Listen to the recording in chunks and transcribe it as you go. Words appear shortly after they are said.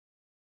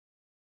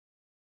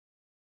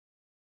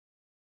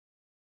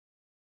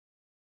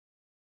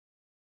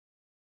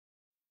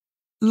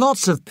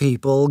Lots of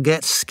people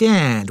get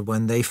scared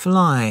when they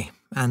fly,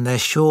 and they're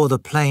sure the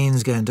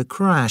plane's going to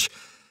crash,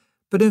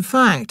 but in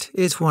fact,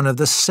 it's one of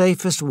the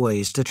safest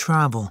ways to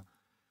travel.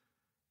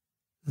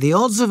 The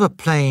odds of a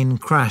plane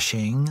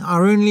crashing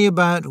are only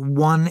about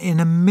 1 in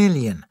a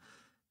million,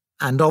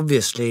 and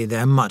obviously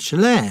they're much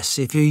less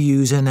if you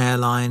use an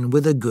airline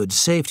with a good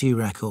safety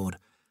record.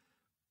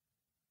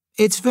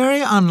 It's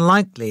very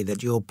unlikely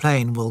that your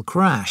plane will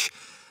crash,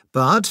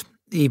 but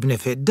even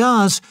if it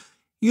does,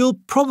 you'll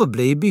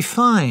probably be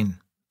fine,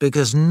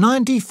 because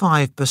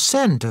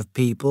 95% of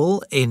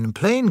people in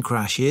plane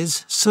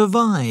crashes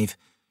survive.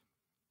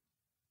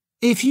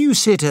 If you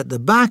sit at the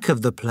back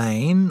of the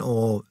plane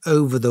or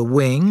over the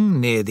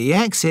wing near the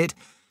exit,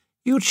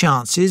 your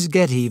chances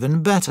get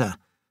even better.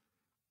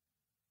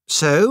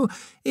 So,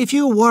 if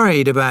you're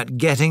worried about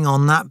getting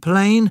on that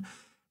plane,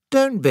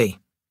 don't be,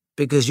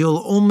 because you'll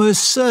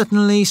almost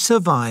certainly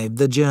survive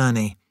the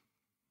journey.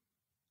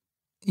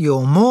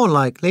 You're more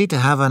likely to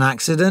have an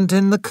accident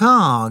in the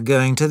car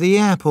going to the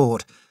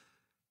airport.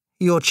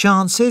 Your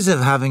chances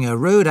of having a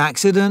road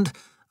accident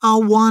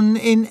are 1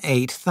 in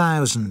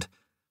 8,000.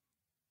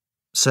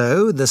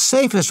 So, the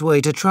safest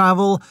way to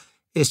travel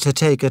is to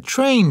take a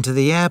train to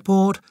the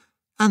airport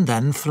and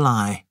then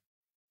fly.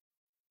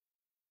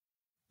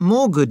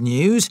 More good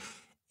news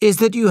is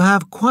that you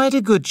have quite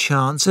a good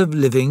chance of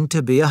living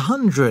to be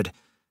 100,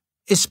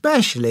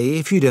 especially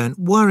if you don't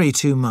worry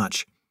too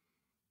much.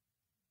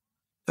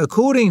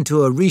 According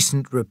to a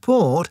recent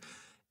report,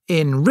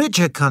 in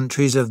richer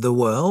countries of the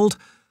world,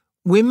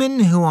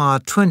 women who are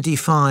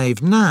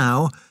 25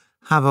 now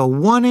have a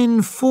 1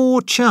 in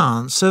 4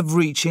 chance of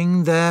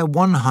reaching their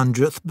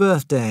 100th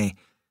birthday.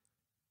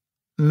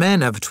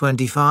 Men of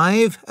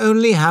 25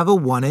 only have a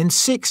 1 in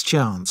 6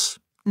 chance,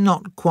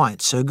 not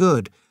quite so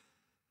good.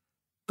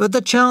 But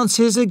the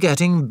chances are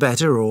getting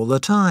better all the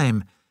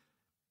time.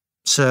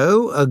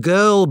 So, a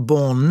girl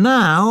born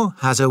now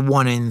has a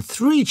 1 in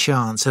 3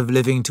 chance of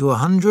living to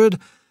 100,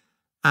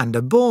 and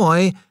a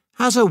boy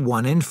has a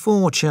 1 in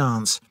 4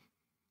 chance.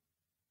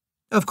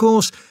 Of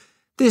course,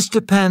 this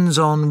depends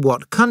on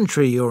what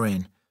country you're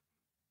in.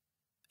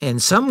 In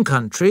some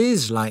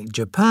countries, like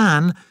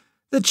Japan,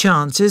 the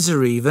chances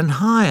are even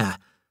higher,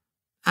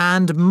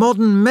 and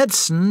modern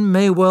medicine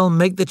may well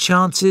make the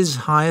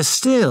chances higher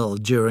still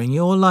during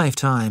your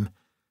lifetime.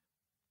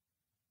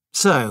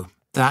 So,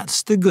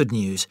 that's the good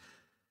news.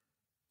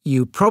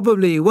 You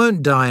probably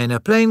won't die in a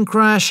plane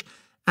crash,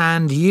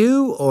 and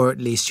you, or at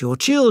least your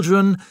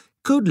children,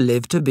 could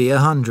live to be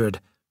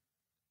 100.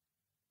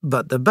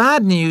 But the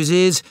bad news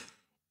is,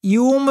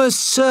 you almost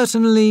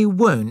certainly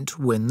won't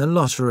win the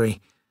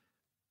lottery.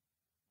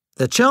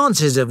 The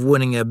chances of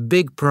winning a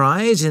big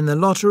prize in the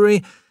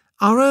lottery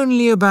are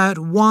only about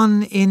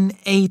 1 in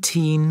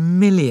 18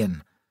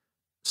 million,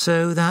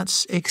 so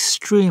that's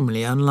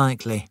extremely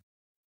unlikely.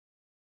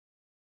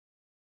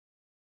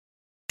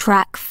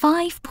 Track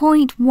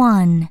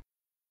 5.1.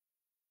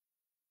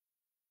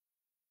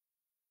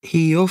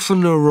 He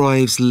often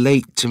arrives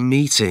late to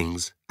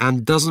meetings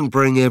and doesn't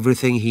bring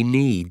everything he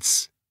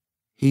needs.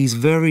 He's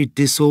very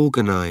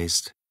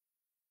disorganized.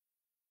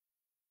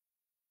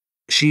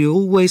 She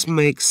always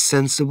makes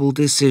sensible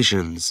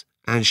decisions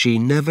and she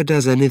never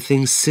does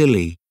anything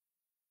silly.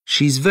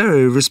 She's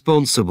very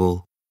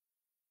responsible.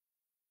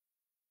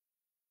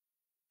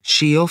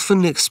 She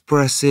often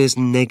expresses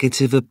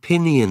negative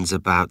opinions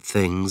about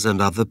things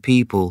and other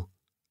people.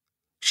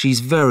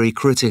 She's very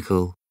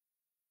critical.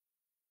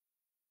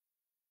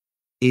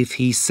 If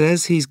he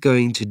says he's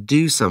going to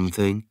do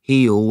something,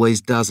 he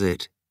always does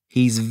it.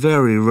 He's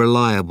very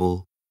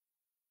reliable.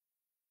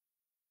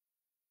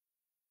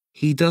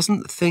 He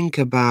doesn't think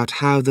about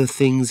how the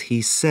things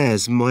he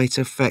says might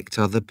affect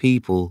other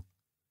people.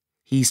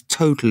 He's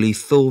totally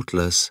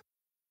thoughtless.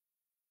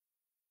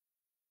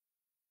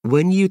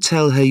 When you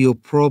tell her your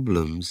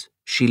problems,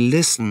 she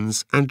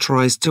listens and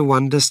tries to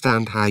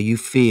understand how you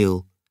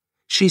feel.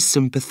 She's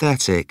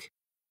sympathetic.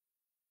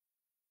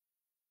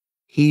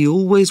 He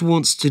always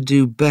wants to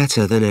do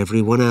better than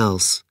everyone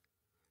else.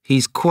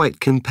 He's quite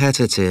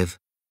competitive.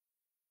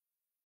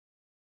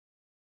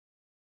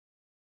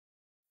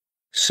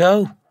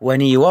 So, when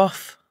are you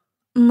off?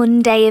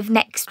 Monday of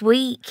next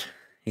week.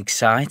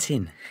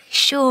 Exciting.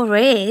 Sure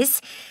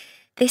is.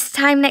 This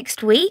time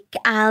next week,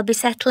 I'll be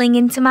settling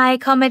into my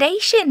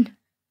accommodation.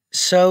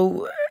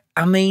 So,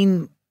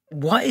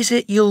 what is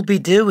it you'll be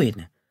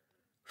doing?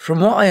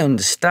 From what I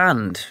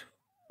understand,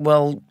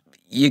 well,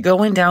 you're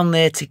going down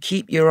there to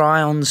keep your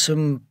eye on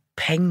some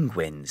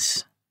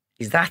penguins.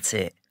 Is that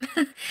it?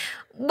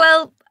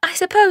 Well, I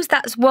suppose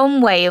that's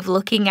one way of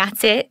looking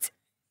at it.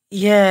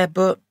 Yeah,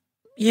 but,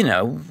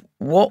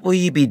 what will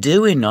you be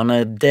doing on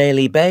a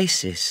daily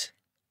basis?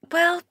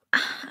 Well,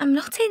 I'm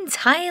not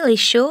entirely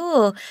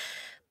sure,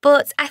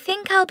 but I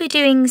think I'll be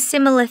doing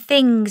similar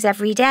things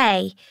every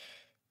day.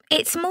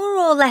 It's more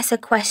or less a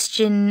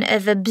question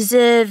of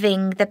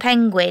observing the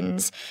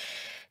penguins,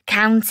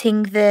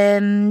 counting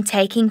them,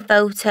 taking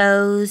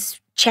photos,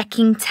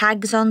 checking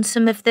tags on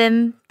some of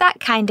them,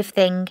 that kind of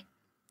thing.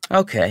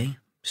 OK,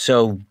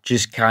 so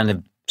just kind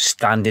of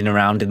standing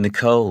around in the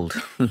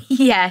cold.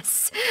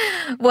 Yes.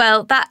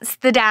 Well, that's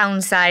the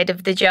downside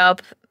of the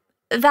job.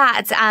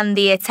 That and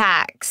the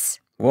attacks.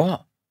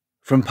 What?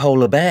 From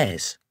polar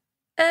bears?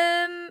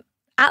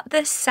 At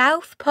the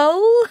South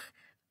Pole?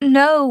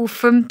 No,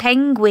 from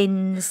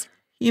penguins.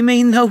 You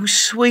mean those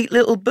sweet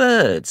little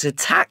birds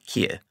attack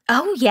you?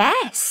 Oh,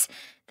 yes.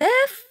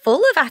 They're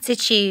full of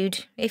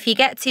attitude if you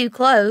get too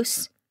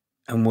close.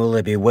 And will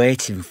they be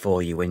waiting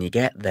for you when you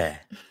get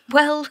there?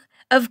 Well,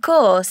 of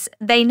course,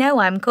 they know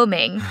I'm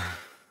coming.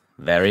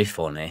 Very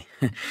funny.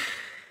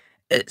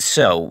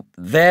 So,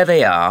 there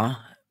they are,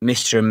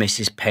 Mr. and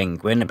Mrs.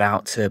 Penguin,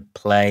 about to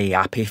play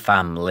Happy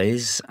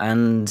Families,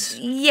 and...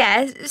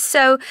 Yes,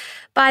 so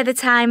by the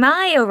time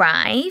I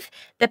arrive,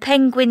 the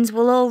penguins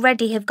will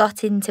already have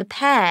got into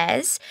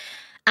pairs,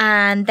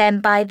 and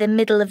then by the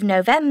middle of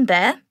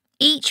November,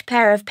 each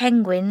pair of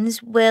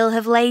penguins will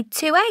have laid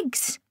 2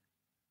 eggs.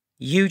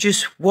 You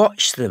just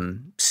watch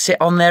them sit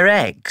on their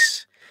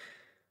eggs?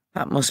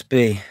 That must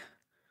be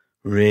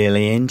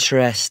really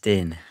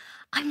interesting.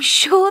 I'm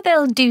sure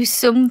they'll do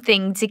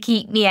something to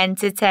keep me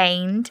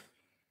entertained.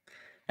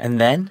 And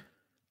then?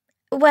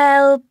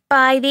 Well,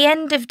 by the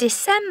end of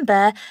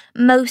December,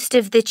 most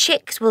of the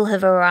chicks will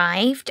have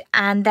arrived,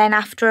 and then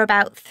after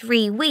about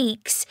 3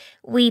 weeks,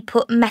 we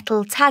put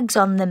metal tags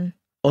on them.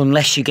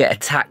 Unless you get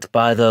attacked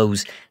by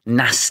those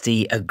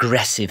nasty,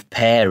 aggressive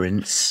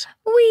parents.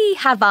 We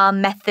have our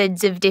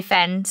methods of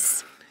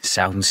defence.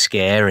 Sounds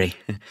scary.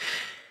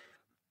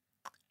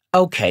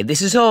 OK,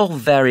 this is all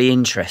very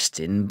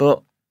interesting,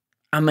 but,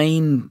 I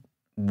mean,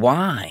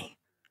 why?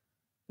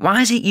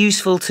 Why is it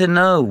useful to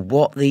know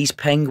what these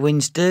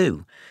penguins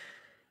do?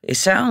 It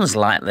sounds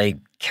like they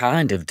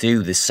kind of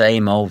do the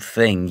same old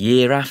thing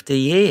year after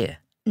year.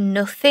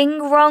 Nothing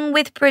wrong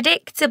with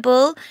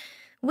predictable.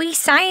 We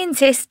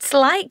scientists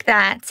like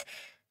that.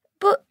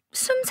 But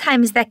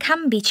sometimes there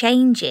can be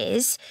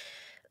changes.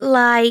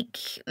 Like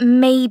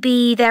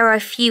maybe there are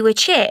fewer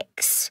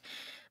chicks.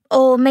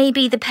 Or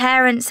maybe the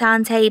parents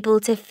aren't able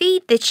to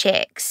feed the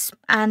chicks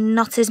and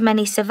not as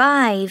many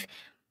survive.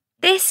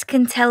 This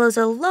can tell us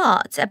a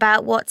lot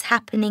about what's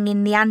happening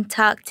in the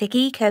Antarctic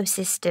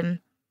ecosystem.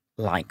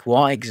 Like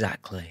what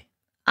exactly?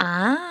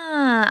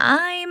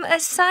 I'm a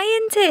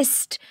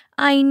scientist.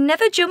 I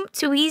never jump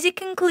to easy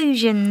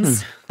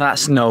conclusions.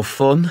 That's no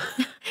fun.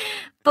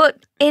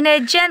 But in a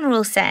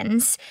general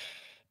sense,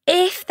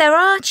 if there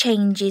are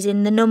changes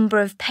in the number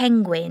of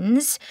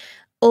penguins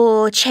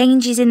or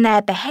changes in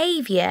their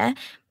behaviour,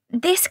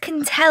 this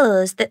can tell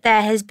us that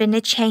there has been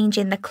a change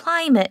in the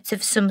climate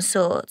of some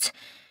sort.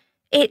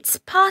 It's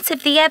part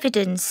of the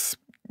evidence,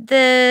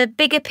 the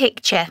bigger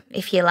picture,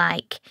 if you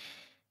like.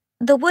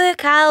 The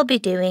work I'll be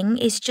doing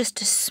is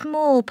just a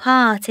small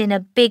part in a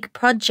big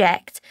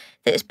project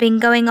that's been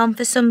going on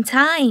for some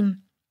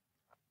time.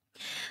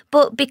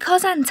 But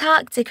because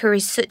Antarctica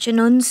is such an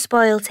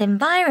unspoilt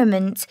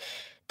environment,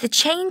 the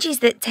changes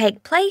that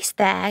take place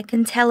there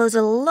can tell us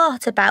a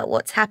lot about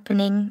what's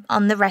happening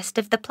on the rest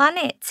of the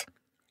planet.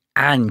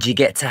 And you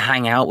get to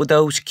hang out with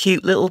those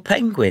cute little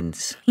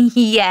penguins.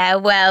 Yeah,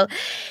 well,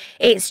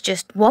 it's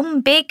just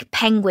one big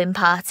penguin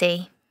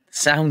party.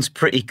 Sounds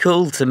pretty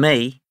cool to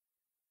me.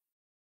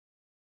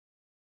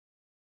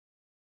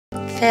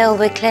 Phil,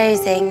 we're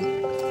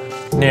closing.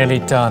 Nearly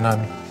done.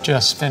 I'm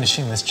just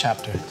finishing this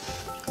chapter.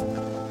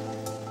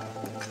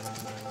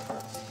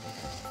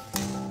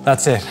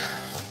 That's it.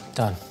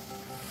 Done.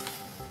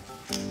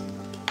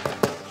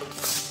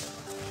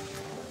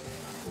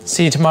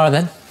 See you tomorrow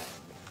then.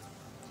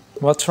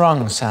 What's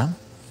wrong, Sam?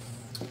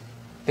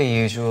 The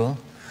usual.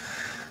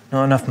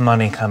 Not enough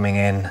money coming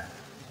in.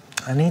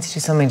 I need to do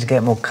something to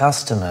get more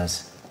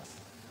customers.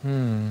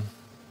 You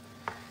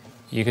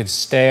could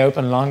stay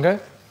open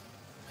longer.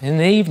 In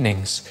the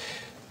evenings.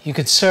 You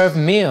could serve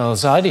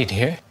meals. I'd eat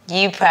here.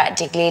 You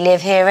practically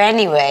live here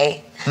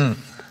anyway. But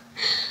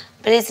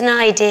it's an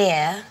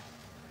idea.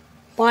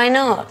 Why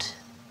not?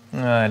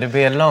 It'd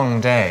be a long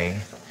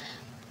day.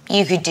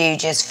 You could do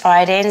just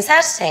Friday and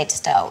Saturday to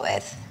start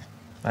with.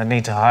 I'd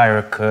need to hire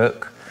a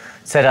cook,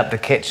 set up the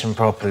kitchen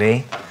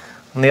properly.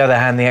 On the other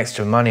hand, the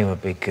extra money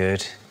would be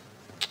good.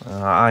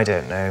 I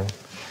don't know.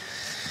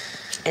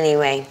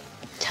 Anyway,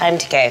 time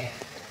to go.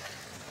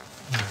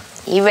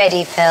 You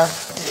ready, Phil?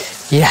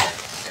 Yeah,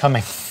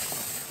 coming.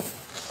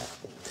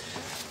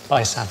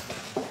 Bye, Sam.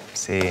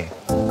 See you.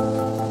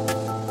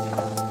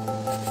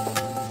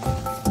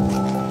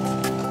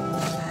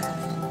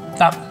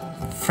 That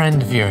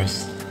friend of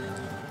yours,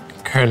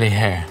 curly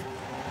hair,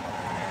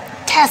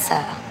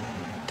 Tessa.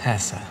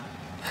 Tessa.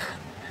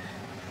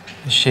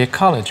 Is she at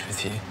college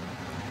with you?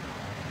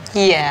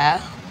 Yeah.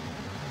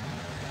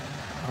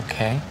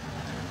 Okay.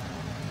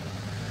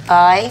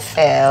 Bye,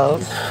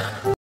 Phil.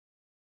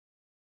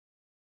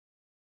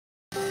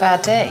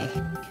 Bad day.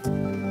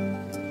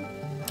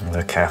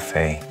 The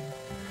cafe.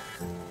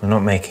 We're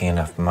not making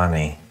enough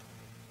money.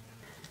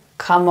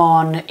 Come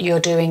on, you're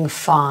doing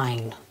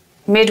fine.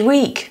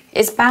 Midweek,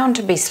 it's bound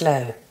to be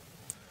slow.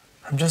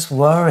 I'm just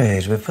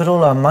worried. We've put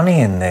all our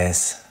money in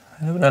this.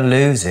 I don't want to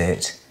lose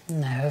it.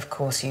 No, of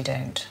course you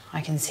don't.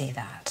 I can see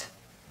that.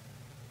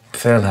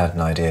 Phil had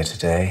an idea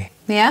today.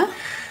 Yeah?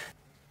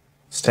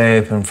 Stay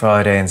open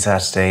Friday and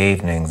Saturday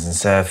evenings and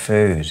serve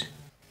food.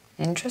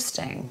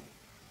 Interesting.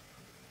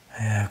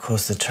 Yeah, of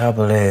course, the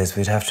trouble is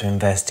we'd have to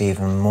invest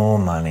even more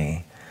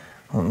money.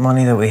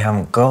 Money that we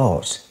haven't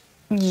got.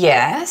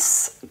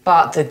 Yes,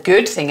 but the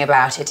good thing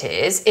about it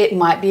is it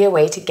might be a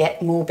way to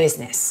get more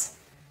business.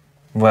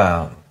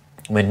 Well,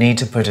 we'd need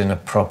to put in a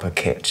proper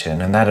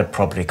kitchen, and that'd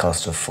probably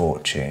cost a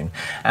fortune.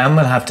 And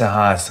we'll have to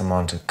hire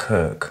someone to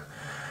cook.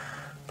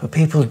 But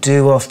people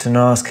do often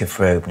ask if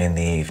we're open in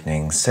the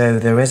evenings, so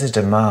there is a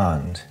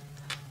demand.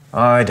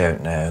 I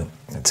don't know.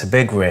 It's a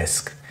big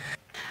risk.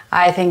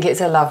 I think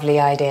it's a lovely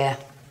idea.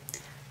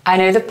 I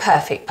know the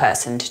perfect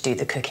person to do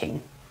the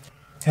cooking.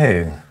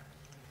 Who?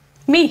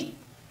 Me.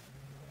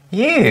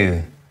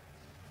 You?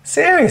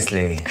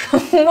 Seriously?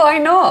 Why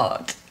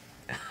not?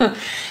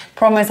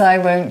 Promise I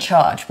won't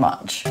charge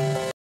much.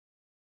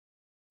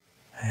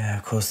 Yeah,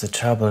 of course, the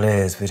trouble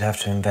is we'd have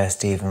to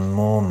invest even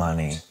more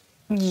money.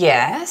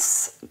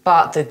 Yes,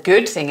 but the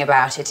good thing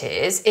about it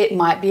is it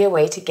might be a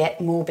way to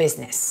get more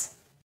business.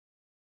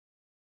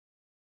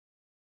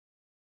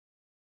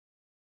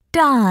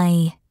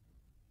 Die.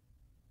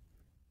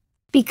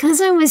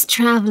 Because I was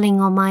travelling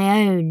on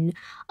my own,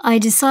 I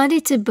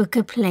decided to book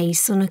a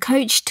place on a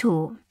coach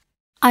tour.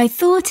 I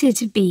thought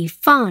it'd be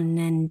fun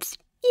and,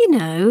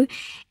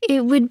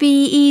 it would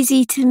be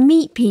easy to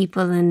meet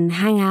people and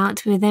hang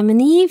out with them in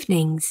the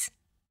evenings.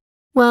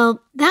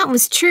 Well, that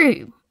was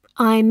true.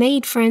 I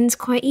made friends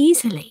quite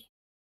easily.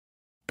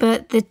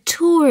 But the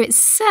tour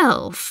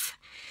itself,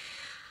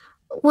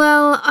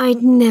 well,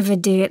 I'd never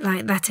do it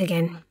like that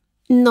again.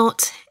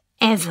 Not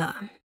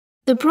ever.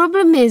 The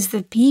problem is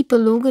that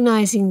people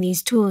organising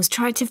these tours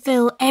try to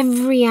fill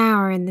every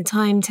hour in the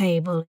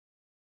timetable.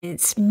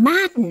 It's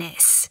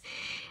madness.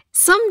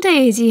 Some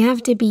days you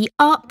have to be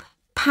up,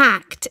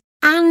 packed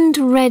and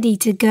ready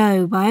to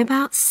go by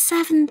about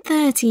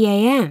 7:30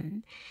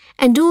 a.m.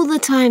 And all the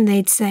time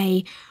they'd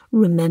say,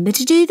 remember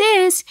to do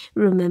this,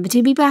 remember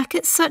to be back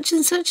at such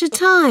and such a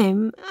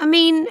time. I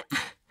mean,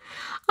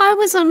 I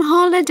was on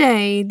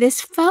holiday.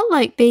 This felt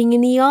like being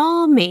in the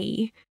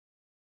army.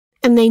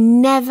 And they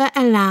never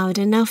allowed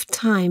enough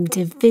time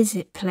to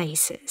visit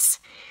places.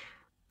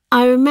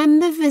 I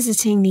remember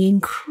visiting the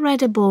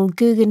incredible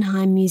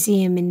Guggenheim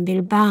Museum in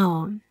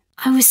Bilbao.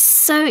 I was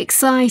so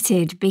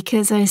excited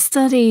because I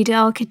studied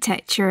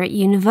architecture at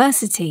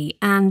university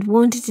and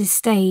wanted to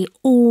stay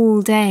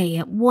all day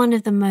at one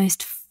of the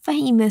most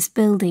famous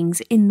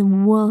buildings in the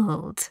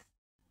world.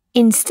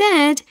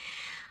 Instead,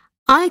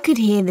 I could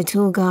hear the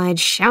tour guide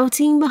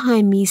shouting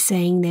behind me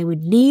saying they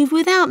would leave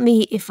without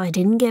me if I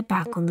didn't get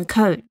back on the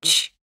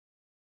coach.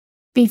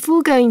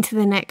 Before going to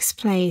the next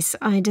place,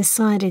 I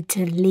decided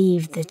to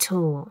leave the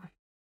tour.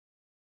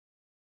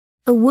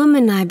 A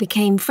woman I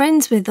became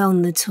friends with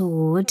on the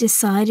tour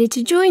decided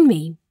to join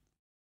me.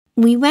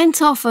 We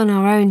went off on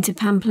our own to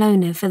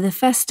Pamplona for the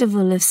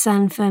festival of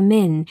San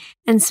Fermin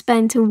and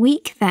spent a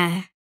week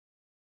there.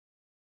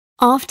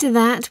 After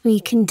that, we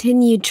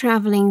continued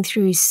travelling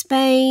through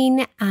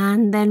Spain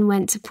and then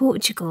went to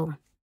Portugal.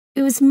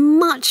 It was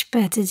much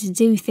better to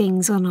do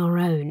things on our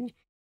own.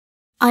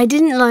 I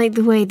didn't like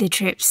the way the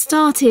trip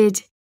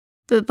started,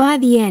 but by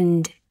the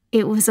end,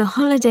 it was a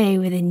holiday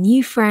with a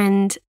new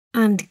friend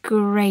and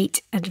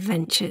great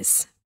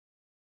adventures.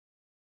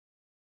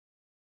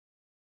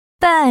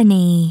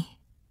 Bernie.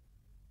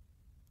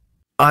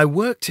 I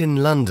worked in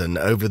London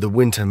over the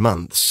winter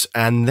months,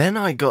 and then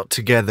I got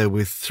together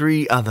with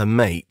 3 other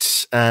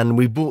mates, and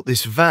we bought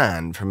this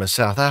van from a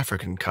South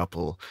African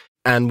couple,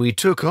 and we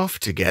took off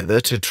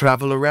together to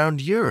travel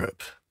around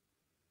Europe.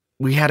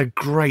 We had a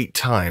great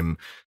time,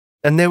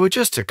 and there were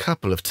just a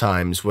couple of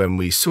times when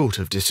we sort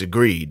of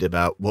disagreed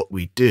about what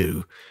we'd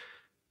do.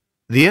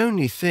 The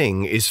only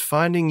thing is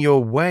finding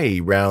your way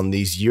round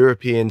these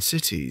European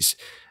cities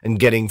and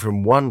getting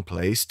from one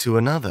place to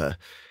another.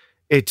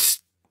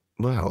 It's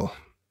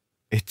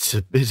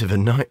a bit of a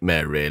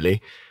nightmare, really.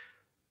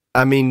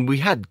 I mean, we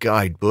had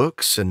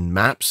guidebooks and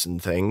maps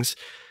and things,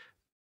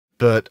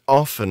 but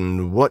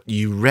often what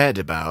you read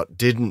about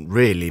didn't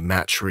really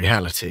match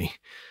reality.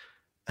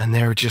 And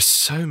there are just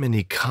so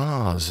many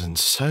cars and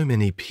so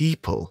many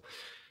people.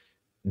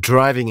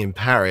 Driving in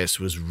Paris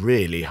was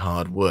really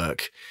hard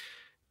work.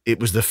 It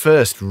was the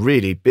first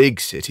really big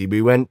city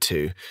we went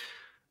to.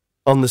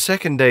 On the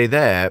second day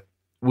there,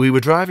 we were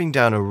driving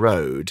down a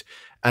road,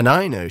 and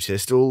I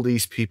noticed all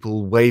these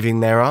people waving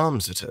their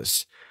arms at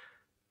us.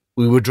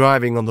 We were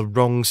driving on the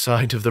wrong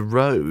side of the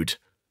road.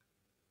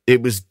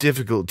 It was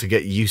difficult to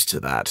get used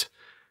to that.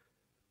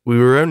 We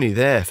were only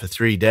there for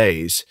 3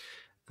 days,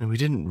 and we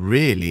didn't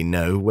really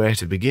know where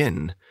to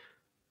begin.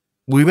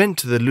 We went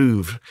to the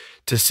Louvre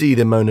to see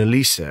the Mona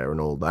Lisa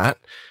and all that,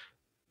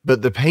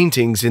 but the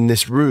painting's in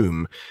this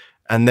room,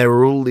 and there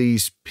were all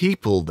these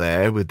people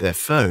there with their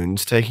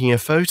phones taking a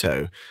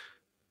photo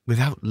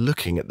without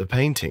looking at the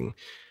painting.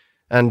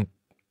 And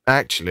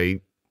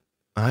actually,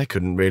 I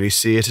couldn't really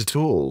see it at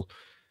all.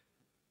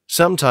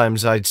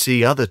 Sometimes I'd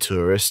see other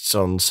tourists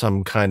on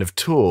some kind of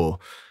tour,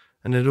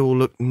 and it all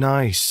looked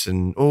nice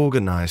and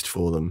organised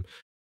for them.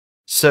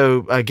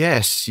 So I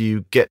guess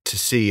you get to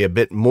see a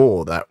bit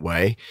more that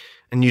way,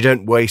 and you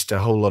don't waste a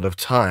whole lot of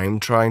time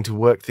trying to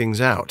work things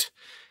out.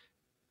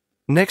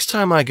 Next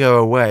time I go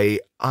away,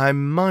 I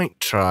might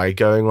try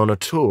going on a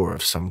tour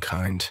of some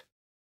kind.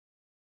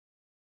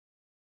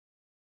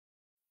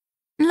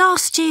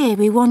 Last year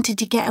we wanted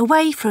to get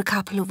away for a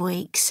couple of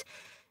weeks,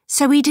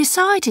 so we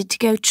decided to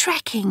go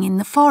trekking in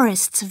the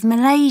forests of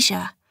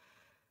Malaysia.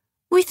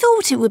 We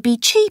thought it would be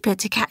cheaper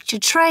to catch a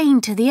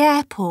train to the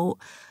airport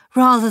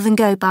rather than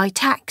go by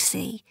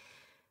taxi,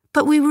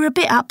 but we were a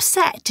bit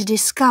upset to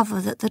discover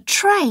that the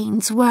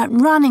trains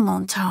weren't running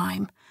on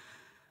time.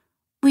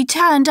 We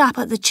turned up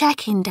at the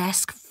check-in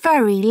desk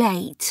very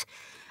late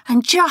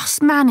and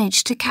just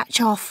managed to catch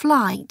our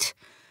flight.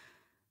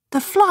 The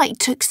flight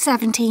took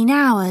 17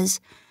 hours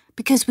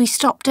because we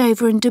stopped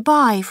over in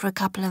Dubai for a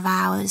couple of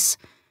hours.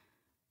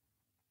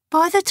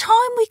 By the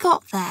time we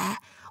got there,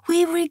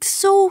 we were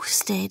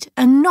exhausted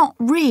and not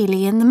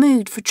really in the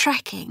mood for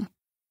trekking.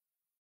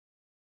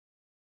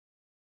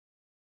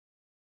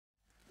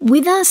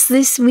 With us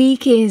this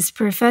week is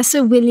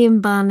Professor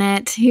William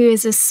Barnett, who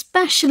is a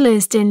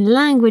specialist in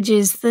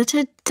languages that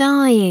are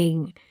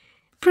dying.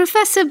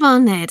 Professor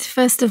Barnett,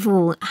 first of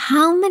all,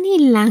 how many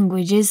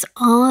languages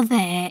are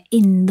there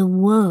in the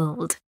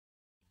world?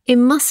 It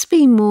must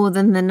be more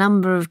than the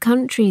number of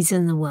countries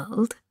in the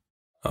world.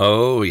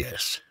 Oh,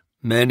 yes,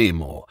 many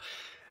more.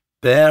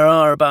 There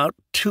are about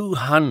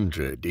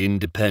 200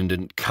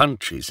 independent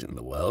countries in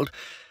the world,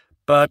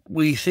 but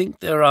we think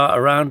there are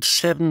around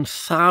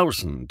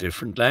 7,000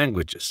 different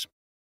languages.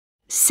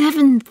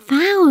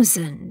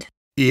 7,000?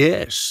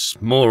 Yes,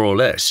 more or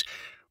less.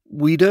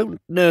 We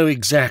don't know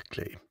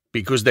exactly,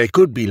 because there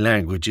could be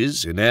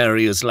languages in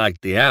areas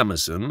like the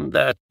Amazon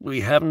that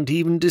we haven't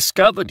even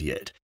discovered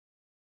yet.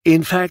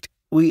 In fact,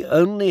 we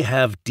only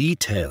have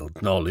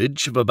detailed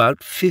knowledge of about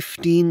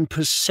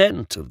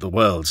 15% of the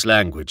world's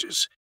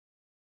languages.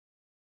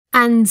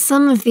 And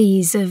some of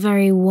these are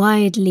very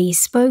widely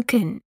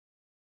spoken.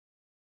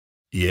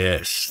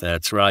 Yes,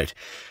 that's right.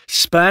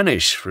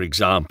 Spanish, for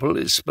example,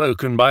 is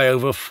spoken by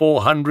over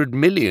 400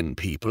 million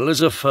people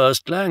as a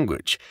first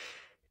language.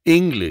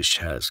 English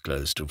has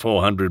close to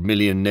 400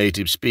 million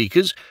native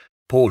speakers.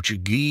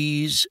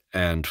 Portuguese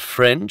and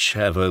French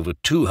have over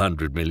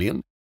 200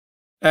 million.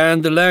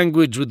 And the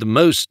language with the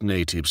most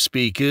native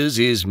speakers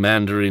is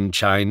Mandarin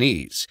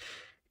Chinese.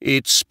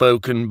 It's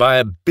spoken by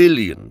 1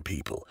 billion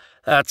people.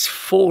 That's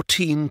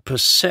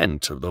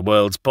 14% of the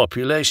world's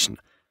population.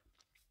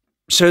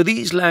 So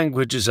these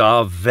languages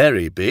are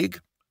very big,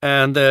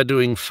 and they're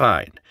doing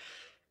fine.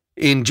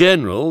 In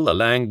general, the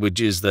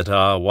languages that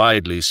are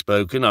widely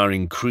spoken are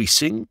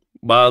increasing,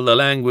 while the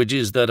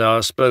languages that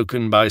are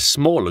spoken by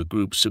smaller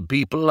groups of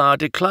people are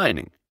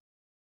declining.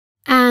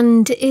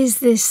 And is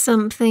this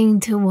something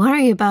to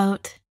worry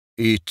about?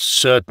 It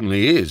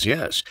certainly is,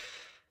 yes.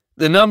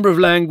 The number of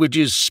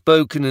languages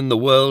spoken in the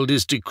world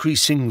is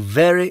decreasing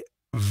very,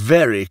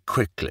 very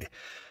quickly.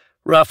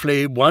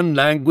 Roughly one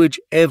language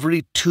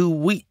every 2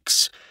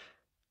 weeks.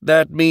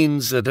 That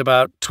means that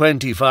about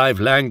 25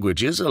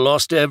 languages are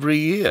lost every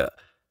year.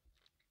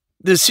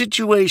 The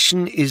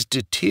situation is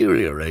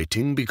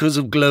deteriorating because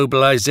of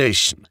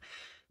globalization.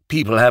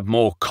 People have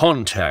more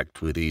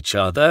contact with each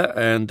other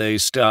and they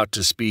start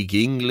to speak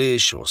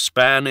English or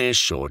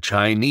Spanish or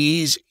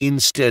Chinese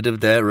instead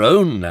of their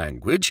own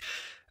language,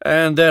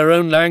 and their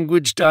own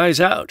language dies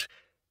out.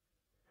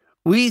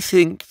 We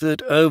think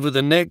that over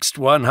the next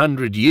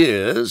 100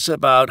 years,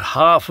 about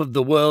half of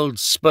the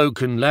world's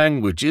spoken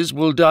languages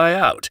will die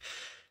out.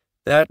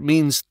 That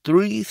means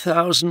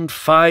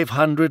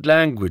 3,500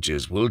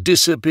 languages will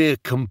disappear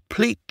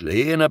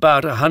completely in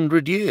about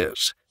 100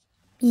 years.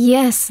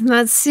 Yes,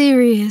 that's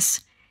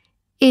serious.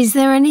 Is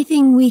there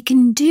anything we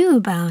can do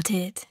about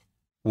it?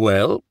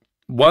 Well,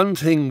 one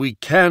thing we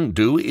can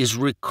do is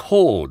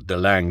record the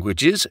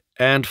languages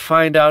and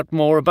find out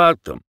more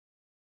about them.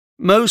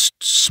 Most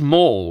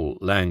small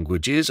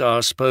languages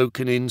are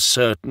spoken in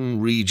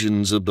certain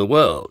regions of the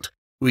world.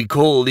 We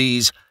call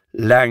these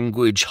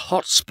language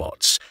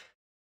hotspots.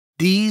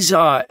 These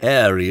are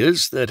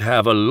areas that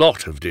have a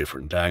lot of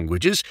different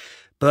languages,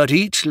 but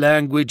each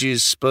language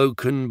is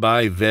spoken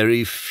by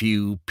very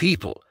few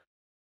people.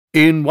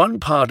 In one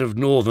part of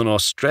northern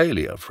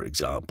Australia, for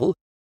example,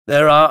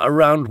 there are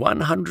around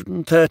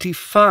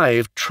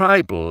 135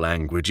 tribal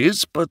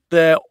languages, but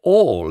they're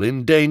all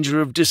in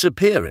danger of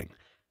disappearing.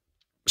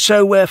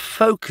 So we're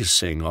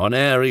focusing on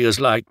areas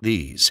like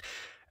these,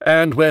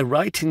 and we're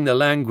writing the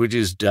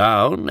languages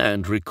down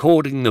and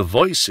recording the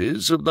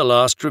voices of the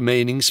last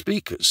remaining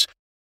speakers.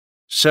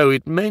 So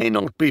it may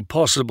not be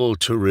possible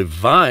to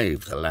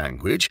revive the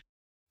language,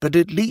 but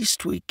at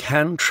least we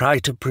can try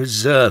to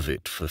preserve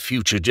it for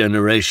future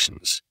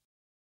generations.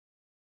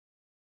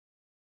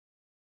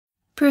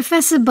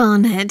 Professor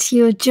Barnett,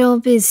 your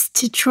job is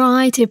to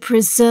try to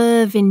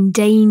preserve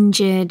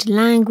endangered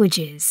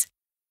languages.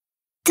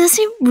 Does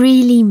it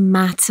really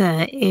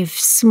matter if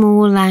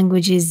small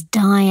languages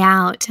die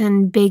out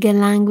and bigger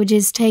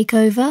languages take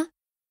over?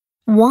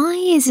 Why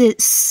is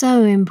it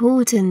so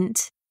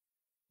important?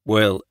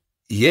 Well,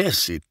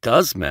 yes, it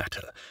does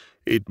matter.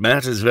 It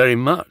matters very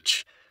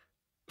much.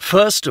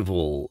 First of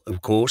all,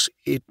 of course,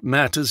 it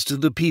matters to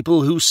the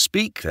people who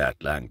speak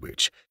that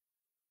language.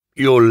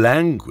 Your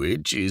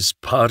language is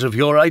part of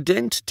your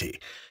identity.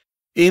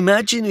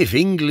 Imagine if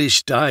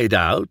English died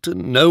out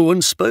and no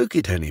one spoke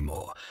it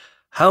anymore.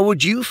 How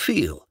would you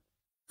feel?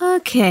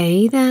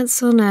 Okay,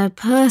 that's on a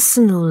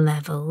personal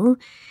level.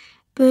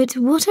 But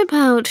what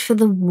about for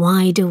the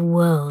wider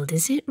world?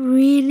 Is it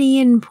really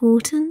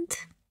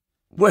important?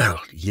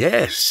 Well,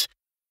 yes.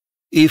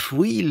 If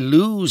we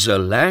lose a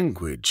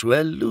language,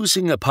 we're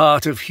losing a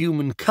part of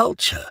human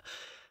culture.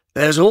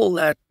 There's all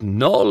that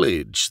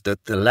knowledge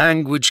that the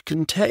language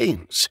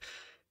contains.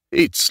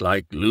 It's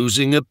like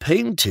losing a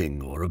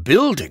painting or a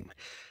building.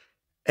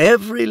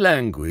 Every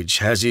language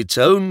has its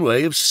own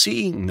way of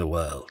seeing the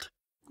world.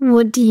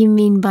 What do you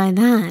mean by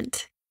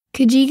that?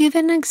 Could you give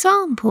an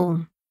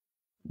example?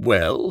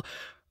 Well,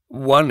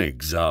 one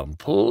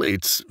example,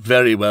 it's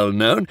very well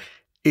known,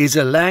 is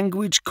a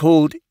language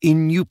called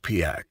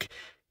Inupiaq.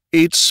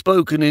 It's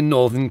spoken in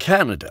northern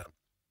Canada.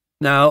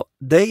 Now,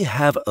 they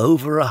have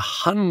over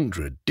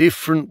 100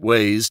 different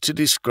ways to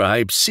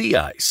describe sea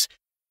ice.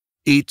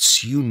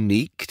 It's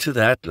unique to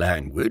that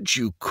language.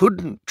 You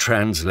couldn't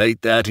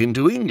translate that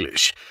into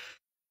English.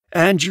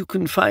 And you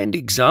can find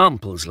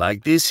examples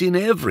like this in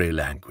every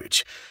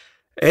language.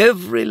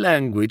 Every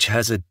language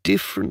has a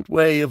different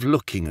way of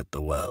looking at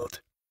the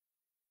world.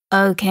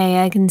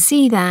 Okay, I can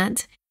see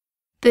that.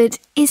 But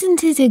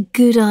isn't it a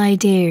good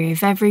idea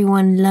if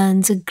everyone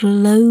learns a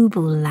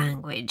global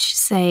language,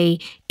 say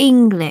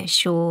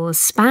English or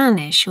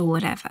Spanish or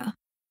whatever?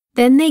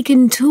 Then they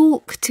can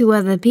talk to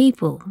other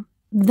people.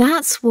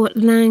 That's what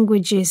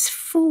language is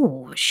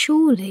for,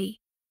 surely.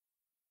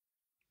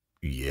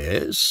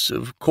 Yes,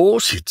 of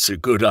course it's a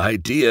good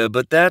idea,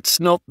 but that's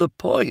not the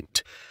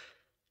point.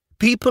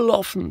 People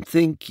often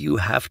think you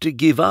have to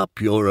give up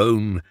your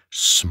own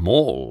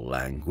small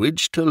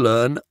language to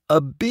learn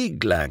a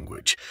big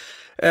language.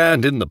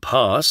 And in the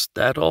past,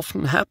 that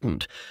often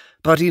happened.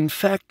 But in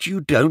fact,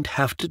 you don't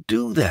have to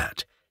do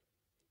that.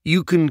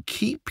 You can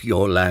keep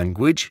your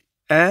language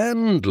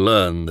and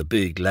learn the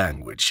big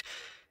language.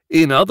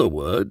 In other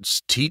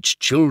words, teach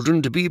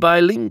children to be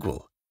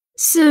bilingual.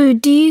 So,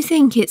 do you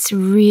think it's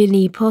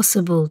really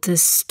possible to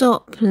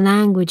stop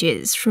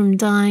languages from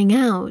dying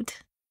out?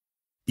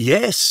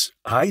 Yes,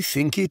 I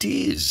think it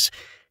is,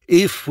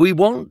 if we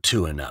want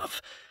to enough.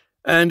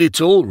 And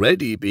it's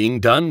already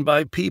being done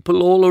by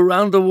people all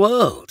around the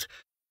world.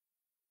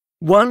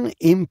 One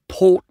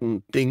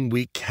important thing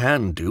we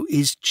can do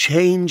is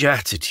change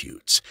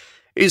attitudes,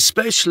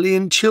 especially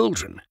in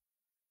children.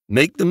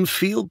 Make them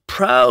feel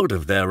proud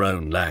of their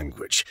own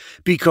language,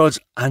 because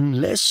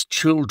unless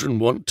children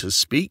want to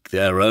speak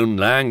their own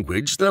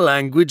language, the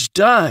language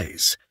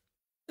dies.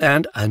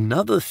 And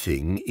another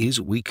thing is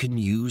we can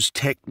use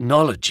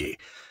technology.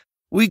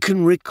 We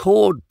can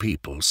record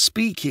people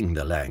speaking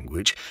the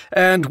language,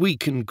 and we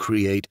can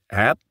create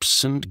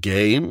apps and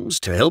games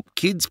to help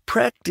kids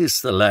practice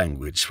the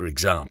language, for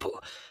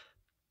example.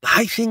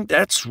 I think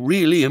that's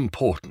really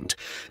important,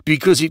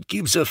 because it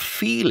gives a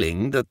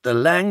feeling that the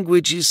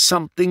language is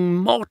something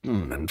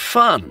modern and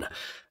fun,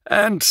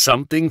 and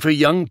something for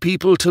young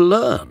people to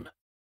learn.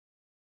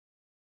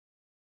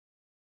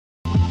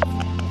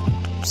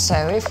 So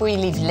if we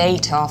leave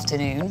late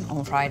afternoon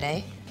on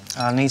Friday...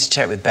 I'll need to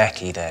check with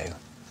Becky, though.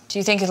 Do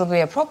you think it'll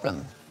be a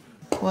problem?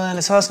 Well,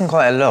 it's asking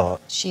quite a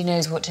lot. She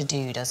knows what to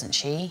do, doesn't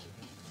she?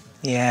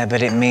 Yeah,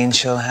 but it means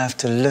she'll have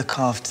to look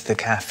after the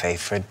cafe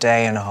for a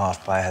day and a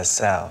half by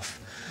herself.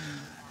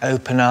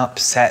 Open up,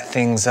 set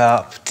things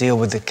up, deal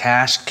with the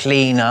cash,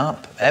 clean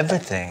up,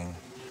 everything.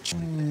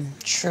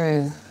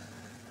 True.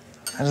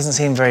 That doesn't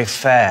seem very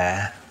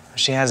fair.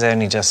 She has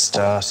only just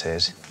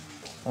started.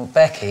 Well,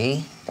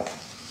 Becky?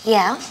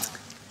 Yeah?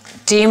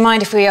 Do you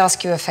mind if we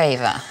ask you a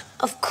favour?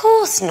 Of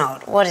course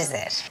not. What is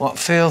it? Well,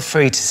 feel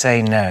free to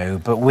say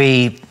no, but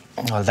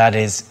well, that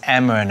is,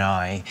 Emma and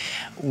I,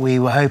 we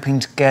were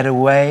hoping to get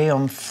away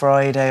on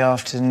Friday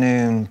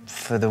afternoon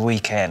for the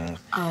weekend.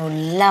 Oh,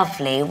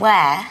 lovely.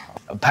 Where?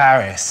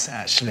 Paris,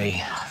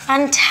 actually.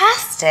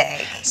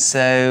 Fantastic.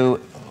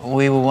 So,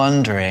 we were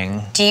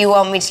wondering... Do you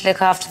want me to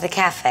look after the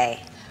cafe?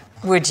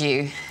 Would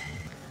you?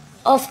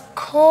 Of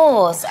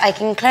course. I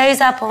can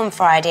close up on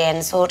Friday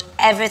and sort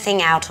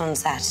everything out on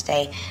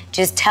Saturday.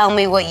 Just tell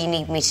me what you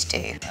need me to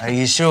do. Are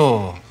you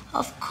sure?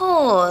 Of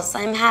course.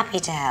 I'm happy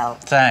to help.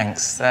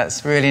 Thanks.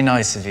 That's really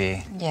nice of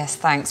you. Yes,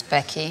 thanks,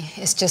 Becky.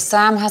 It's just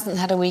Sam hasn't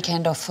had a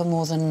weekend off for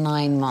more than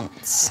 9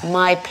 months.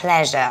 My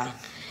pleasure.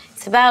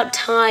 It's about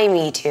time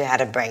you two had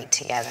a break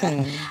together.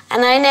 And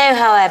I know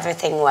how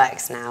everything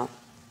works now.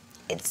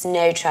 It's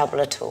no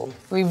trouble at all.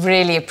 We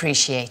really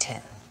appreciate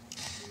it.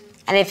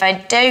 And if I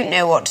don't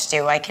know what to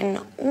do, I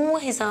can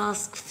always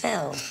ask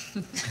Phil.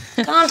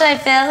 Can't I,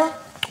 Phil?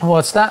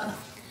 What's that?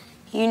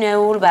 You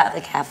know all about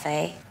the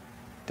cafe.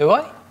 Do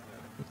I?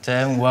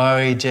 Don't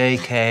worry,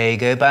 JK.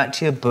 Go back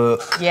to your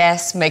book.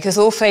 Yes, make us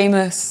all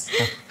famous.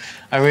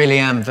 I really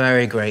am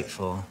very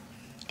grateful.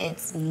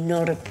 It's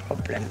not a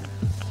problem.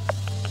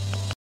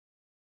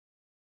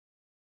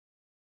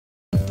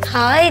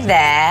 Hi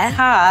there.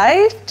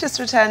 Hi, just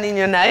returning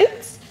your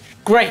notes.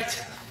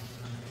 Great.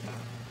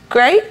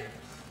 Great?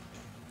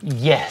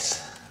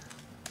 Yes.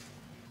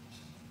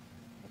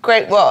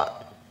 Great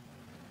what?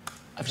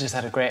 I've just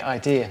had a great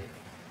idea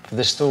for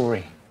the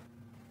story.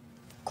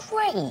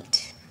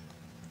 Great.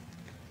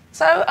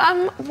 So,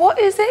 what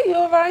is it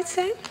you're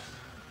writing?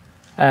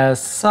 A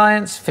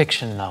science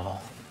fiction novel.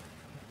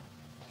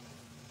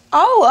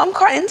 Oh, I'm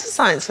quite into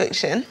science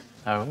fiction.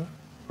 Oh,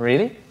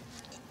 really?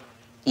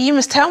 You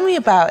must tell me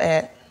about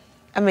it.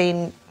 I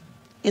mean,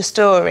 your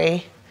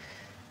story,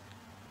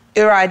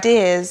 your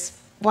ideas,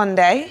 one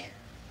day.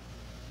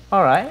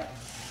 All right.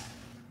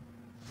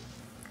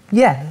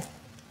 Yeah,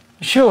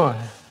 sure.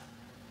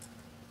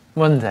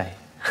 One day.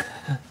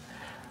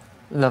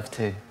 Love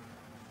to.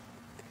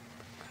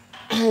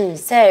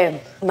 So,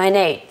 my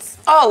notes.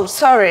 Oh,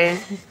 sorry.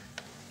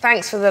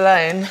 Thanks for the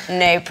loan.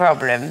 No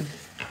problem.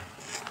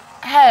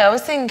 Hey, I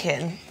was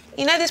thinking,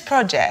 you know this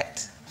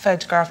project,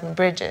 photographing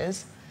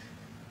bridges?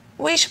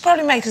 We should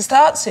probably make a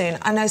start soon.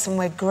 I know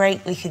somewhere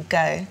great we could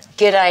go.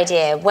 Good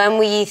idea. When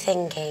were you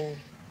thinking?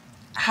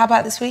 How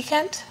about this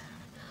weekend?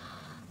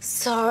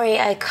 Sorry,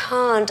 I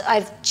can't.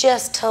 I've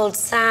just told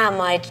Sam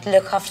I'd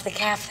look after the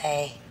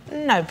cafe.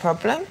 No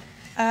problem.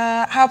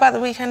 How about the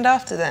weekend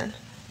after then?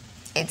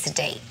 It's a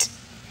date.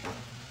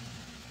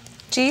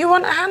 Do you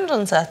want a hand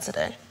on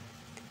Saturday?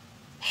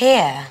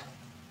 Here?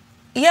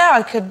 Yeah,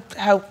 I could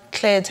help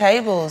clear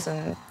tables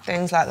and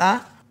things like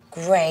that.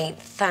 Great,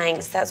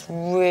 thanks. That's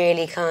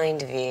really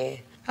kind of you.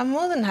 I'm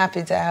more than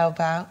happy to help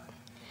out.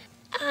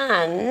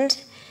 And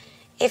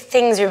if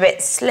things are a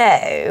bit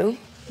slow...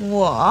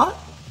 What?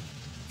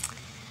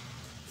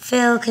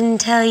 Phil can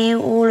tell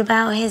you all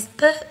about his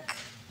book.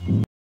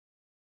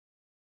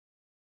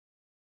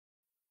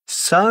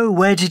 So,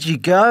 where did you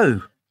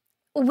go?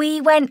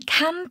 We went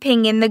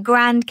camping in the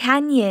Grand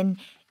Canyon.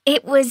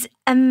 It was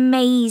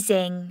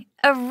amazing,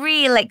 a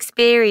real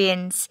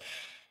experience.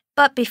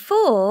 But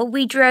before,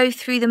 we drove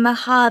through the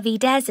Mojave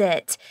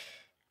Desert.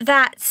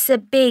 That's a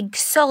big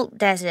salt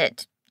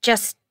desert,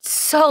 just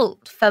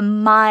salt for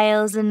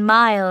miles and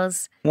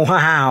miles.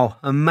 Wow,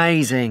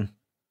 amazing.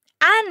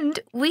 And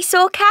we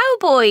saw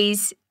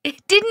cowboys,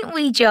 didn't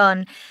we,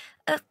 John?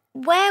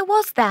 Where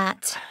was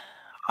that?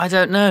 I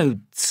don't know,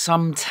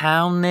 some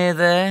town near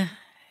there.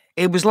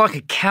 It was like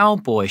a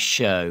cowboy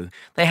show.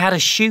 They had a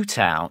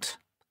shootout.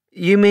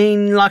 You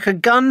mean like a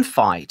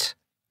gunfight?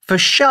 For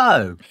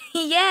show?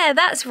 Yeah,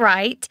 that's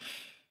right.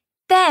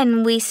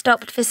 Then we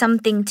stopped for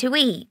something to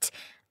eat,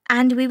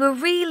 and we were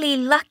really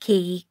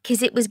lucky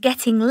because it was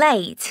getting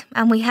late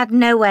and we had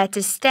nowhere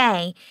to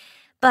stay.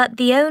 But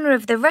the owner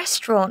of the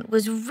restaurant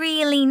was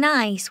really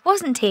nice,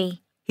 wasn't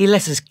he? He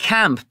let us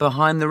camp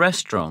behind the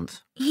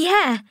restaurant.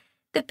 Yeah,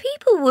 the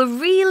people were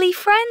really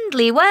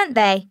friendly, weren't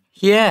they?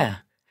 Yeah.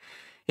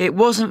 It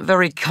wasn't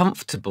very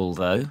comfortable,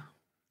 though.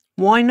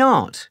 Why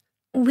not?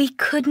 We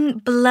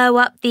couldn't blow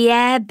up the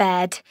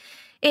airbed.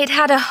 It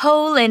had a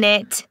hole in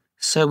it.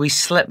 So we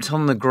slept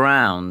on the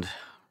ground.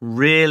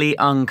 Really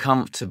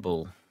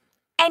uncomfortable.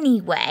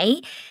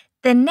 Anyway,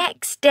 the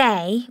next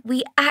day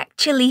we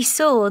actually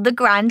saw the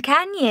Grand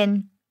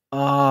Canyon.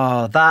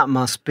 Oh, that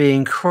must be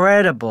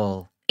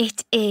incredible.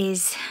 It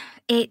is.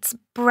 It's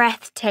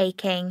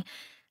breathtaking.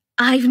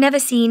 I've never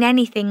seen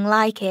anything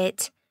like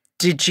it.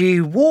 Did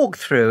you walk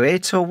through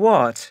it or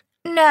what?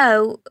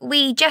 No,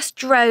 we just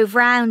drove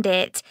round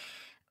it.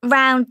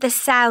 Round the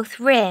south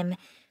rim.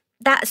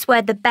 That's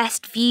where the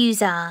best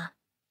views are.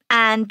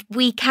 And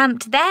we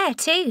camped there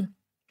too.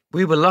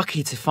 We were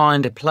lucky to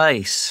find a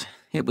place.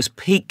 It was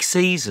peak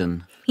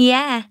season.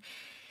 Yeah.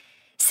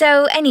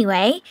 So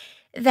anyway,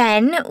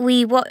 then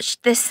we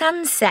watched the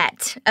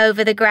sunset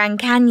over the Grand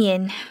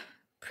Canyon.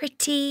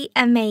 Pretty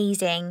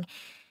amazing.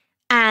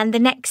 And the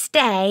next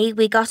day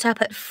we got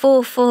up at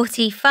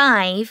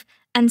 4:45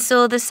 and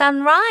saw the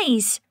sun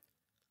rise.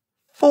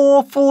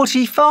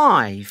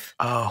 4:45?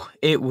 Oh,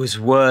 it was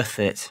worth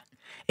it.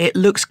 It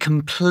looks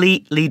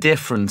completely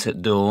different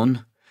at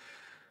dawn.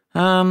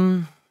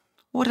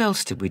 What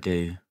else did we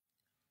do?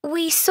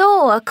 We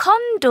saw a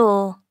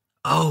condor.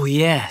 Oh,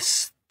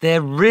 yes.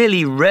 They're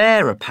really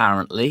rare,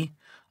 apparently.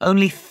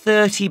 Only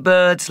 30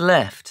 birds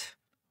left.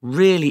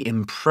 Really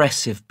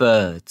impressive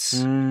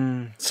birds.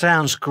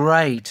 Sounds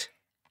great.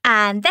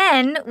 And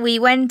then we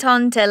went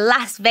on to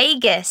Las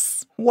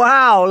Vegas.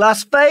 Wow,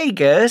 Las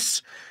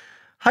Vegas?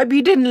 Hope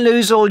you didn't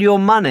lose all your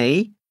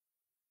money.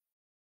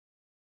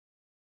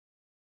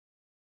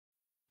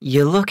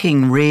 You're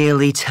looking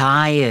really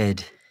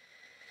tired.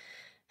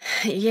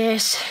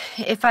 Yes,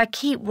 if I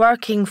keep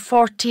working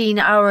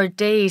 14-hour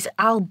days,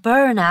 I'll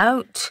burn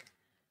out.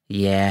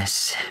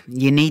 Yes,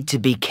 you need to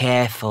be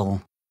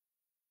careful.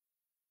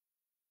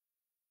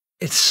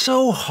 It's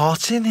so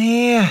hot in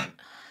here.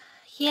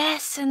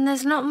 Yes, and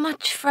there's not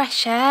much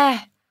fresh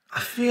air. I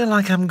feel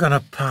like I'm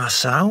gonna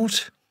pass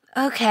out.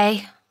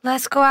 OK,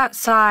 let's go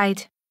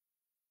outside.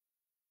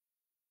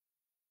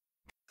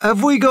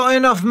 Have we got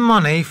enough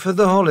money for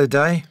the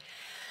holiday?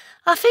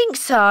 I think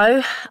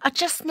so. I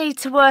just need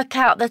to work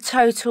out the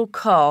total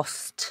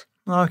cost.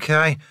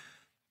 OK.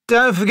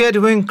 Don't forget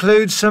to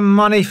include some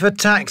money for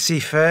taxi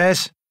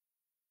fares.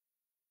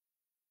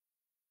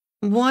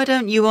 Why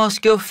don't you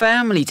ask your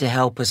family to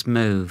help us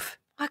move?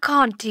 I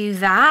can't do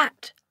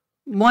that.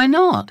 Why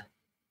not?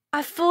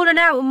 I've fallen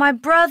out with my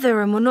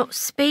brother and we're not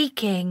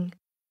speaking.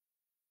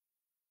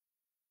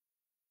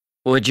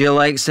 Would you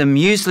like some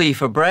muesli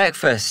for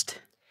breakfast?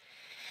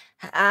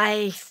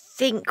 I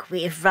think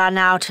we've run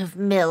out of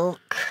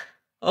milk.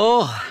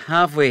 Oh,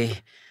 have we?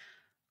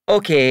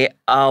 OK,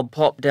 I'll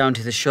pop down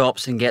to the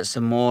shops and get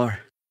some more.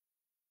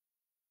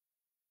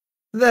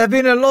 There have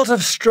been a lot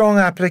of strong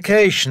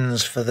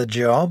applications for the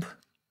job.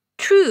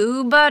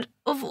 True, but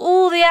of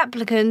all the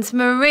applicants,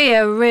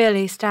 Maria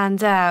really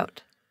stands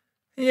out.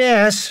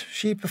 Yes,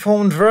 she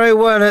performed very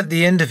well at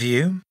the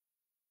interview.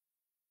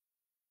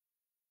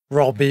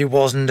 Robbie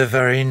wasn't a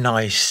very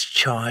nice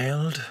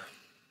child.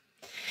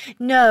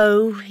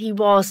 No, he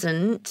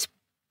wasn't,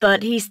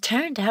 but he's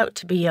turned out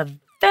to be a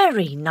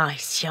very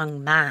nice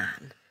young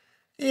man.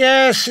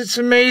 Yes, it's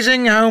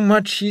amazing how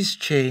much he's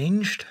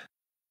changed.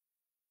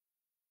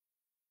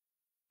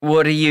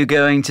 What are you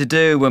going to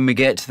do when we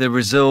get to the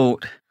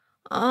resort?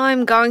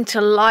 I'm going to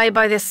lie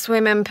by the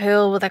swimming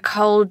pool with a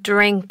cold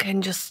drink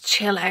and just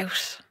chill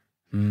out.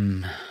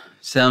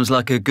 Sounds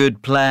like a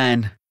good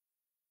plan.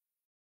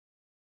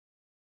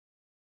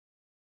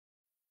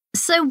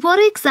 So what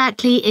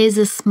exactly is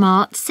a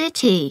smart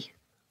city?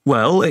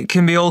 Well, it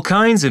can be all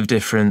kinds of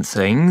different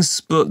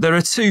things, but there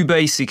are two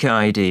basic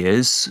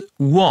ideas.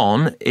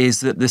 One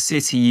is that the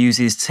city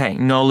uses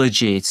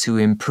technology to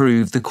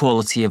improve the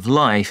quality of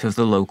life of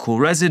the local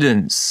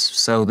residents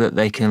so that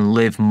they can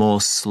live more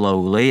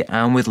slowly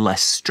and with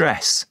less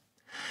stress.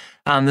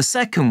 And the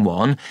second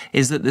one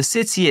is that the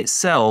city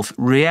itself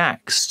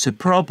reacts to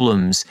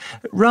problems,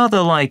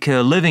 rather like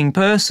a living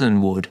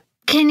person would.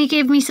 Can you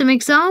give me some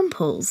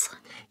examples?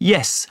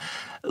 Yes,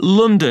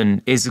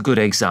 London is a good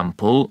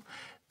example.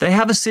 They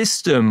have a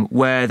system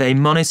where they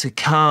monitor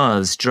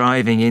cars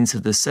driving into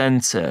the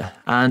centre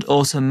and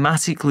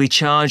automatically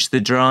charge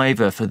the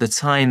driver for the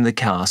time the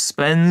car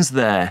spends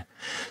there.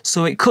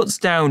 So it cuts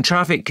down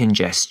traffic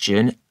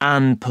congestion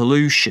and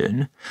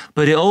pollution,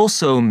 but it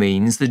also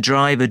means the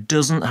driver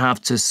doesn't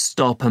have to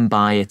stop and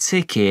buy a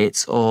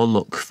ticket or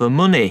look for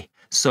money.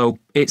 So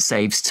it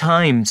saves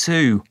time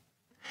too.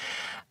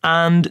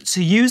 And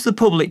to use the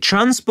public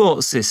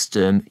transport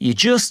system, you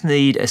just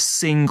need a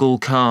single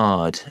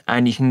card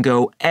and you can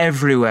go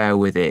everywhere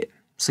with it,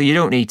 so you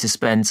don't need to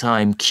spend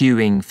time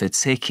queuing for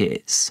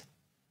tickets.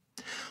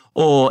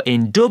 Or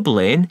in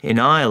Dublin, in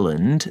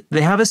Ireland,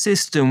 they have a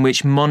system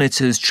which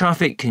monitors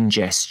traffic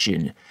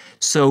congestion,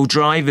 so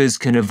drivers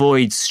can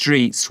avoid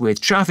streets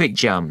with traffic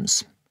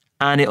jams.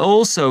 And it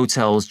also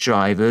tells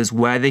drivers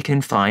where they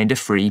can find a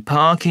free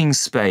parking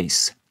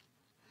space.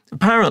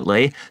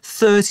 Apparently,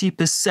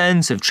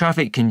 30% of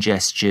traffic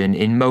congestion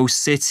in most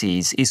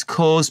cities is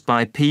caused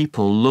by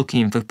people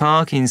looking for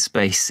parking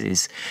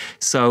spaces,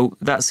 so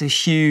that's a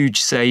huge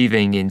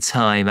saving in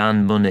time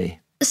and money.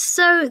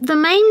 So the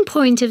main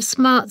point of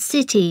smart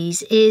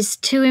cities is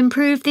to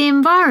improve the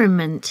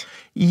environment?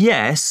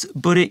 Yes,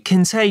 but it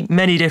can take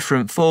many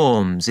different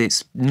forms.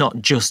 It's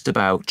not just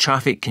about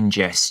traffic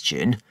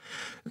congestion.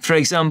 For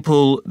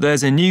example,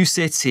 there's a new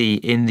city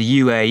in the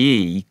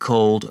UAE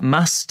called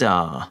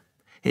Masdar.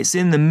 It's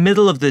in the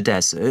middle of the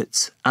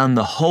desert and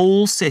the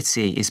whole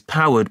city is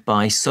powered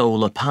by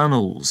solar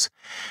panels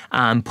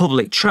and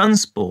public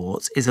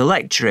transport is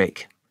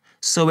electric.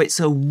 So it's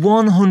a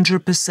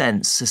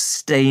 100%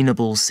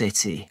 sustainable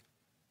city.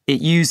 It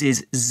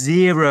uses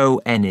zero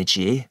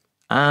energy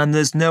and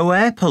there's no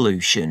air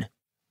pollution.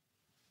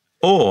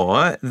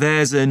 Or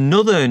there's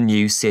another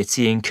new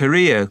city in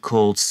Korea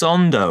called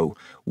Sondo,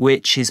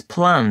 which is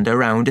planned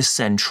around a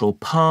central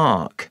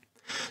park.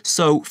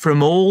 So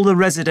from all the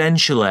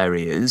residential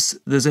areas,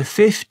 there's a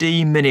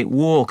 15-minute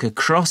walk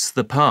across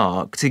the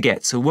park to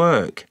get to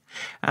work.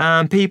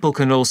 And people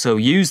can also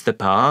use the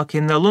park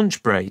in their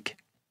lunch break.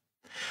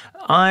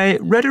 I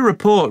read a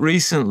report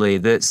recently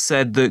that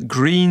said that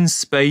green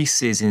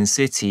spaces in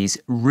cities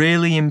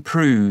really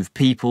improve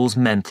people's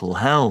mental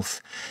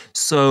health.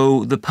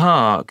 So the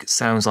park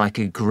sounds like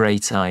a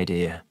great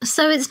idea.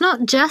 So it's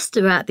not just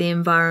about the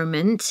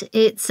environment,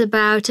 it's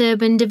about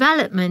urban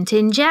development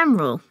in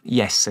general.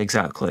 Yes,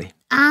 exactly.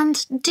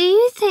 And do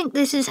you think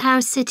this is how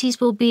cities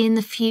will be in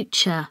the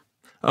future?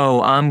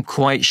 Oh, I'm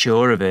quite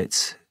sure of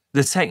it.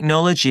 The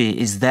technology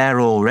is there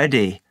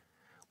already.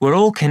 We're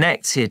all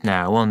connected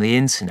now on the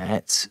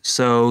internet,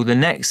 so the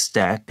next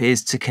step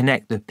is to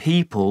connect the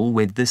people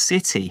with the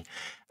city,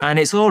 and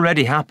it's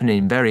already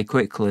happening very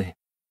quickly.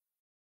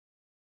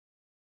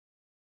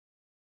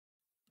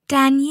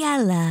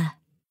 Daniela.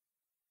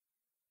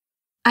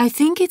 I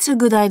think it's a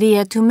good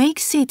idea to make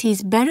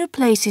cities better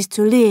places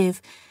to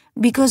live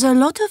because a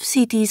lot of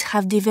cities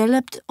have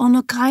developed on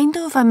a kind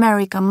of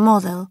American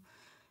model.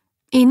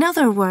 In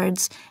other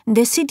words,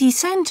 the city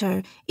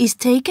center is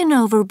taken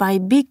over by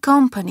big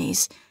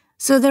companies,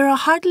 so there are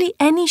hardly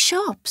any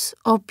shops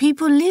or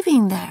people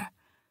living there.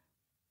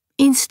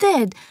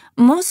 Instead,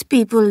 most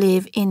people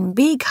live in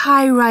big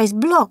high-rise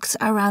blocks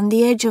around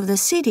the edge of the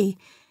city,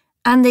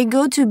 and they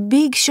go to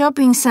big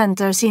shopping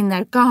centers in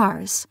their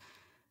cars.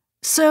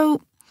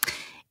 So,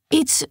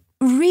 it's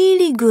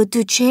really good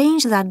to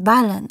change that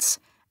balance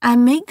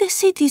and make the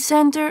city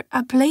center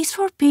a place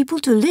for people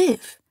to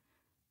live.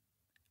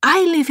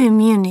 I live in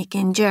Munich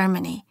in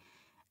Germany,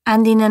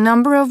 and in a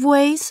number of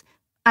ways,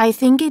 I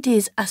think it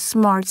is a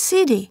smart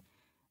city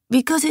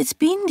because it's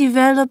been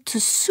developed to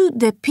suit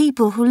the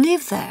people who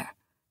live there.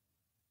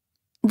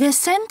 The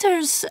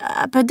center's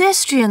a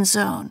pedestrian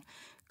zone,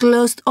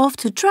 closed off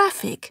to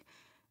traffic.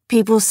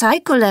 People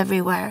cycle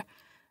everywhere,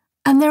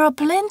 and there are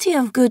plenty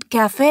of good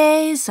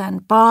cafes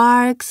and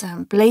parks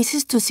and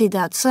places to sit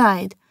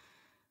outside.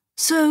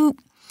 So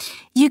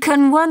you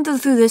can wander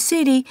through the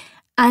city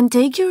and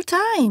take your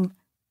time.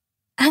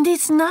 And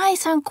it's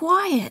nice and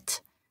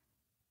quiet.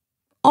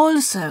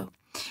 Also,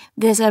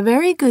 there's a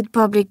very good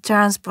public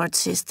transport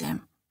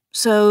system,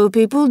 so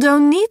people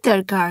don't need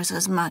their cars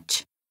as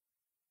much.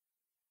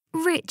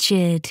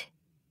 Richard.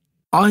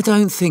 I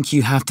don't think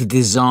you have to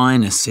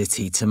design a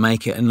city to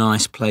make it a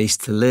nice place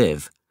to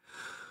live.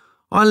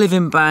 I live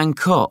in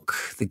Bangkok,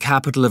 the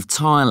capital of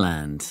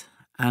Thailand,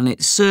 and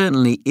it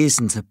certainly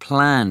isn't a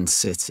planned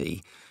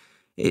city.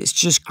 It's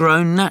just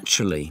grown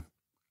naturally.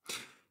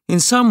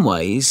 In some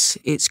ways,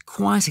 it's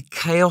quite a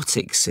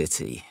chaotic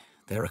city.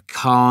 There are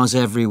cars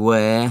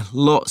everywhere,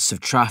 lots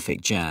of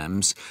traffic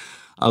jams,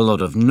 a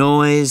lot of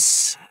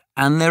noise,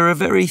 and there are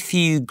very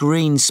few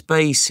green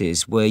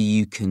spaces where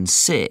you can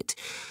sit.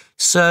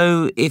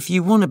 So if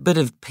you want a bit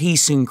of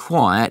peace and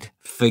quiet,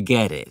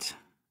 forget it.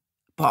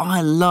 But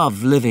I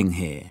love living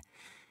here.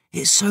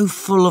 It's so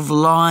full of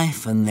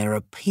life and there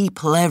are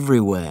people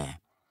everywhere.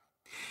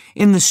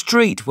 In the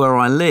street where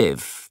I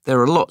live,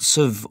 there are lots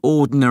of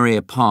ordinary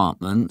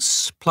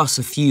apartments, plus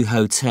a few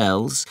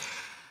hotels.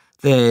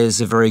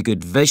 There's a very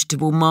good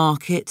vegetable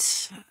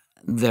market.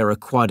 There are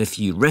quite a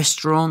few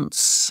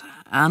restaurants.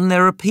 And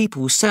there are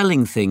people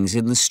selling things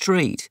in the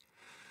street.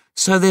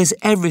 So there's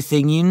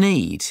everything you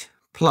need,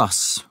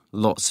 plus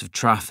lots of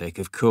traffic,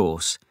 of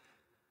course.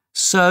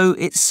 So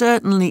it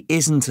certainly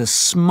isn't a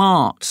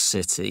smart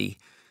city,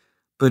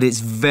 but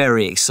it's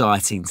very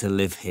exciting to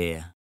live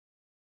here.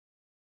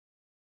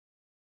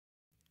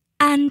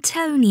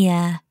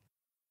 Antonia.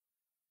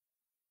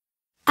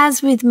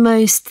 As with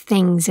most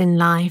things in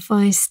life,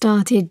 I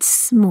started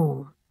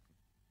small.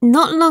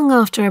 Not long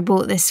after I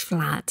bought this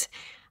flat,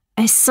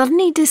 I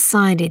suddenly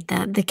decided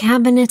that the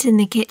cabinet in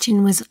the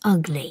kitchen was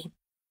ugly.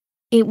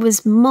 It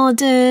was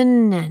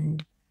modern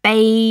and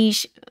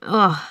beige,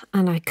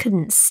 and I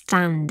couldn't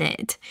stand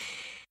it.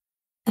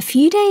 A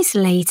few days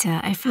later,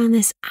 I found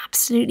this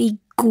absolutely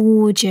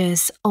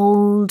gorgeous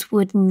old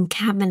wooden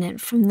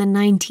cabinet from the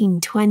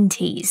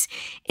 1920s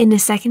in a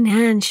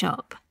second-hand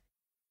shop.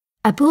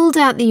 I pulled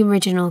out the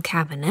original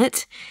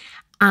cabinet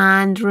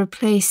and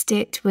replaced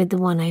it with the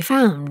one I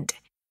found.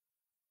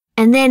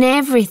 And then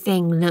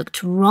everything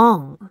looked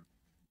wrong.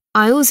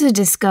 I also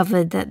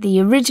discovered that the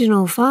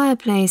original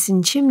fireplace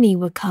and chimney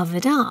were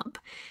covered up,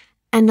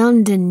 and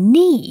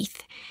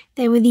underneath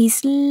there were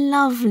these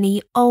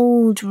lovely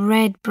old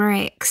red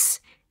bricks.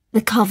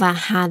 The cover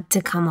had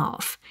to come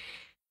off.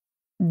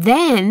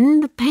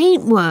 Then the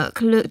paintwork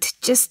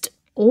looked just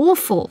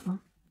awful.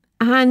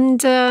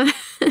 And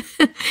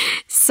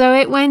so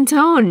it went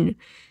on.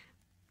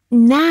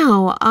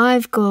 Now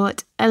I've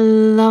got a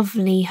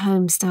lovely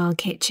home-style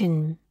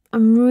kitchen.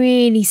 I'm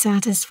really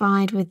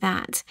satisfied with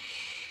that.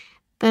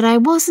 But I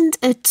wasn't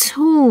at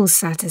all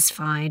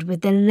satisfied with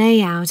the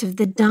layout of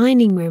the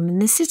dining room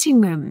and the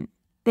sitting room.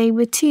 They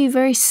were two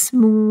very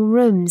small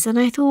rooms, and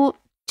I thought,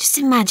 just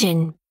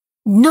imagine,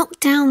 knock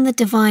down the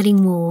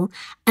dividing wall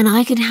and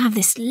I could have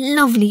this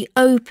lovely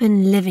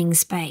open living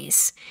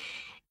space.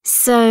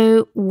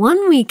 So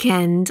one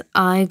weekend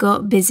I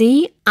got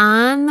busy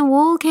and the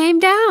wall came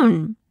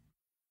down.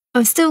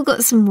 I've still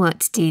got some work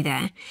to do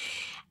there.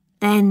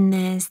 Then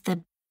there's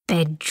the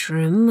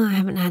bedroom. I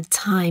haven't had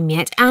time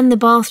yet, and the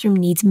bathroom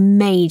needs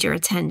major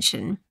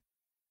attention.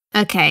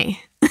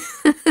 Okay,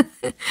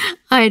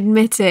 I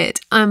admit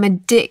it, I'm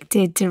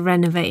addicted to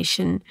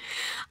renovation.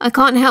 I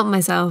can't help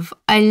myself.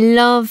 I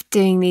love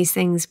doing these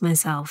things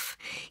myself.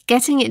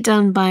 Getting it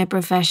done by a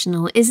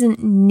professional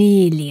isn't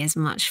nearly as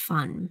much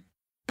fun.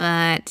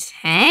 But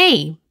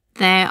hey,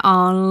 there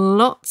are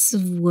lots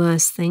of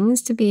worse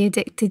things to be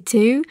addicted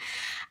to,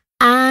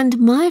 and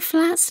my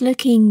flat's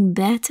looking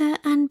better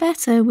and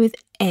better with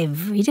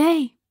every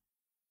day.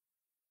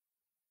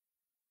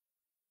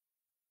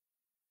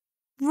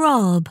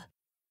 Rob.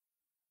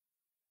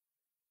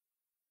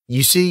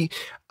 You see,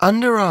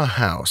 under our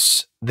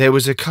house, there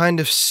was a kind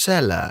of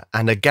cellar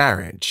and a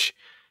garage,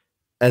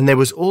 and there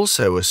was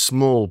also a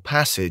small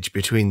passage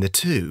between the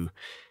two.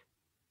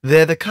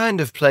 They're the kind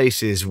of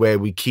places where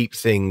we keep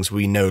things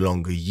we no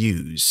longer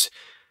use.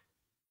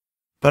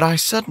 But I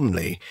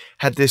suddenly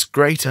had this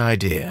great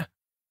idea.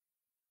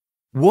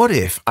 What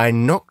if I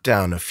knocked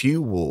down a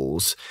few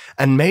walls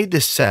and made the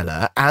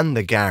cellar and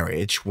the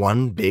garage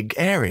one big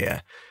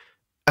area?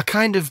 A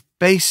kind of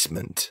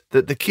basement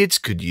that the kids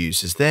could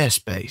use as their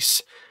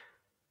space.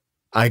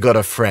 I got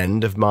a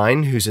friend of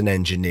mine who's an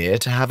engineer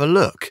to have a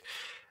look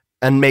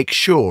and make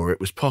sure it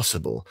was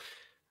possible.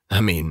 I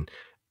mean,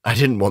 I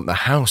didn't want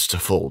the house to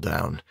fall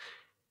down.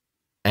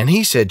 And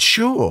he said,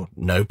 sure,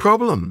 no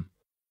problem.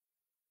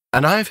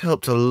 And I've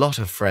helped a lot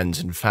of friends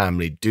and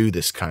family do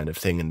this kind of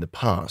thing in the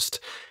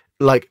past.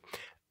 Like,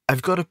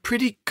 I've got a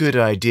pretty good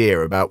idea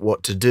about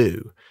what to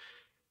do.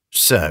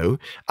 So,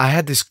 I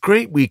had this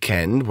great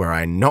weekend where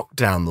I knocked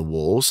down the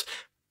walls.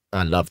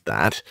 I loved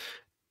that.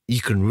 You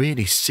can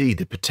really see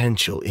the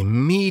potential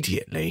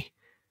immediately.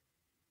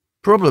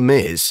 Problem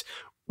is,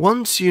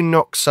 once you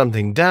knock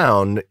something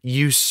down,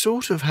 you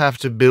sort of have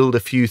to build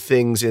a few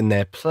things in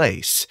their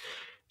place,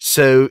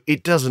 so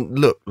it doesn't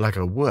look like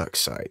a work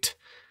site.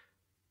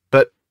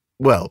 But,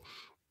 well,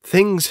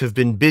 things have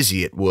been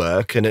busy at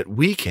work, and at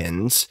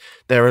weekends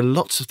there are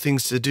lots of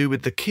things to do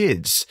with the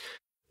kids.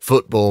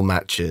 Football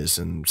matches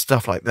and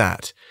stuff like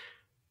that.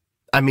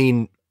 I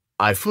mean,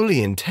 I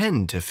fully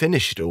intend to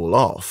finish it all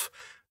off.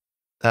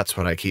 That's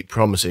what I keep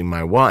promising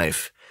my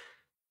wife.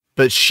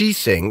 But she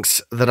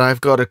thinks that I've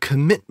got a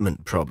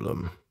commitment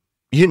problem.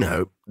 You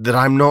know, that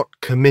I'm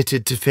not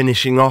committed to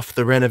finishing off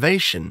the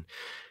renovation.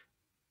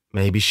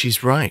 Maybe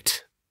she's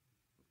right.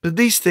 But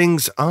these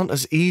things aren't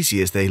as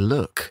easy as they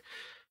look.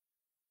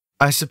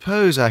 I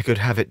suppose I could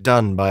have it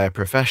done by a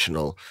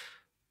professional,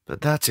 but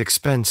that's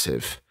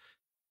expensive.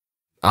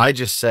 I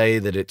just say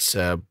that it's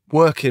a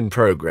work in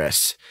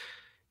progress.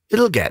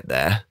 It'll get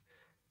there.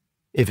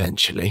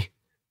 Eventually.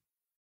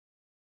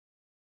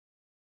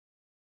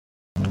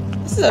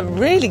 This is a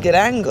really good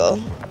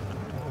angle.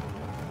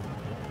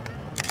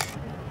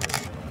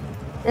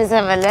 Let's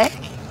have a look.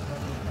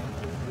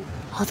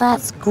 Oh,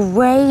 that's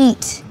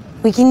great.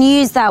 We can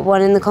use that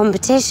one in the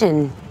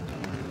competition.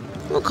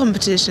 What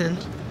competition?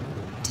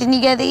 Didn't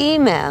you get the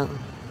email?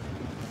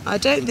 I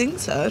don't think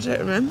so. I don't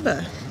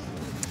remember.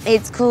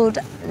 It's called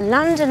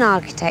London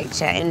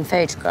Architecture in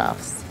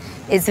Photographs.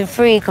 It's a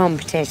free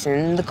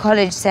competition. The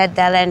college said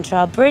they'll enter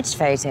our bridge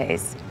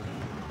photos.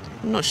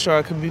 I'm not sure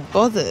I can be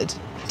bothered.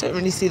 I don't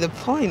really see the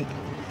point.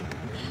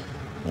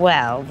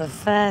 Well, the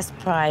first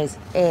prize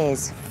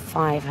is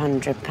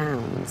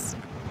 £500.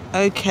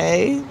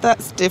 Okay,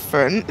 that's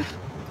different.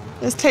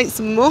 Let's take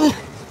some more.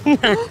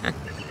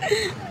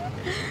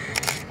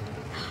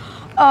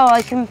 Oh,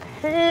 I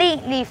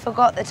completely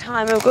forgot the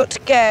time. I've got to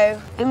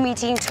go. I'm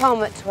meeting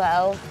Tom at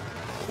 12.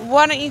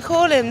 Why don't you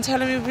call him,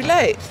 tell him you'll be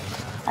late?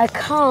 I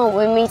can't.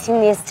 We're meeting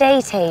the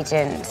estate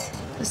agent.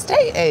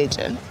 Estate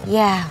agent?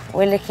 Yeah,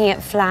 we're looking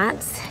at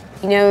flats.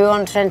 You know, we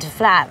want to rent a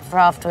flat for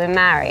after we're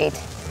married.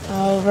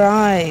 Oh,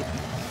 right.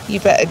 You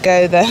better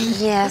go then.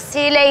 Yeah,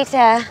 see you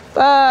later.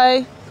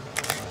 Bye.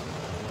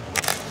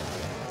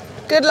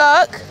 Good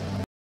luck.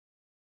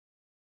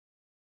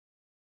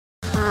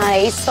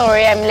 Hi,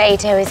 sorry I'm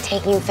late. I was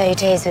taking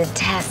photos with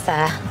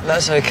Tessa.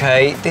 That's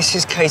okay. This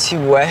is Katie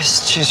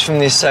West. She's from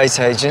the estate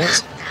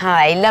agent.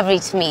 Hi, lovely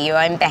to meet you.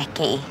 I'm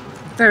Becky.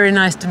 Very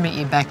nice to meet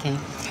you, Becky.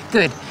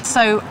 Good.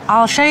 So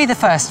I'll show you the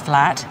first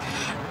flat.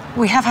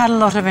 We have had a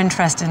lot of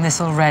interest in this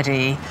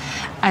already.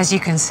 As you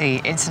can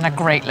see, it's in a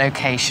great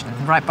location,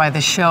 right by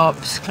the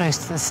shops, close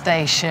to the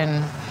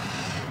station.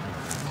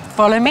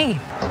 Follow me.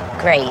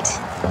 Great.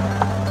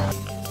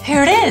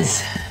 Here it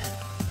is.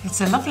 It's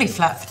a lovely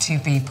flat for two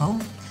people.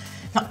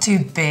 Not too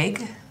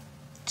big,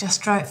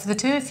 just right for the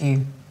two of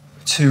you.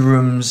 2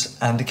 rooms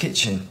and a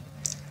kitchen?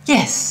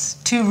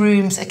 Yes, 2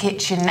 rooms, a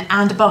kitchen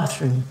and a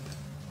bathroom.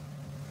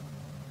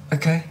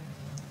 Okay.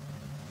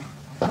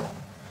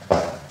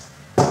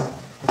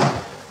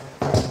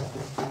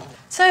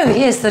 So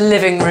here's the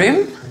living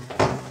room.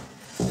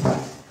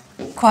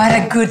 Quite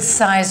a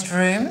good-sized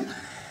room.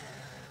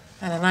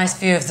 And a nice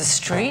view of the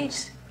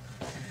street.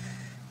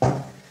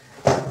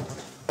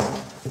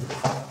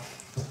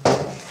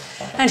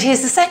 And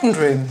here's the second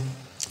room.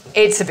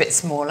 It's a bit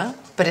smaller,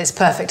 but it's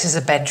perfect as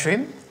a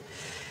bedroom.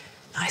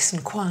 Nice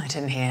and quiet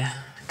in here,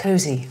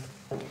 cosy.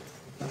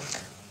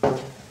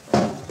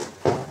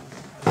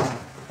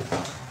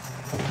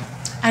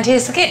 And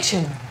here's the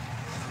kitchen.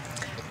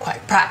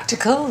 Quite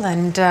practical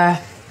and,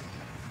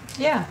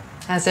 yeah,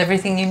 has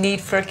everything you need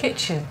for a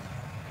kitchen.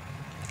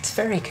 It's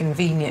very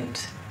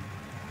convenient.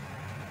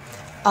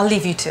 I'll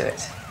leave you to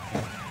it.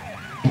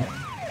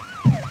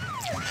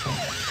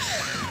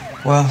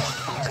 Well,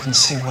 I can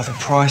see why the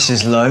price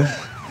is low.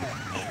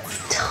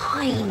 It's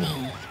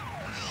tiny.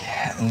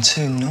 Yeah, and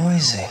too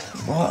noisy.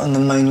 Right on the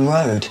main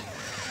road.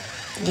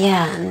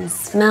 Yeah, and it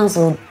smells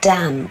all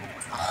damp.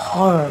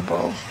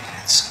 Horrible.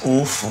 It's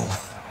awful.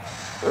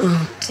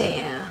 Oh,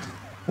 dear.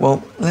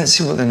 Well, let's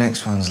see what the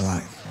next one's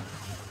like.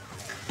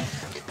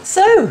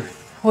 So,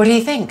 what do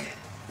you think?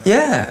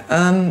 Yeah,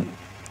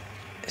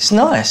 it's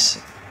nice.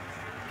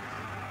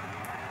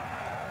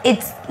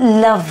 It's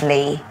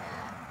lovely,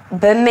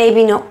 but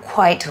maybe not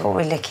quite what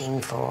we're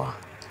looking for.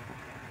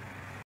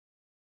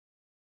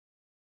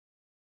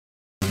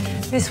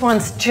 This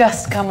one's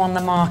just come on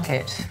the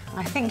market.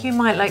 I think you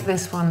might like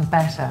this one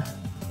better.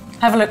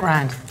 Have a look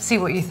round, see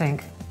what you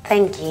think.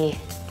 Thank you.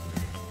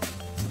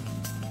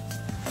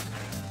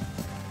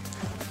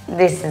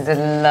 This is a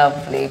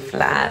lovely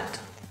flat.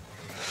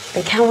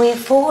 But can we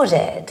afford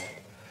it?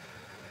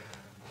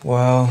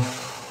 Well,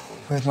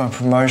 with my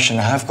promotion,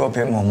 I have got a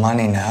bit more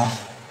money now.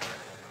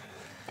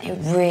 It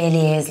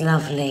really is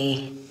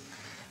lovely.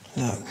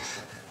 Look,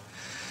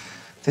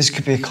 this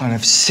could be a kind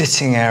of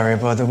sitting area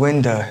by the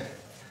window.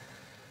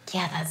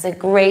 Yeah, that's a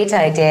great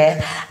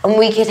idea. And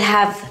we could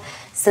have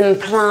some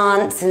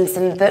plants and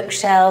some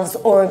bookshelves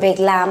or a big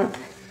lamp.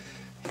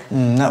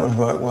 That would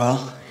work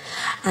well.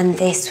 And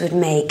this would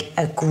make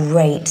a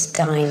great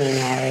dining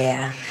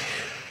area.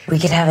 We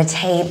could have a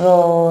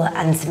table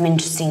and some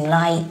interesting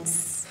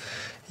lights.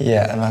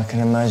 Yeah, and I can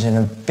imagine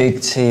a big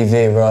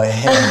TV right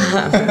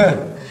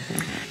here.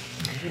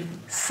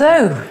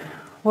 So,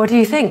 what do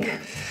you think?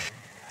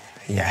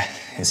 Yeah,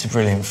 it's a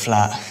brilliant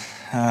flat.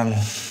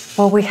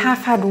 Well, we have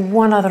had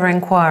one other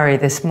inquiry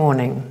this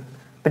morning,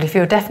 but if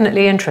you're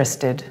definitely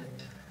interested...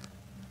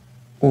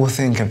 We'll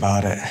think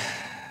about it.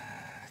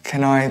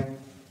 Can I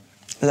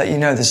let you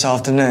know this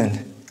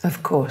afternoon?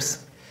 Of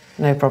course.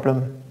 No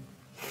problem.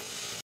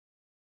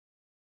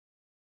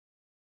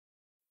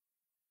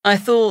 I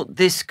thought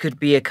this could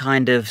be a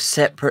kind of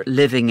separate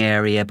living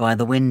area by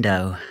the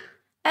window.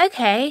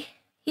 Okay,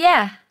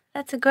 yeah,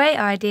 that's a great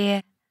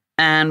idea.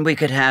 And we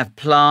could have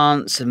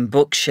plants and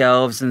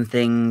bookshelves and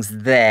things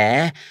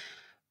there,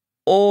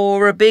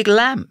 or a big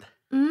lamp.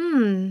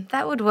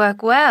 That would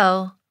work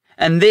well.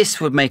 And this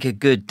would make a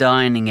good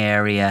dining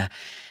area.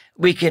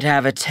 We could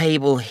have a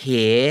table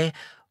here,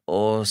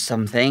 or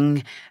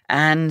something,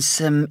 and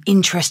some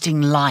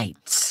interesting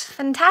lights.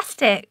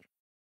 Fantastic.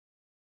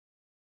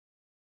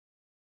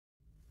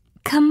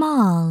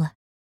 Kamal.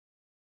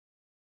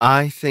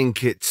 I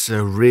think it's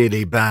a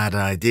really bad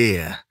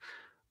idea.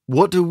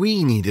 What do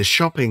we need a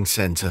shopping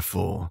centre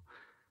for?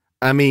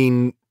 I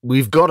mean,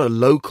 we've got a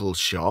local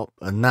shop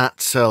and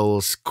that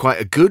sells quite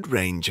a good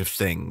range of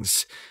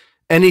things.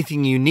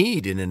 Anything you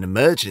need in an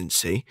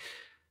emergency.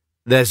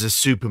 There's a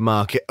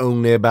supermarket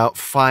only about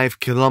 5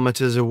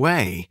 kilometres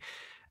away,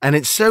 and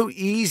it's so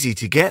easy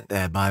to get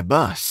there by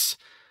bus.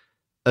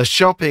 A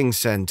shopping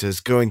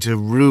centre's going to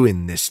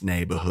ruin this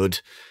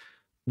neighbourhood.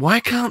 Why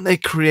can't they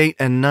create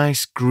a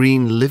nice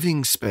green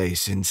living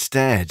space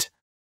instead?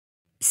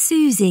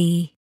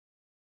 Susie.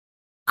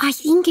 I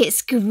think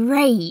it's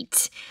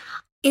great.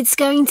 It's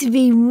going to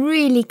be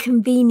really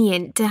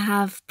convenient to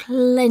have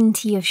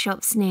plenty of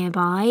shops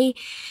nearby.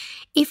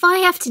 If I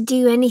have to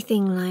do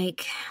anything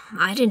like,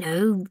 I don't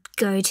know,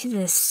 go to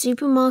the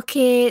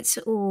supermarket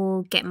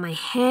or get my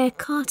hair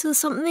cut or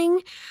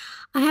something,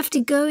 I have to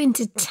go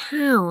into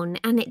town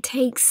and it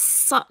takes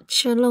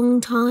such a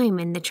long time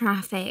in the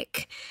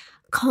traffic.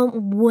 Can't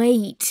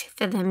wait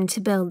for them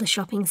to build the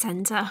shopping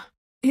centre.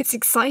 It's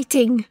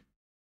exciting.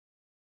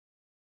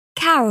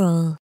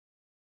 Carol.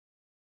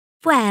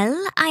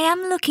 Well, I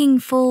am looking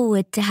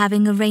forward to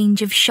having a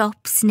range of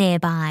shops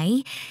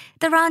nearby.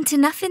 There aren't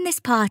enough in this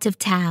part of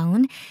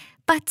town,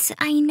 but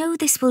I know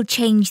this will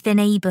change the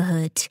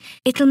neighbourhood.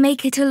 It'll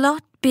make it a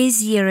lot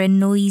busier and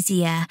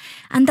noisier,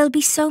 and there'll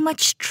be so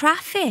much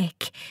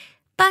traffic.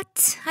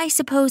 But I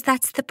suppose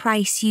that's the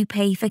price you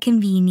pay for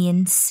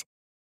convenience.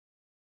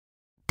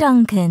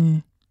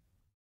 Duncan.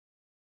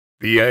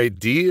 The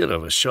idea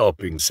of a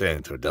shopping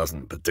centre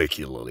doesn't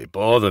particularly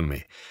bother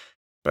me,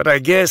 but I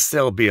guess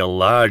there'll be a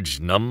large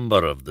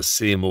number of the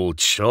same old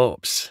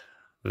shops.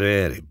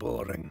 Very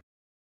boring.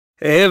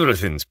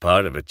 Everything's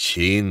part of a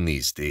chain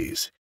these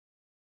days.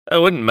 I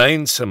wouldn't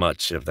mind so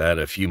much if they had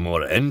a few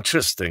more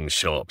interesting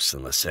shops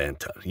in the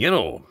centre. You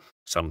know,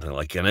 something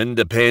like an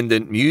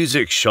independent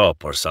music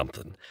shop or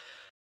something.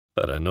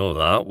 But I know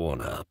that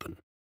won't happen.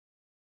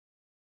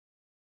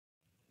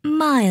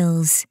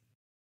 Miles.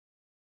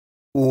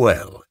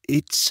 Well,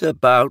 it's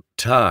about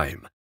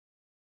time.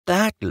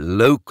 That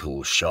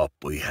local shop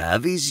we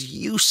have is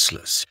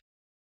useless.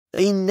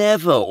 They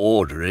never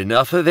order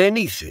enough of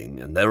anything,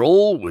 and they're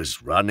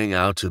always running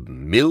out of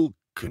milk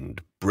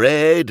and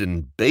bread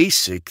and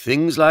basic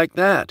things like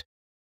that.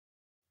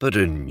 But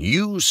a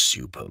new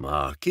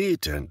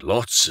supermarket and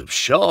lots of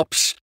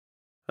shops,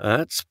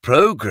 that's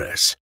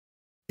progress.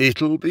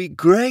 It'll be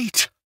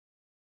great.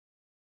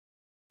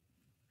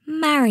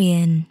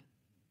 Marion.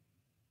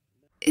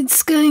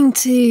 It's going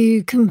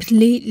to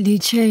completely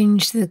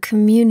change the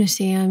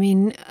community. I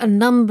mean, a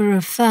number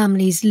of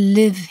families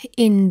live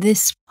in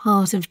this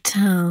part of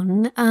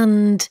town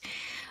and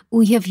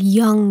we have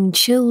young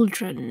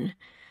children.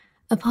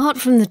 Apart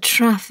from the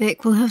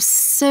traffic, we'll have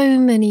so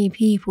many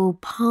people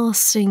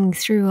passing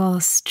through our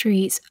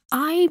streets.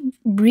 I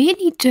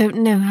really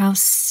don't know how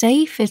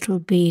safe it'll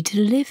be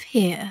to live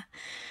here.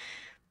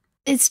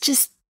 It's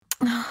just...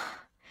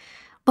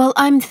 Well,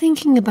 I'm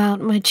thinking about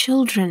my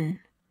children.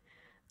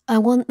 I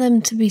want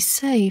them to be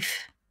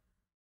safe.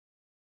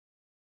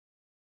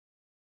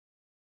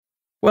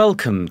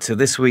 Welcome to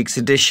this week's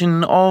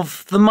edition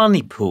of The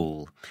Money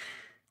Pool.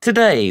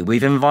 Today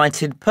we've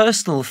invited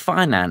personal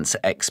finance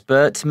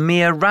expert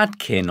Mia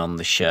Radkin on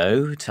the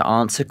show to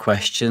answer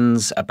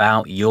questions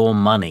about your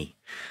money.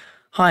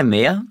 Hi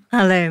Mia.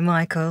 Hello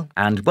Michael.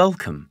 And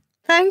welcome.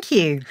 Thank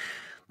you.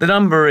 The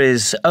number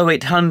is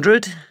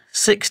 0800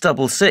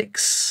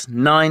 666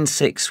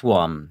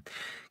 961.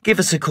 Give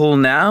us a call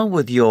now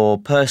with your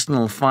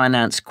personal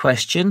finance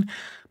question,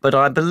 but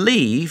I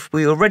believe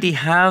we already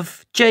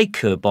have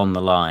Jacob on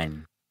the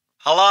line.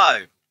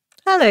 Hello.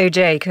 Hello,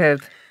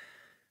 Jacob.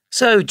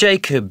 So,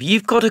 Jacob,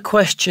 you've got a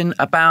question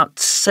about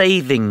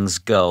savings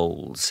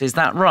goals, is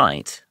that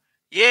right?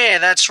 Yeah,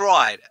 that's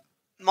right.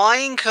 My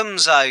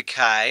income's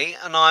okay,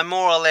 and I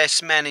more or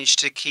less manage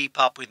to keep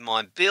up with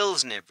my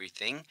bills and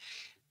everything,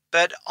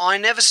 but I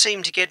never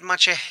seem to get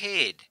much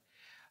ahead.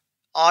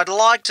 I'd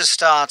like to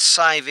start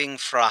saving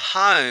for a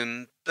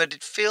home, but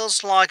it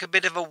feels like a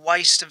bit of a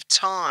waste of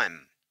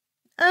time.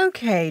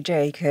 OK,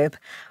 Jacob.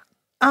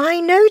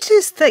 I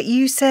noticed that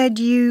you said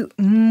you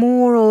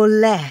more or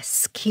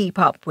less keep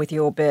up with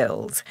your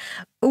bills.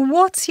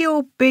 What's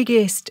your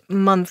biggest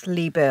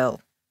monthly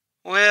bill?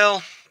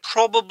 Well,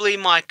 probably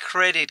my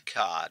credit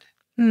card.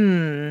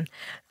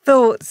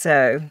 Thought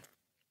so.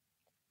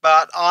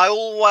 But I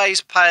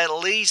always pay at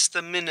least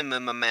the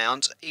minimum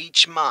amount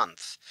each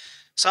month,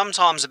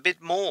 sometimes a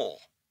bit more.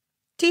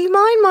 Do you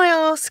mind my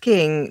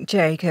asking,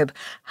 Jacob,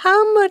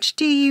 how much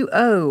do you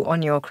owe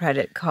on your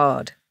credit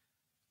card?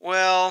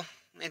 Well,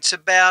 it's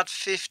about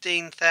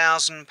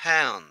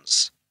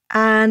 £15,000.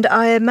 And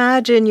I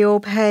imagine you're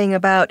paying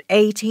about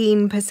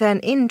 18%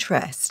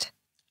 interest.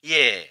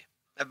 Yeah,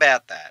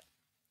 about that.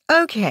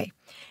 OK,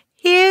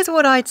 here's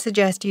what I'd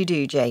suggest you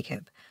do,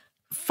 Jacob.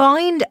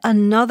 Find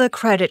another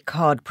credit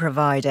card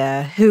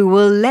provider who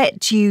will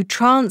let you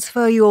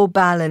transfer your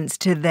balance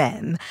to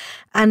them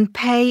and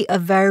pay a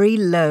very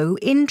low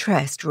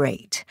interest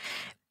rate.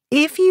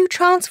 If you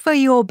transfer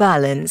your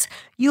balance,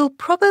 you'll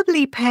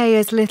probably pay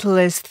as little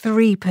as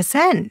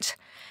 3%.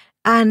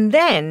 And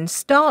then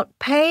start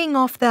paying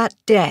off that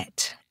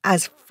debt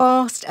as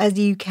fast as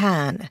you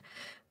can.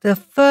 The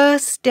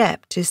first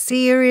step to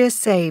serious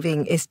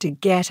saving is to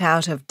get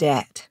out of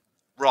debt.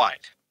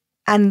 Right.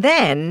 And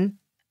then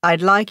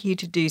I'd like you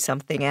to do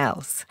something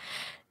else.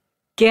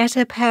 Get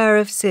a pair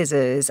of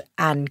scissors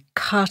and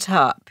cut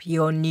up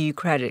your new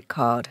credit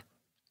card.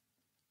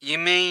 You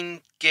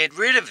mean get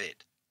rid of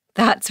it?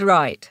 That's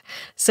right,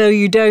 so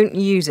you don't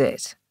use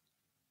it.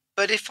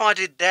 But if I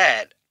did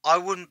that, I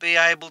wouldn't be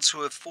able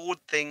to afford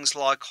things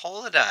like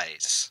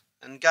holidays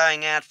and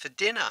going out for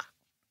dinner.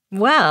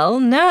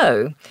 Well,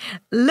 no.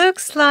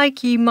 Looks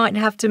like you might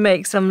have to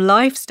make some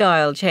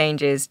lifestyle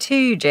changes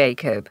too,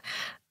 Jacob.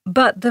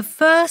 But the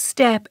first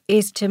step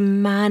is to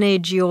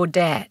manage your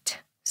debt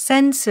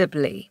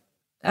sensibly.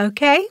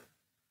 OK?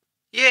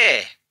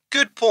 Yeah,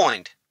 good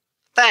point.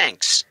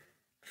 Thanks.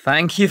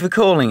 Thank you for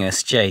calling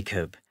us,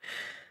 Jacob.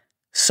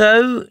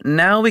 So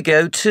now we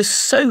go to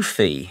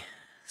Sophie.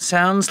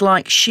 Sounds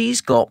like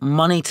she's got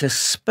money to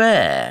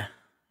spare.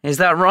 Is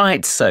that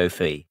right,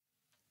 Sophie?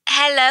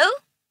 Hello?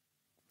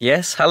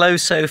 Yes, hello,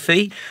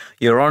 Sophie.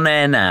 You're on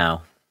air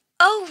now.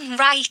 Oh,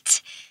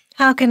 right.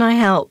 How can I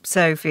help,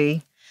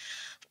 Sophie?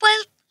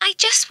 Well, I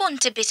just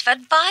want a bit of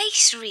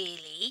advice,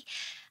 really.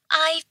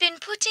 I've been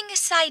putting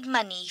aside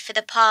money for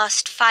the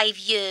past 5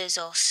 years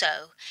or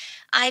so.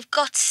 I've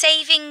got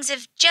savings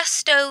of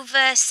just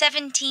over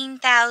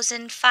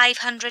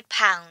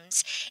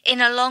 £17,500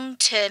 in a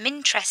long-term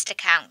interest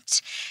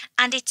account,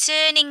 and it's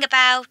earning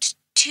about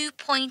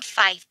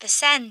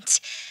 2.5%.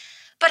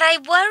 But I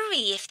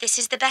worry if this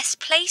is the best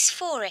place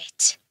for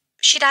it.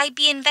 Should I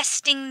be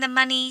investing the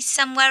money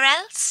somewhere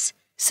else?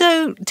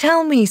 So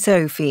tell me,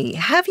 Sophie,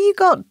 have you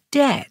got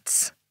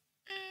debts?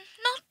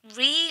 Not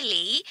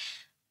really.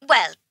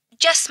 Well,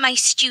 just my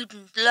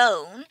student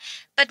loan,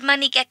 but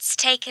money gets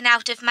taken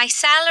out of my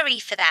salary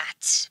for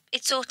that.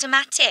 It's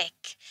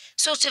automatic,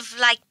 sort of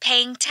like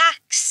paying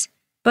tax.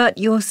 But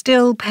you're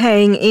still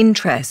paying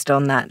interest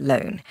on that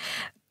loan.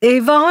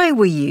 If I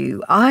were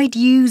you, I'd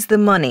use the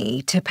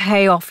money to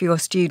pay off your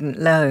student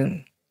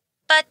loan.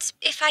 But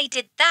if I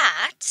did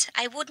that,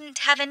 I wouldn't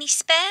have any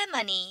spare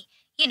money,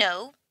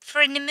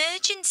 for an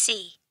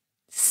emergency.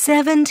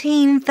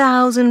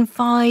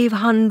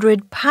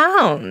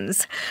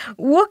 £17,500?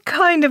 What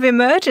kind of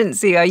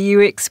emergency are you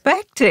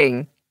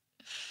expecting?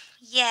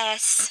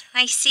 Yes,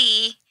 I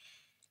see.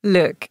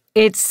 Look,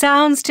 it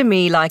sounds to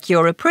me like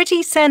you're a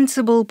pretty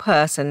sensible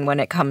person when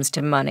it comes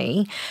to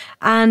money,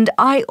 and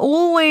I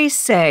always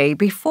say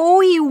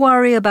before you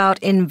worry about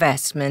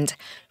investment,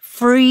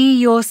 free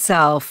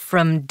yourself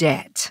from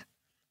debt.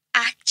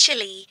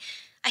 Actually,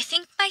 I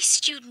think my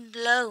student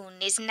loan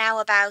is now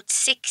about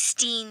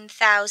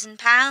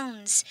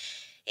 £16,000.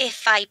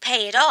 If I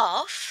pay it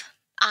off,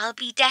 I'll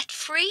be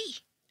debt-free.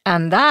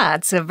 And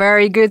that's a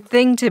very good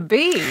thing to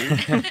be.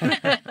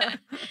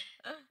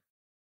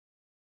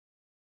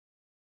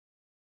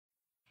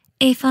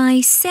 If I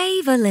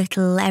save a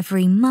little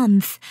every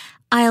month,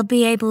 I'll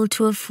be able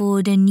to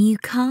afford a new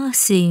car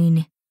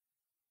soon.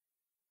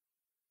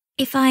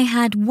 If I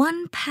had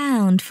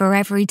 £1 for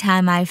every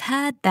time I've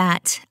heard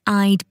that,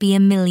 I'd be a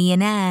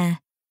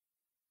millionaire.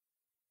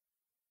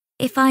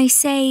 If I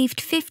saved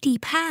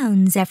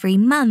 £50 every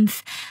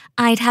month,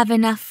 I'd have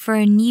enough for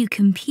a new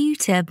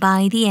computer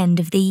by the end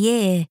of the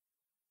year.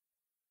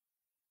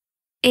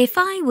 If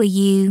I were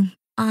you,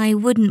 I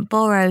wouldn't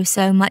borrow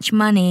so much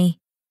money.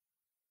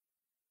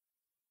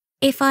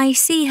 If I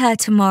see her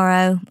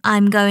tomorrow,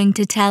 I'm going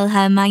to tell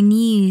her my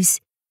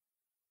news.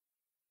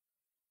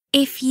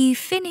 If you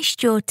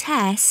finished your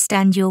test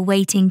and you're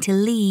waiting to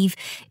leave,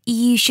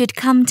 you should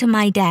come to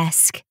my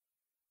desk.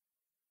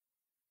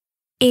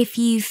 If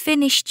you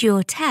finished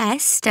your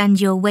test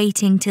and you're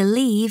waiting to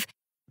leave,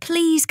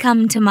 please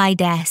come to my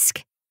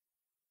desk.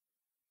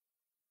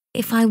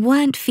 If I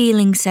weren't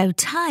feeling so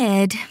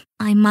tired,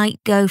 I might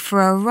go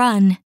for a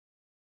run.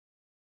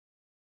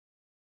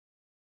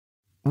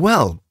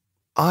 Well,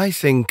 I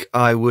think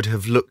I would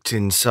have looked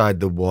inside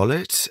the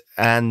wallet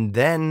and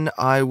then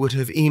I would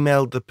have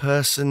emailed the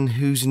person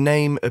whose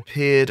name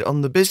appeared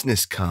on the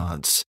business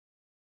cards.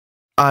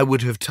 I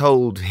would have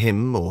told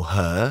him or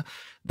her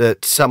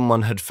that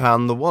someone had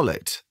found the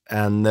wallet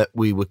and that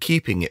we were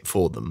keeping it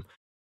for them.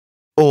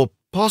 Or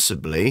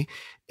possibly,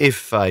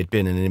 if I'd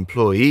been an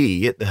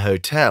employee at the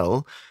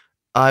hotel,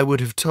 I would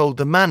have told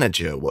the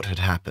manager what had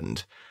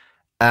happened,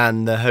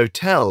 and the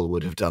hotel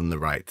would have done the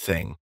right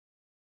thing.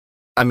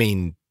 I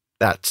mean,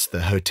 that's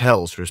the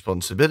hotel's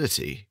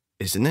responsibility,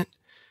 isn't it?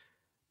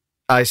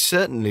 I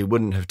certainly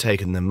wouldn't have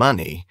taken the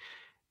money.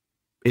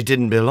 It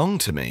didn't belong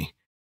to me.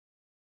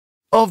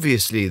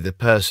 Obviously, the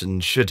person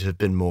should have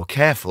been more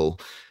careful,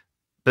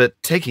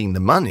 but taking the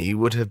money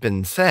would have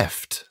been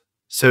theft,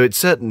 so it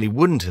certainly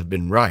wouldn't have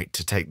been right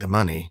to take the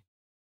money.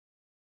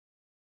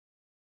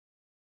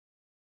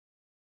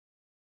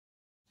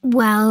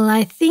 Well,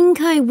 I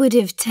think I would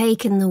have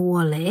taken the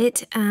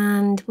wallet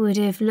and would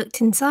have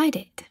looked inside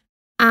it.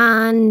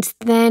 And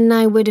then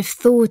I would have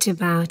thought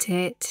about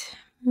it.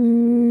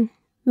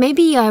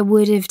 Maybe I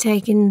would have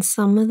taken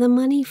some of the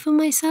money for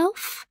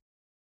myself.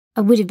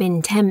 I would have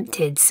been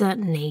tempted,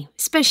 certainly,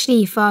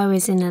 especially if I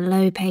was in a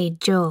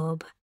low-paid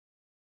job.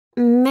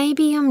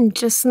 Maybe I'm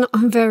just not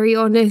a very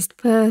honest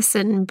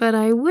person, but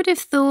I would have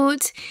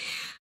thought,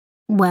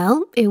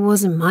 well, it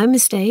wasn't my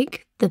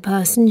mistake. The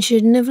person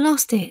shouldn't have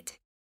lost it.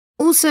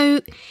 Also,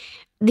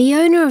 the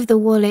owner of the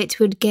wallet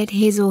would get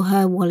his or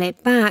her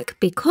wallet back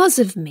because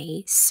of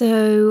me,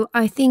 so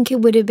I think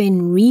it would have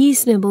been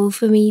reasonable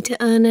for me to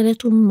earn a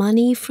little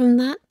money from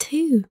that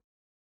too.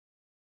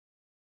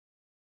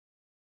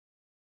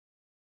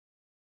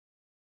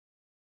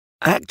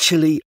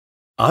 Actually,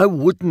 I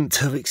wouldn't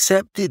have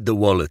accepted the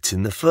wallet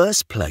in the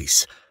first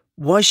place.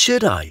 Why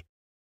should I?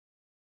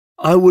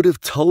 I would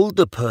have told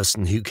the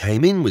person who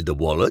came in with the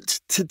wallet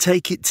to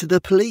take it to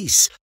the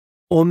police,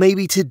 or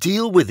maybe to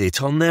deal with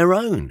it on their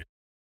own.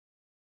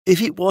 If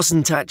it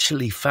wasn't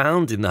actually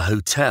found in the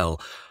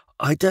hotel,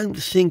 I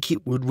don't think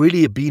it would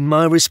really have been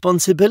my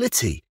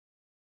responsibility.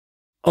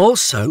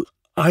 Also,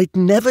 I'd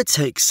never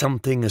take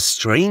something a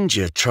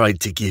stranger tried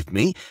to give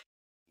me.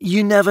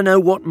 You never know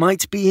what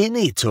might be in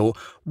it or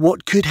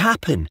what could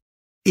happen.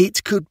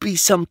 It could be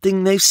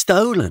something they've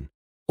stolen,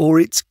 or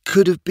it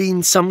could have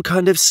been some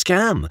kind of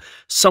scam,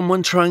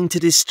 someone trying to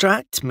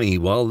distract me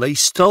while they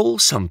stole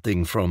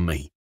something from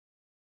me.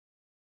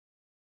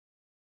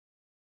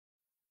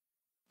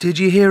 Did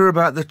you hear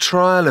about the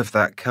trial of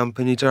that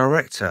company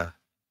director?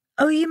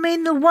 Oh, you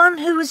mean the one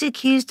who was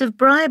accused of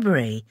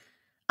bribery?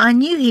 I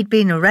knew he'd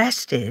been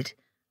arrested.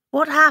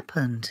 What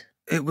happened?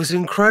 It was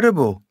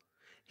incredible.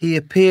 He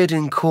appeared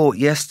in court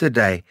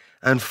yesterday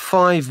and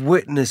 5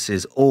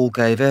 witnesses all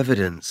gave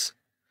evidence.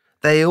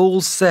 They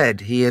all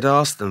said he had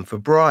asked them for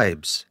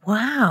bribes.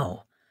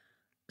 Wow.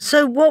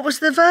 So what was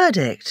the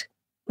verdict?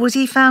 Was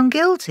he found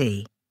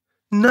guilty?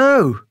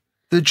 No,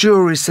 the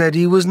jury said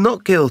he was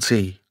not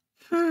guilty.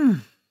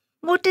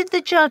 What did the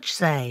judge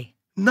say?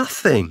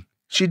 Nothing.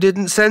 She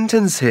didn't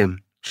sentence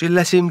him. She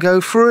let him go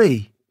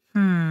free.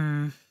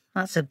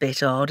 That's a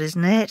bit odd,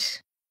 isn't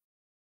it?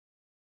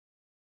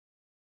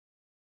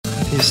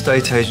 The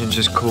estate agent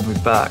just called me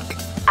back.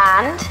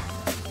 And?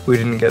 We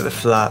didn't get the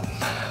flat.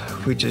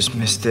 We just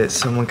missed it.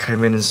 Someone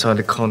came in and signed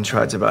a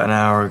contract about an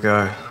hour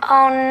ago.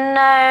 Oh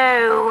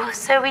no,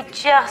 so we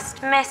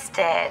just missed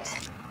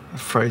it.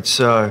 Afraid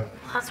so.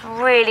 That's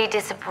really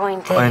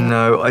disappointing. I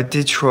know. I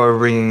did try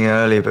ringing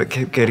earlier, but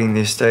kept getting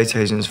the estate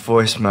agent's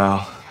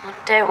voicemail. Well,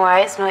 don't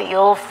worry, it's not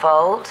your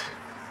fault.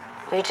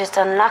 We're just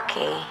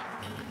unlucky.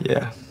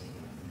 Yeah.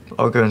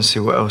 I'll go and see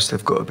what else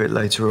they've got a bit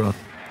later on.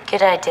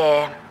 Good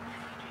idea.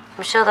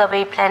 I'm sure there'll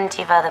be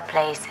plenty of other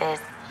places.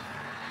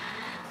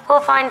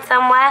 We'll find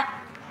somewhere.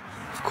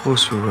 Of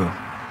course we will.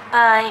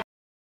 Bye.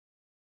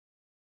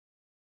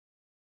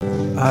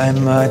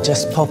 I'm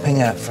just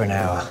popping out for an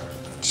hour.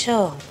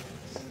 Sure.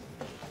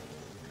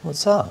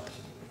 What's up?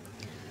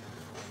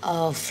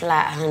 Oh,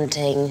 flat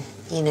hunting,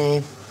 you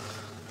know.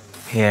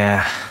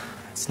 Yeah,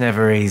 it's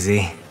never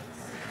easy.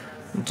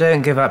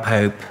 Don't give up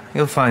hope.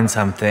 You'll find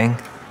something.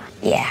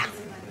 Yeah.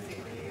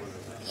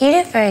 You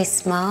look very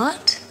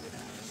smart.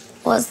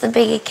 What's the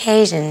big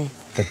occasion?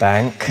 The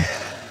bank.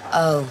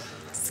 Oh,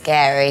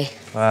 scary.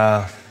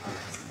 Well,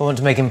 I want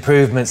to make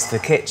improvements to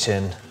the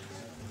kitchen.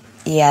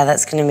 Yeah,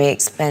 that's going to be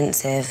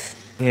expensive.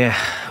 Yeah,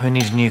 we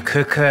need a new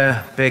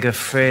cooker, bigger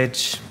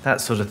fridge,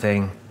 that sort of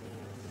thing.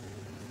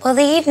 Well,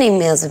 the evening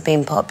meals have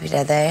been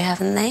popular, though,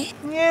 haven't they?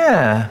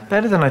 Yeah,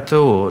 better than I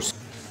thought.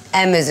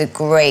 Emma's a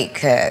great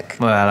cook.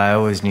 Well, I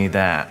always knew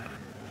that.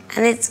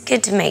 And it's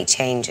good to make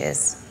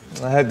changes.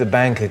 I hope the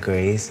bank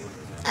agrees.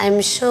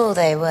 I'm sure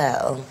they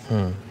will.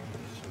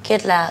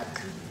 Good luck.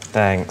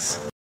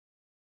 Thanks.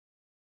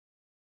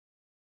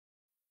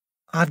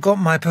 I've got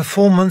my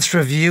performance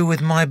review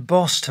with my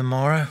boss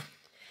tomorrow.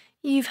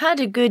 You've had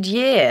a good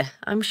year.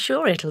 I'm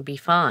sure it'll be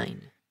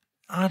fine.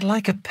 I'd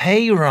like a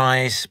pay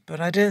rise,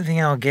 but I don't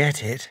think I'll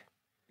get it.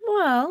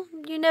 Well,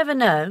 you never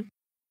know.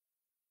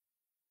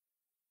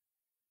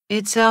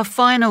 It's our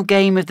final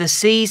game of the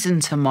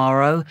season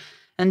tomorrow,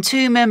 and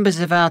 2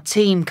 members of our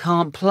team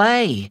can't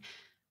play.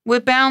 We're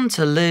bound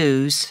to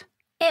lose.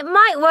 It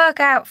might work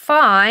out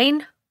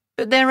fine.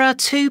 But they're our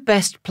 2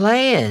 best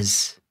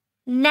players.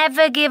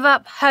 Never give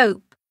up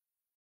hope.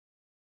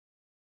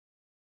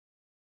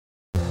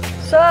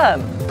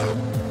 Sam!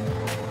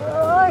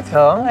 Hi,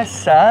 Tom. Hi,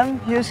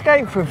 Sam. You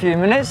escaped for a few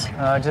minutes.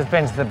 I've just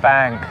been to the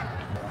bank.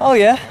 Oh,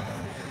 yeah?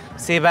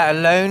 See about a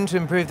loan to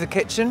improve the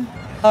kitchen?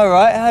 All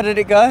right, how did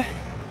it go?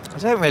 I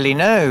don't really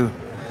know.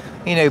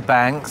 You know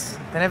banks,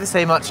 they never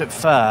say much at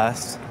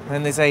first,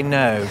 then they say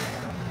no.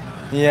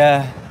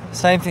 Yeah,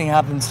 same thing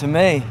happened to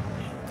me.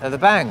 At the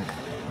bank?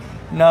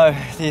 No,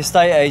 the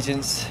estate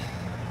agents.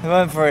 They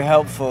weren't very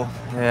helpful.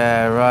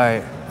 Yeah,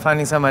 right.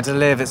 Finding somewhere to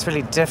live, it's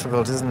really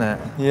difficult, isn't it?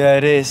 Yeah,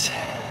 it is.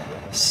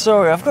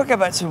 Sorry, I've got to go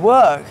back to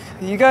work.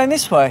 Are you going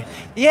this way?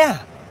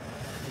 Yeah.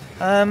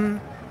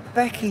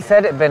 Becky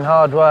said it'd been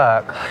hard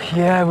work.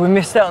 Yeah, we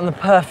missed out on the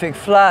perfect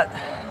flat.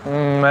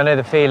 I know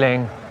the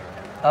feeling.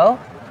 Oh?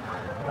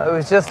 It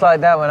was just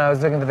like that when I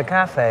was looking for the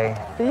cafe.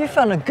 But you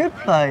found a good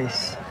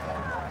place.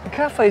 The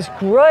cafe's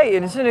great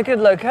and it's in a good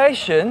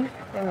location.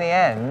 In the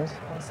end,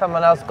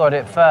 someone else got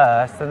it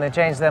first and they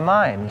changed their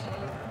mind.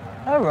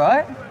 All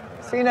right.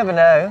 So you never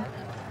know.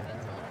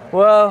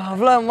 Well,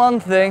 I've learnt one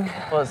thing.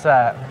 What's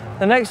that?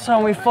 The next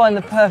time we find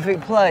the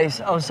perfect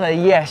place, I'll say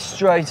yes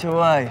straight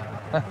away.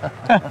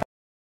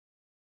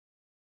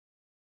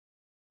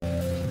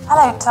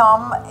 Hello,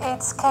 Tom.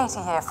 It's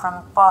Katie here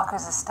from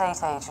Barker's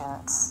Estate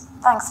Agents.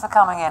 Thanks for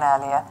coming in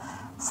earlier.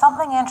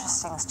 Something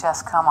interesting's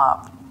just come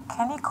up.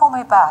 Can you call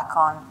me back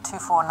on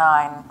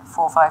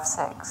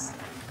 249-456?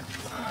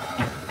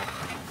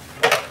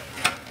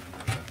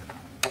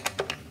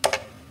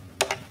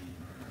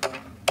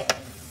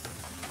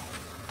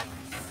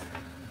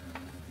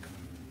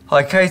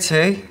 Hi,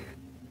 Katie.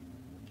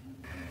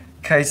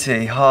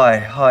 Katie, hi.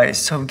 Hi,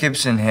 it's Tom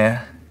Gibson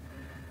here.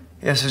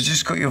 Yes, I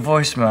just got your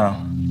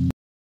voicemail.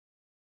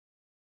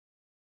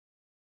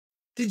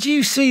 Did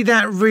you see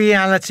that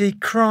reality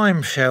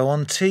crime show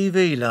on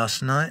TV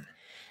last night?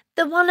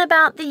 The one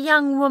about the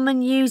young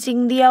woman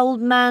using the old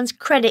man's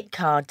credit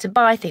card to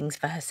buy things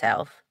for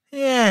herself.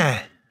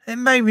 Yeah, it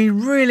made me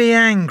really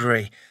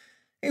angry.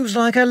 It was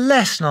like a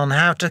lesson on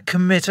how to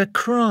commit a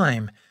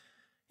crime.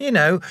 You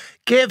know,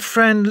 get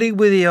friendly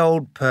with the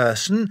old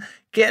person,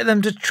 get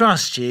them to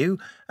trust you,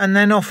 and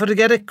then offer to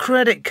get a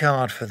credit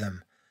card for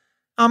them.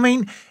 I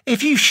mean,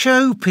 if you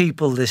show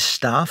people this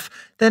stuff,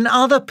 then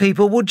other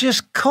people will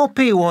just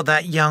copy what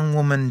that young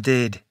woman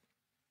did.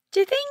 Do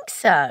you think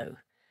so?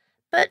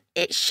 But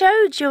it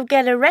showed you'll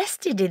get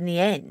arrested in the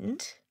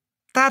end.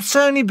 That's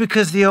only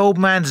because the old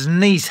man's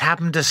niece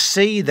happened to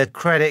see the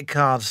credit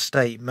card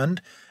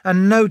statement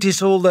and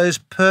notice all those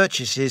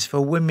purchases for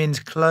women's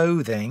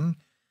clothing.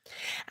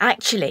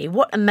 Actually,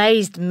 what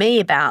amazed me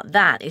about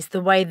that is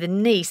the way the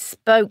niece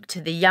spoke to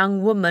the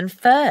young woman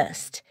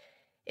first.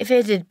 If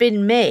it had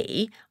been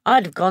me,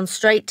 I'd have gone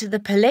straight to the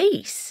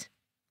police.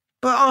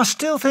 But I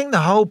still think the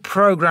whole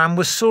programme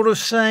was sort of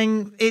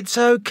saying it's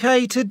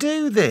okay to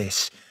do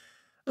this.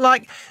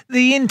 Like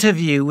the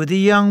interview with the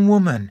young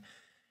woman.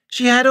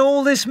 She had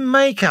all this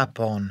makeup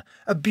on,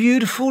 a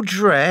beautiful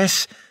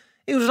dress.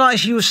 It was like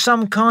she was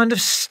some kind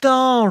of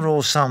star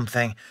or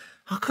something.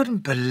 I couldn't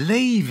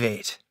believe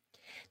it.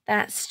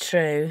 That's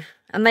true.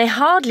 And they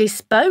hardly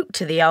spoke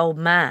to the old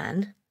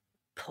man.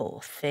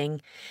 Poor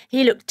thing.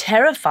 He looked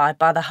terrified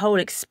by the whole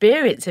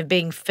experience of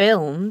being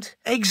filmed.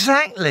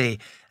 Exactly.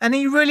 And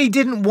he really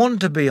didn't want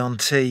to be on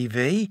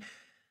TV.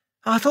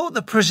 I thought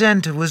the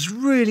presenter was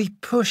really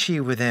pushy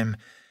with him.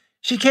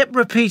 She kept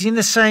repeating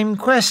the same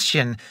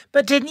question.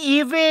 But didn't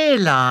you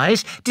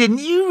realise? Didn't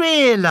you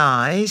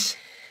realise?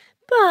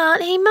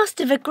 But he must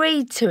have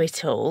agreed to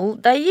it all.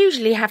 They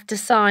usually have to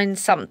sign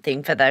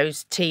something for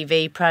those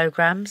TV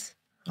programmes.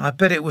 I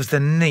bet it was the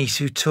niece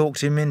who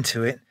talked him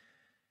into it.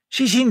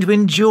 She seemed to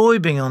enjoy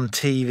being on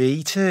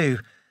TV too.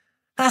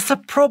 That's the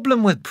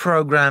problem with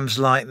programmes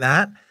like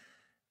that.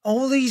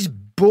 All these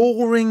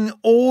boring,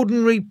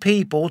 ordinary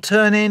people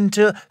turn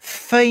into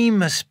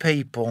famous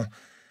people.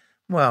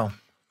 Well,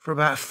 for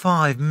about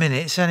 5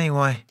 minutes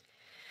anyway.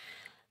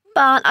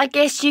 But I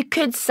guess you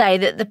could say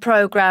that the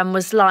programme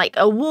was like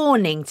a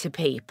warning to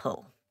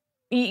people.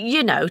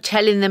 You know,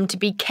 telling them to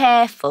be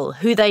careful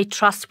who they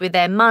trust with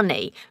their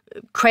money,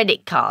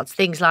 credit cards,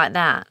 things like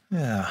that.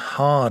 Yeah,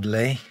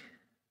 hardly.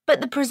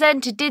 But the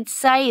presenter did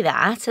say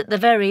that at the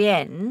very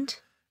end.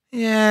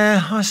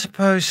 Yeah, I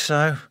suppose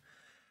so.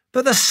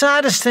 But the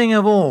saddest thing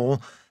of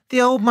all,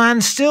 the old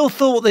man still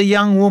thought the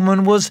young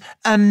woman was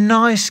a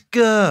nice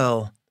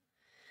girl.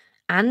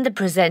 And the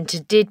presenter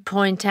did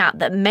point out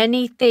that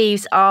many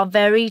thieves are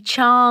very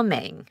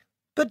charming.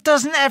 But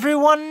doesn't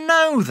everyone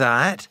know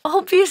that?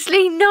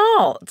 Obviously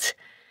not.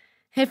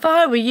 If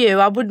I were you,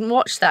 I wouldn't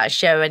watch that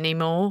show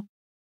anymore.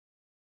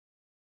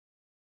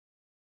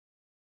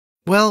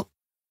 Well,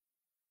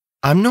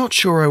 I'm not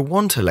sure I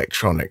want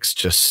electronics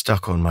just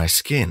stuck on my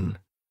skin.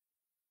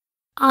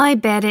 I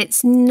bet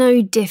it's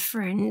no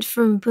different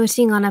from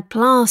putting on a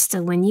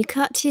plaster when you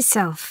cut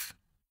yourself.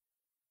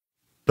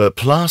 But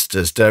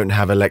plasters don't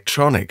have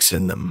electronics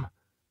in them.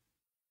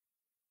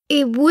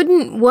 It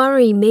wouldn't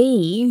worry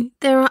me.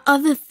 There are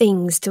other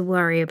things to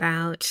worry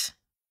about.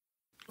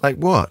 Like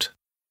what?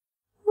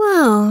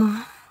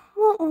 Well,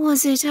 what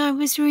was it I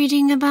was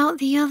reading about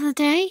the other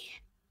day?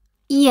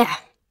 Yeah,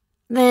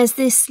 there's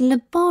this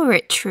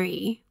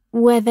laboratory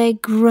where they're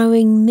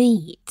growing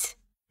meat.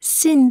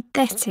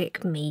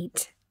 Synthetic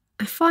meat.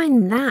 I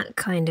find that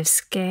kind of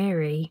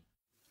scary.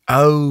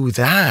 Oh,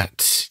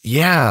 that.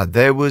 Yeah,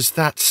 there was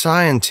that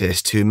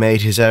scientist who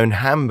made his own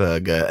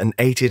hamburger and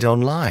ate it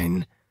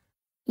online.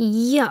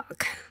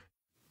 Yuck.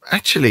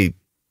 Actually,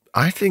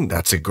 I think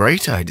that's a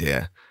great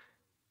idea.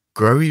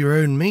 Grow your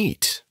own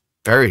meat.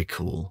 Very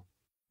cool.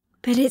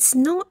 But it's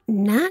not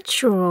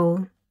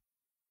natural.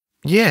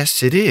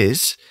 Yes, it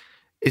is.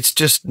 It's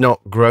just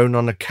not grown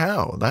on a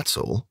cow, that's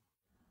all.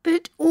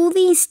 But all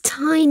these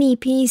tiny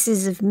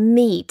pieces of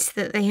meat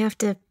that they have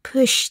to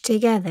push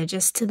together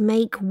just to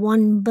make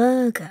one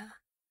burger.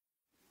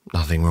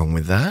 Nothing wrong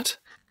with that.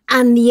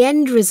 And the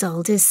end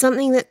result is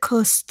something that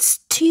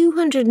costs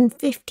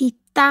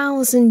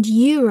 250,000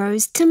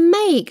 euros to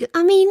make.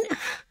 I mean,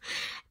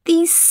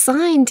 these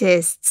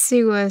scientists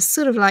who are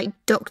sort of like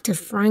Dr.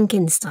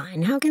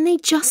 Frankenstein, how can they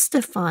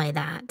justify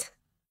that?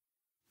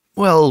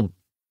 Well,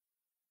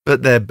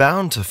 but they're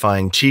bound to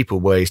find cheaper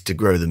ways to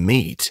grow the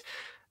meat.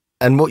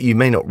 And what you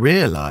may not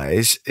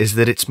realise is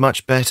that it's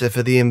much better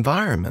for the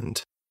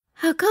environment.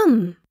 How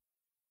come?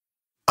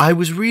 I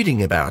was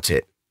reading about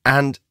it,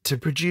 and to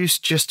produce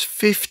just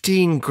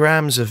 15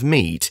 grams of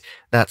meat,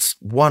 that's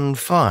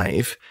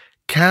 1/5,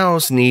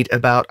 cows need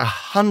about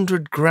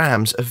 100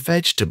 grams of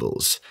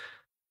vegetables.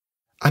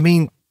 I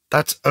mean,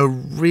 that's a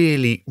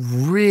really,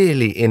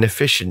 really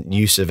inefficient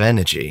use of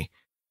energy.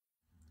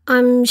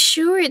 I'm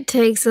sure it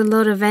takes a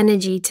lot of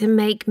energy to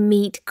make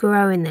meat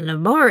grow in the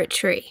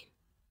laboratory.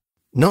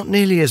 Not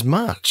nearly as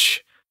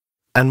much.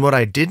 And what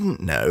I didn't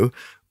know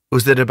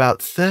was that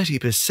about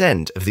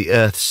 30% of the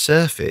Earth's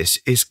surface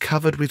is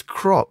covered with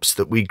crops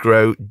that we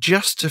grow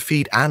just to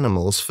feed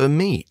animals for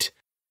meat.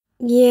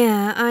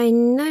 Yeah, I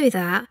know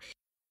that.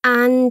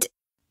 And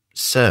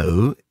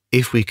So,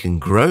 if we can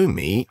grow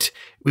meat,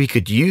 we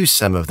could use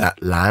some of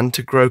that land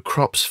to grow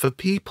crops for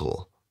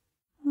people.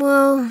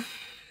 well,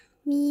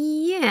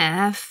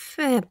 yeah,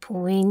 fair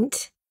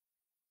point.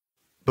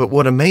 But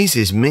what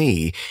amazes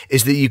me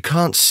is that you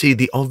can't see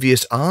the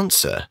obvious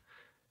answer.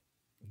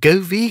 Go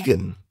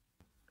vegan.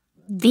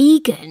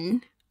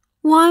 Vegan?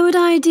 Why would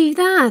I do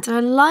that?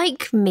 I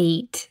like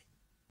meat.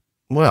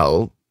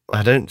 Well,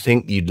 I don't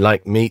think you'd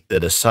like meat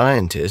that a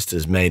scientist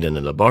has made in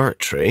a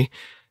laboratory.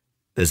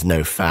 There's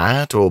no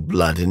fat or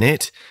blood in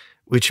it,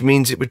 which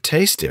means it would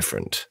taste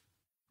different.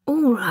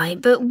 All right,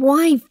 but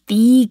why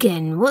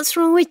vegan? What's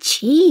wrong with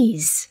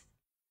cheese?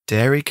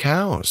 Dairy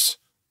cows.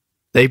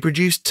 They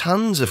produce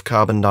tons of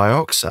carbon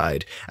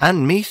dioxide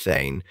and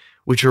methane,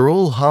 which are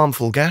all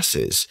harmful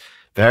gases,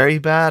 very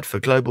bad for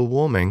global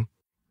warming.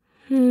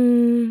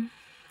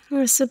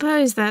 I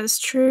suppose that's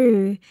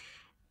true.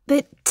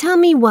 But tell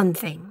me one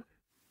thing.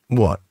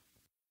 What?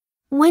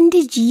 When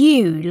did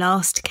you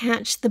last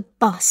catch the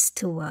bus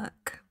to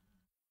work?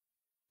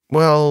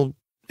 Well,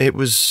 it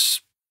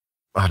was,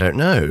 I don't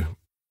know,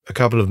 a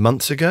couple of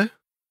months ago?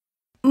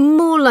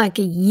 More like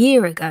a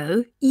year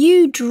ago.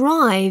 You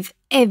drive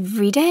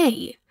every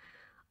day.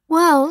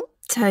 Well,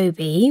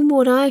 Toby,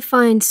 what I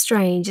find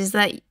strange is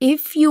that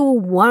if you're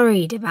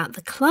worried about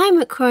the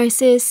climate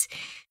crisis,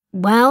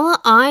 well,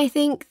 I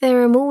think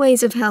there are more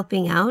ways of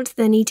helping out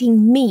than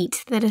eating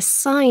meat that a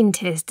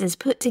scientist has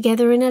put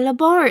together in a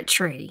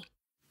laboratory.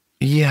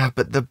 Yeah,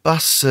 but the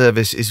bus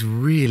service is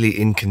really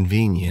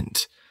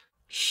inconvenient.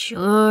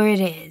 Sure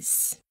it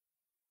is.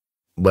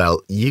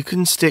 Well, you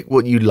can stick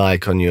what you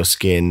like on your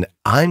skin.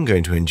 I'm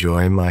going to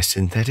enjoy my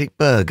synthetic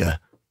burger.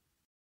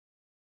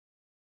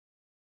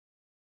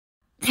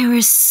 There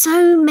are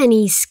so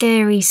many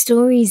scary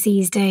stories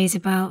these days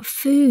about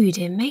food.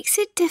 It makes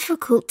it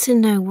difficult to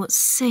know what's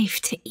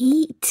safe to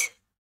eat.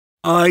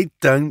 I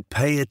don't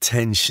pay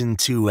attention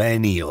to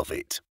any of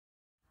it.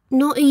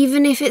 Not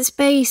even if it's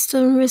based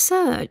on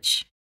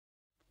research.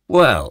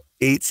 Well,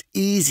 it's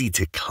easy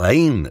to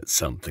claim that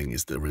something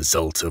is the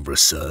result of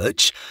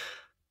research,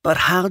 but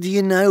how do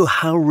you know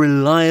how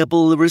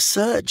reliable the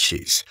research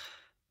is?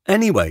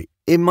 Anyway,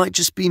 it might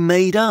just be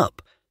made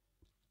up.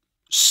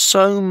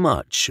 So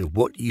much of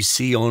what you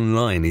see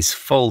online is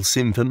false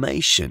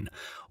information,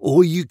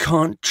 or you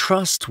can't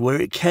trust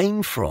where it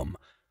came from,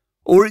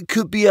 or it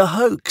could be a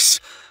hoax,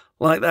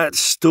 Like that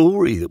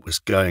story that was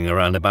going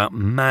around about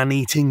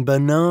man-eating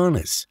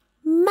bananas.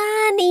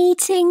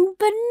 Man-eating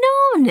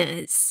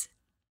bananas?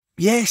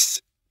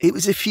 Yes, it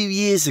was a few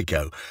years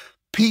ago.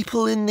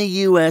 People in the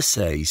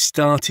USA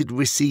started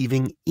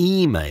receiving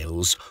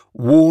emails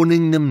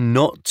warning them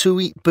not to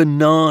eat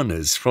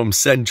bananas from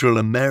Central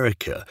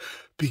America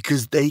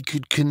because they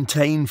could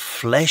contain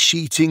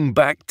flesh-eating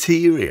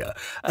bacteria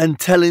and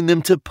telling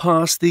them to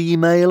pass the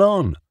email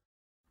on.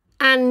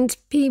 And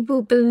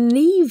people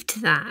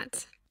believed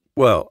that?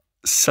 Well,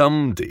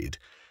 some did.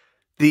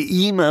 The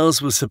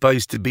emails were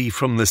supposed to be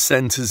from the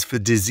Centers for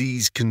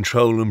Disease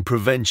Control and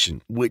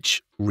Prevention,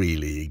 which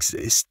really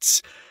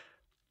exists.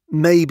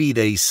 Maybe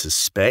they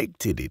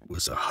suspected it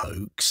was a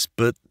hoax,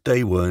 but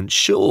they weren't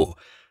sure.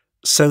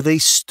 So they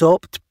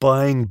stopped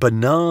buying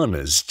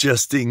bananas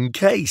just in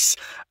case,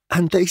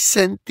 and they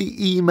sent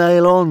the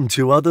email on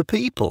to other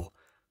people.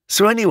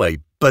 So anyway,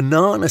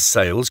 banana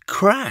sales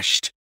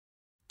crashed.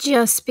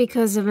 Just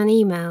because of an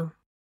email?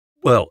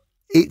 Well,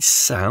 it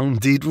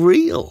sounded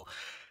real.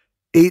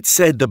 It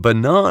said the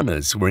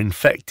bananas were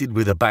infected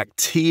with a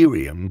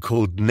bacterium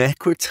called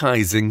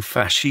necrotizing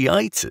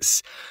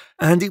fasciitis,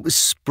 and it was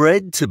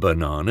spread to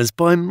bananas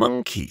by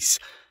monkeys.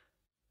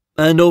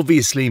 And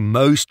obviously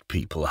most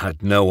people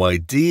had no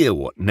idea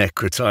what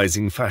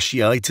necrotizing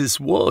fasciitis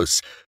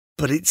was,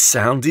 but it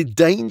sounded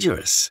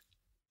dangerous.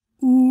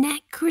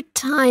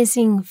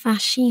 Necrotizing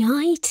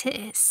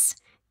fasciitis?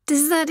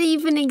 Does that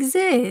even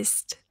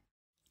exist?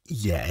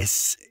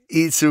 Yes,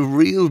 it's a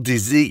real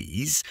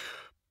disease,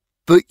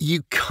 but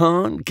you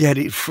can't get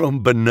it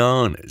from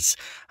bananas,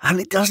 and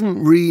it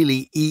doesn't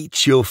really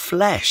eat your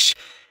flesh.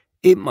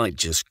 It might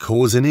just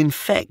cause an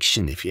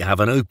infection if you have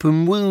an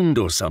open wound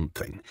or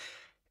something.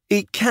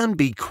 It can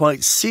be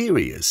quite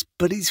serious,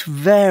 but it's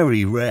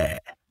very rare.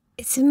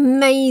 It's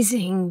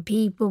amazing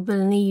people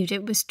believed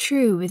it was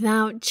true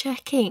without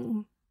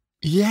checking.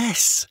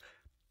 Yes.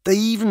 They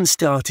even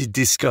started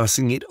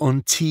discussing it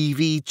on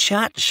TV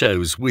chat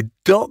shows with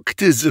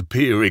doctors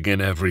appearing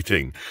and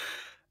everything.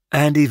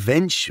 And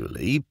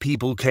eventually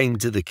people came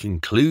to the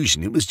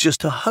conclusion it was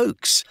just a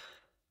hoax.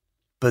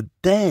 But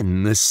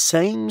then the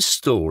same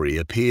story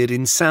appeared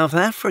in South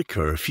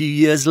Africa a few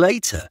years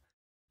later.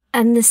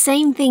 And the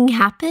same thing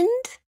happened?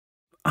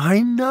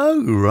 I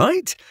know,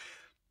 right?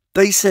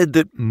 They said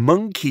that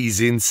monkeys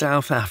in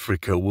South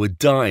Africa were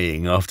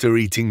dying after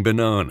eating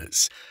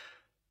bananas.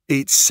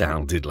 It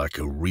sounded like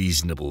a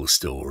reasonable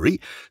story,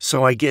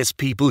 so I guess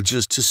people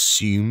just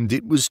assumed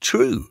it was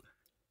true.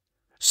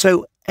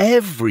 So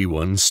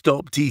everyone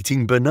stopped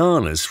eating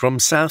bananas from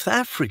South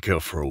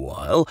Africa for a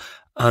while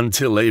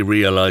until they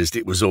realised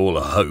it was all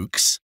a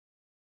hoax.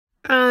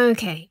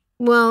 Okay,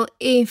 well,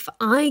 if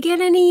I get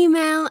an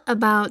email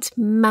about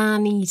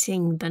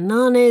man-eating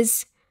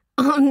bananas,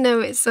 I'll know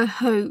it's a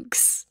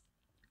hoax.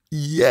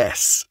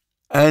 Yes,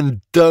 and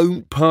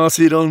don't pass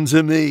it on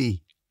to me.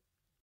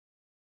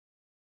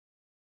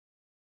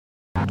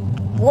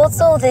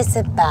 What's all this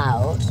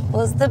about?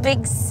 What's the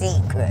big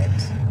secret?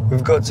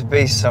 We've got to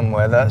be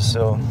somewhere, that's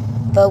all.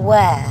 But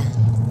where?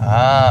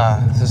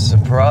 Ah, it's a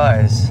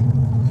surprise.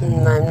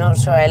 I'm not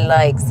sure I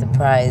like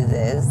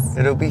surprises.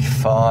 It'll be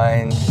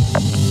fine.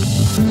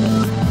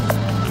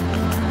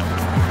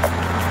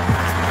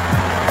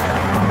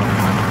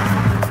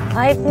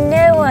 I've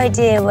no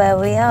idea where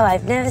we are.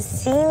 I've never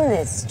seen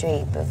this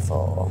street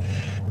before.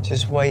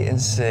 Just wait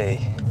and see.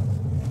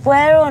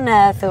 Where on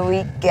earth are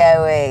we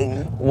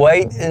going?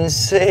 Wait and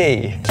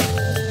see.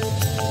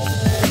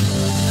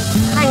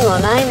 Hang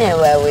on, I know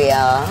where we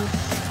are.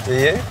 Do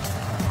you?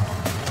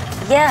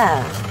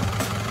 Yeah.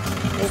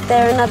 Is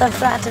there another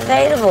flat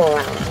available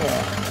around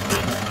here?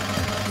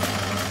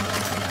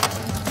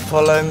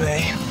 Follow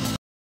me.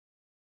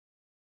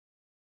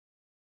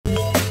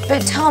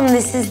 But Tom,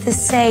 this is the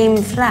same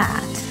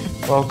flat.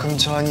 Welcome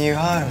to our new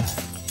home.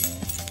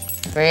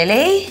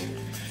 Really?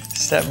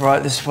 Step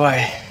right this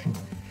way.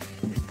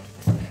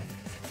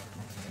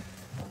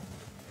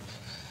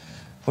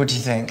 What do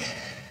you think?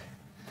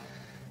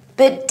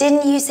 But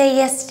didn't you say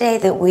yesterday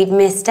that we'd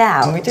missed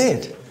out? And we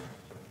did.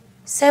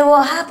 So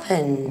what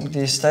happened?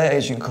 The estate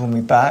agent called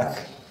me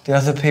back. The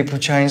other people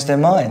changed their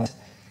mind.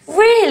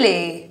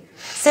 Really?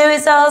 So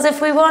it's ours if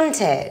we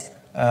want it?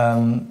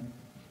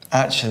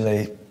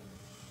 Actually,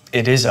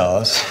 it is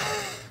ours.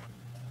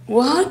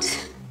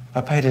 What?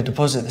 I paid a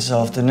deposit this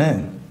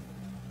afternoon.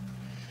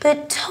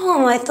 But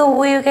Tom, I thought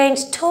we were going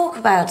to talk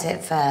about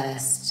it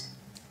first.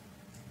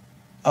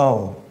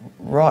 Oh,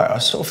 right. I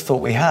sort of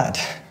thought we had.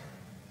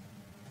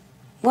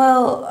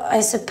 Well, I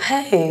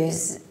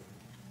suppose,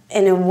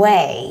 in a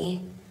way.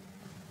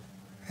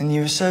 And you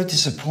were so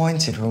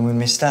disappointed when we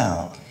missed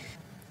out.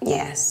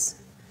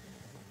 Yes.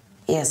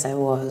 Yes, I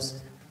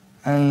was.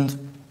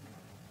 And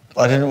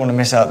I didn't want to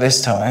miss out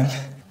this time.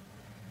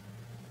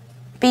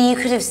 But you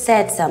could have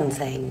said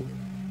something.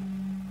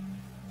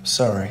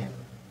 Sorry.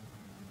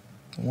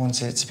 I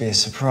wanted it to be a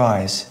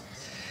surprise.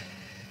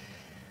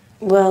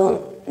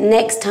 Well,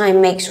 next time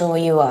make sure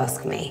you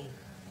ask me.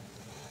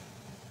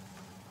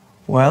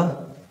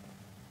 Well?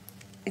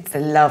 It's a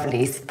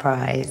lovely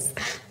surprise.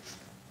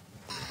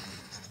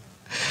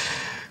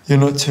 You're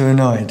not too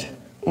annoyed?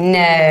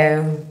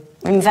 No.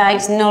 In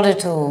fact, not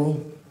at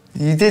all.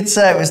 You did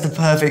say it was the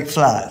perfect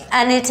flat.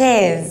 And it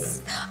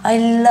is. I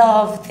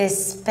love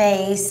this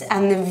space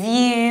and the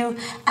view,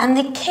 and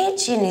the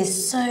kitchen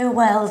is so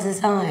well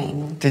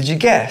designed. Did you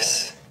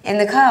guess? In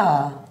the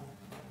car?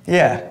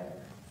 Yeah.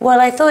 Well,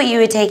 I thought you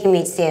were taking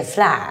me to see a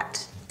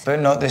flat.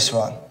 But not this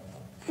one.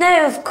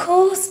 No, of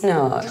course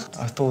not.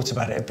 I thought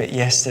about it a bit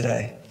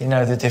yesterday. You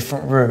know, the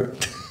different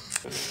route.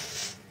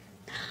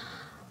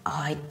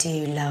 I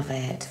do love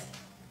it.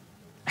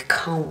 I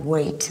can't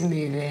wait to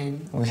move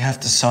in. We have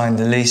to sign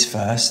the lease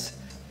first.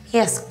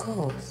 Yes, of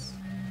course.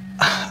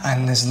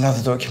 And there's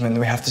another document that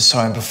we have to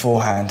sign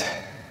beforehand.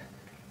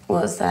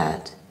 What's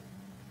that?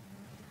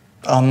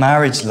 Our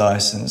marriage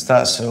licence,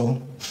 that's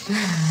all.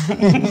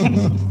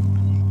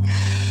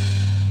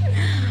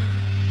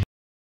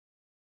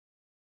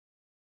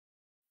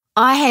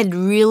 I had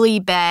really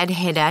bad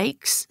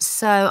headaches,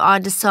 so I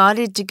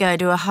decided to go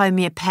to a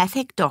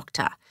homeopathic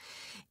doctor.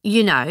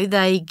 You know,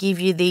 they give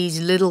you these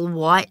little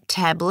white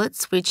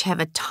tablets which have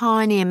a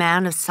tiny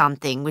amount of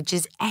something which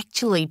is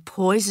actually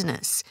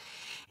poisonous.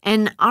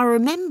 And I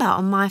remember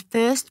on my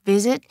first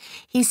visit,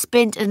 he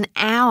spent an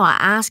hour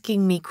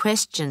asking me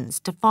questions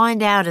to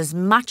find out as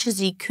much as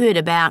he could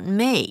about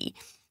me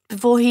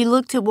before he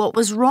looked at what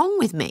was wrong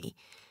with me.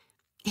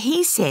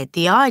 He said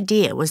the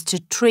idea was to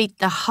treat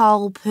the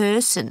whole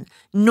person,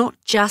 not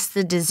just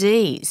the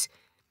disease.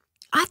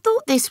 I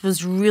thought this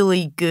was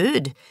really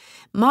good.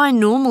 My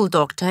normal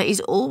doctor is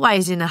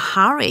always in a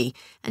hurry,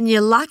 and you're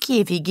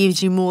lucky if he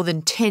gives you more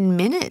than 10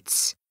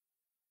 minutes.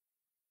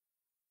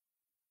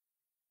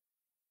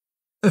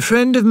 A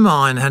friend of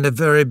mine had a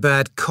very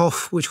bad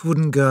cough which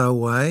wouldn't go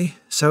away,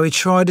 so he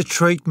tried a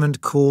treatment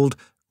called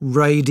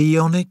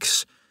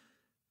radionics.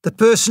 The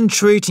person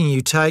treating you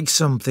takes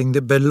something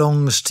that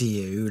belongs to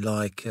you,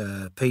 like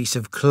a piece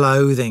of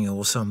clothing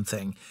or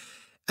something,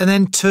 and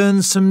then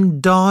turns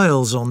some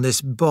dials on this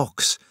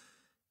box.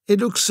 It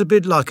looks a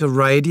bit like a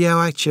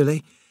radio,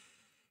 actually.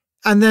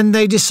 And then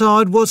they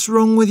decide what's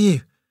wrong with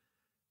you.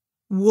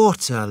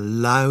 What a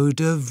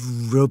load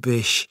of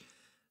rubbish.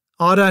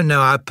 I don't know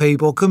how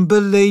people can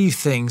believe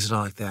things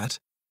like that.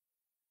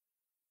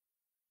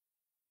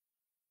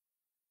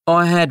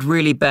 I had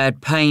really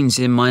bad pains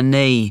in my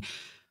knee.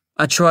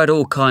 I tried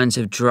all kinds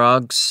of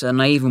drugs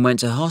and I even went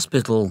to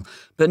hospital,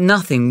 but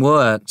nothing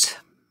worked.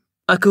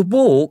 I could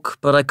walk,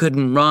 but I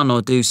couldn't run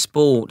or do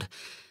sport.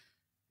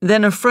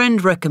 Then a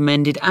friend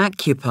recommended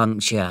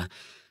acupuncture.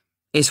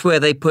 It's where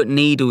they put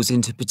needles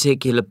into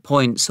particular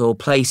points or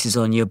places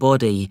on your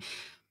body.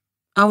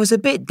 I was a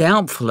bit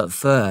doubtful at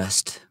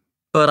first,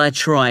 but I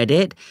tried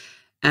it,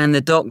 and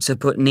the doctor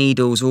put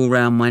needles all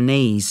round my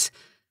knees.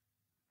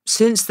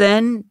 Since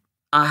then,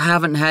 I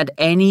haven't had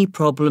any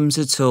problems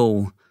at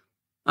all.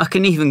 I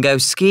can even go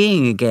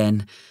skiing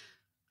again.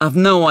 I've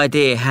no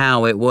idea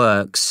how it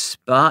works,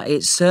 but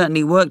it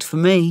certainly worked for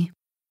me.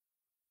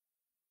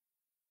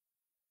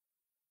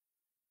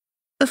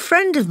 A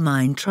friend of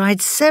mine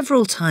tried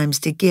several times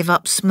to give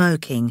up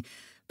smoking,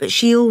 but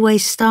she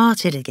always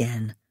started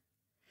again.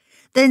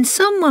 Then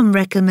someone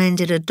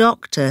recommended a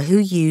doctor who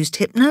used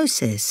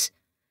hypnosis.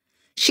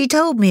 She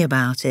told me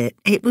about it.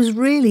 It was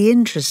really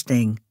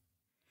interesting.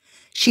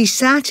 She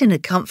sat in a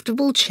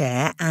comfortable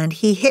chair and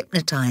he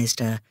hypnotized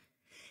her.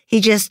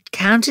 He just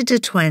counted to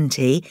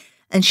 20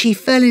 and she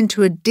fell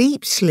into a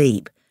deep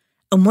sleep,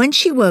 and when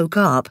she woke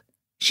up,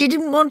 she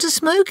didn't want to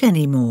smoke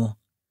anymore.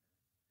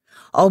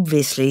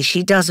 Obviously,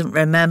 she doesn't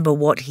remember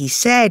what he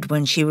said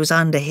when she was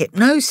under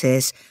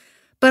hypnosis,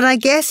 but I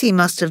guess he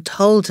must have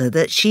told her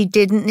that she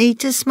didn't need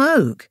to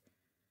smoke.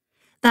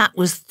 That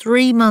was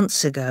 3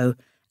 months ago,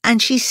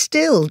 and she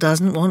still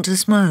doesn't want to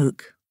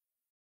smoke.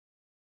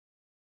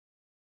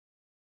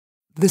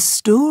 The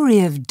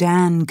story of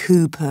Dan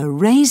Cooper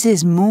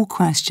raises more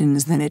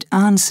questions than it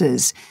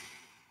answers.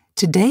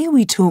 Today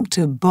we talk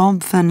to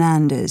Bob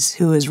Fernandez,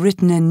 who has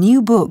written a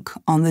new book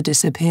on the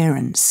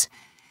disappearance.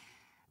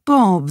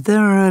 Bob,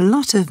 there are a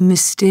lot of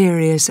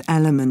mysterious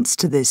elements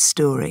to this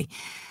story.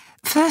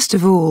 First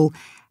of all,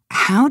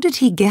 how did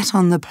he get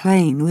on the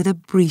plane with a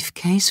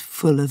briefcase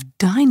full of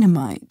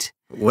dynamite?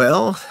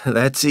 Well,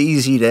 that's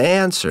easy to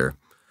answer.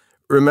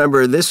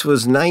 Remember, this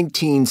was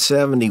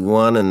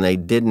 1971 and they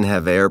didn't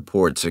have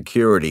airport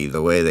security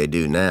the way they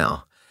do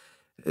now.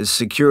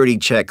 Security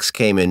checks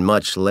came in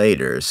much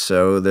later,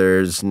 so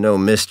there's no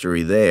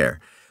mystery there.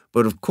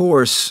 But of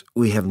course,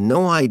 we have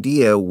no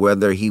idea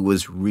whether he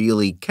was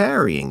really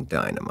carrying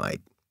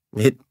dynamite.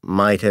 It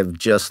might have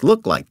just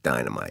looked like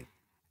dynamite.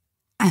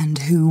 And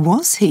who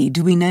was he?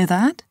 Do we know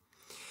that?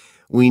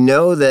 We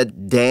know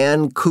that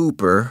Dan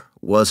Cooper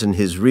wasn't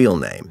his real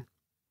name.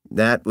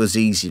 That was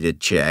easy to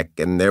check,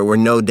 and there were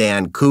no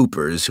Dan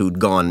Coopers who'd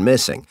gone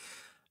missing.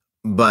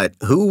 But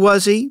who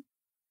was he?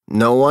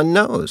 No one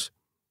knows.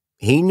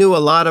 He knew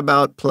a lot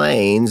about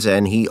planes,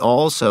 and he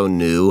also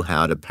knew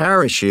how to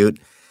parachute,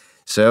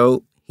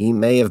 so he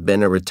may have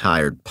been a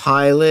retired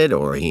pilot,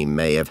 or he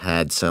may have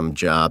had some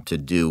job to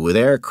do with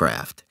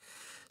aircraft.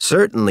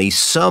 Certainly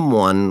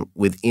someone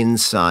with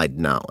inside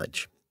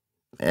knowledge.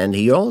 and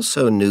he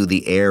also knew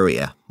the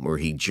area where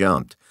he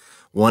jumped.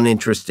 One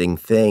interesting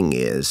thing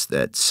is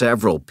that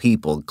several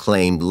people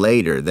claimed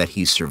later that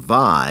he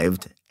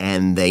survived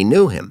and they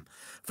knew him.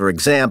 For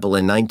example,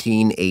 in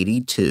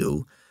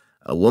 1982,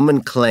 a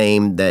woman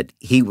claimed that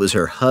he was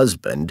her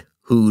husband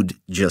who'd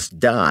just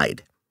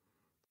died.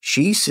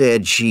 She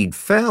said she'd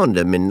found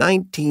him in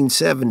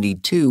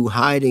 1972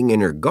 hiding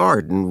in her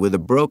garden with a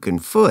broken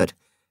foot,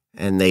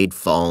 and they'd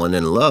fallen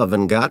in love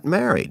and got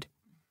married.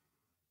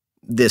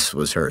 This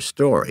was her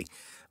story,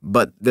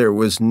 but there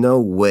was no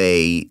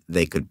way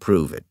they could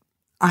prove it.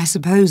 I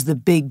suppose the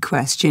big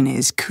question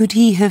is, could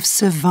he have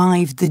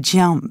survived the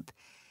jump?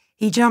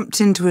 He jumped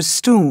into a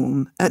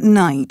storm at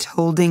night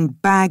holding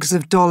bags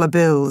of dollar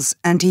bills,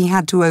 and he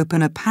had to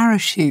open a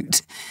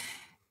parachute.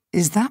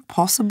 Is that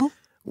possible?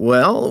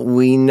 Well,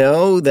 we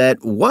know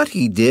that what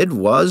he did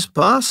was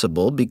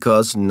possible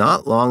because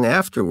not long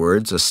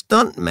afterwards, a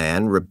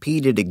stuntman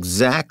repeated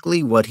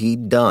exactly what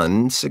he'd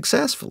done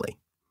successfully.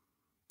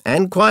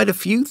 And quite a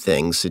few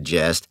things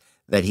suggest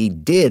that he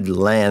did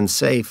land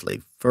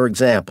safely. For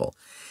example,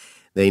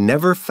 they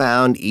never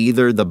found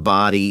either the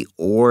body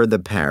or the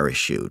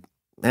parachute.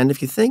 And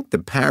if you think the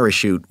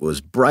parachute was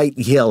bright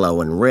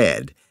yellow and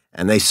red,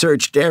 and they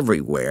searched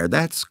everywhere,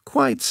 that's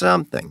quite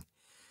something.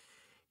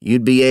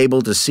 You'd be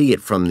able to see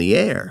it from the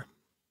air.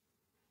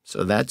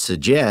 So that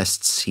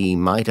suggests he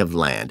might have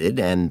landed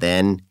and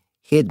then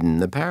hidden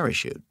the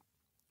parachute.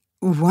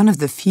 One of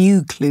the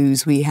few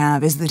clues we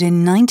have is that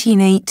in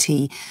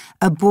 1980,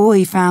 a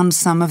boy found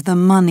some of the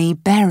money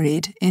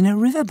buried in a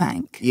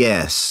riverbank.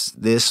 Yes,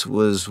 this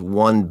was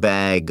one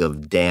bag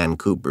of Dan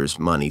Cooper's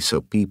money,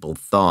 so people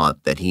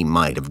thought that he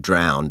might have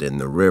drowned in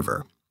the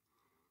river.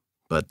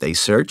 But they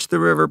searched the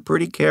river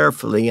pretty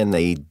carefully and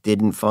they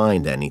didn't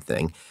find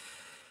anything.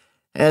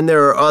 And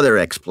there are other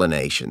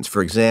explanations.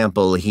 For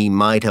example, he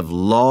might have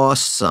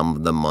lost some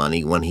of the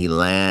money when he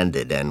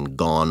landed and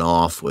gone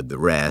off with the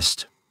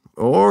rest.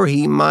 Or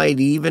he might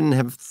even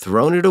have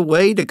thrown it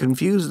away to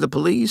confuse the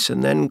police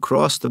and then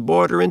crossed the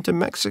border into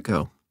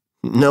Mexico.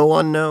 No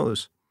one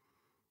knows.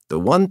 The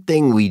one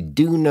thing we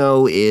do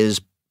know is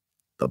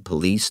the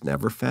police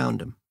never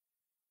found him.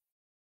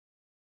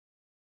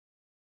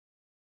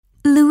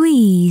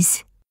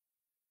 Louise.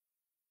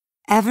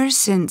 Ever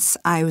since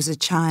I was a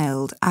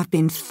child, I've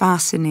been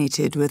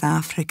fascinated with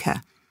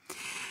Africa.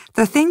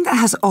 The thing that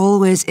has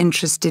always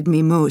interested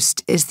me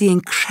most is the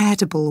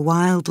incredible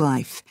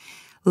wildlife.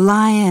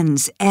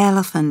 Lions,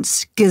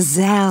 elephants,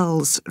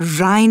 gazelles,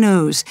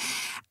 rhinos.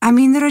 I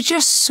mean, there are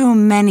just so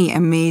many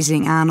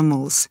amazing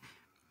animals.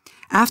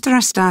 After I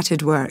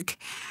started work,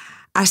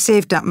 I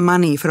saved up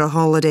money for a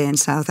holiday in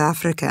South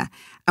Africa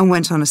and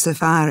went on a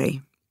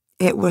safari.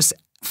 It was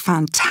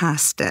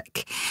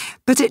fantastic,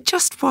 but it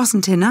just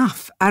wasn't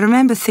enough. I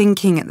remember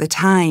thinking at the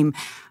time,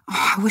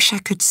 I wish I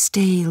could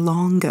stay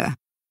longer.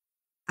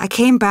 I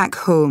came back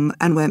home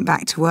and went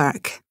back to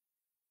work.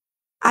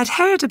 I'd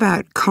heard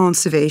about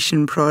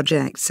conservation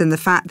projects and the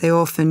fact they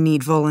often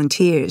need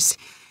volunteers.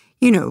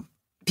 You know,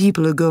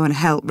 people who go and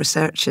help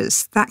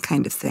researchers, that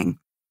kind of thing.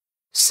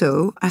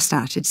 So I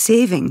started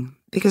saving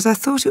because I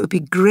thought it would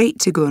be great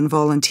to go and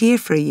volunteer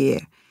for a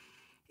year.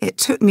 It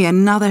took me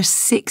another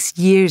 6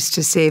 years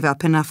to save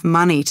up enough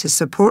money to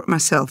support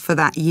myself for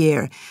that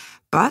year,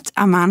 but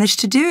I managed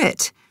to do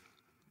it.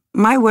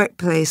 My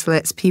workplace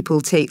lets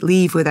people take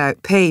leave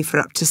without pay for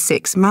up to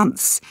 6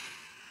 months.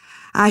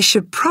 I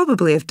should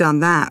probably have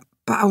done that,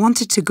 but I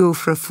wanted to go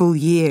for a full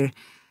year,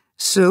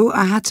 so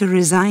I had to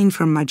resign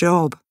from my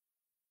job.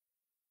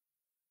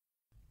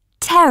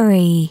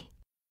 Terry.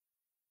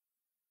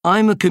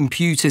 I'm a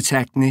computer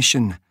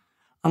technician,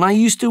 and I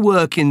used to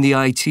work in the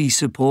IT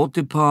support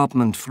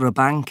department for a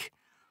bank.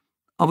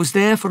 I was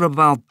there for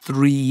about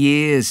 3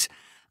 years,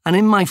 and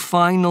in my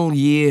final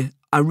year,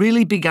 I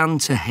really began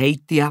to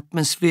hate the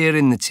atmosphere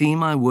in the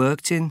team I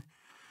worked in.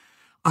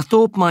 I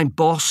thought my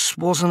boss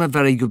wasn't a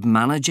very good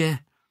manager,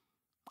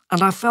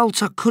 and I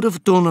felt I could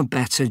have done a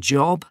better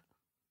job.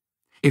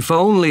 If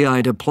only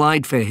I'd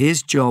applied for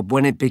his job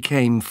when it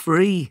became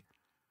free.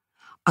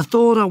 I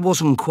thought I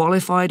wasn't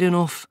qualified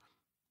enough,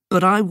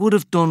 but I would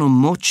have done a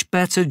much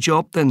better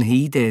job than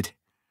he did.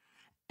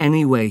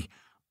 Anyway,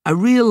 I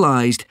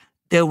realised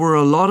there were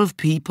a lot of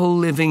people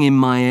living in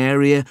my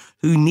area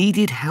who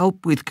needed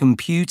help with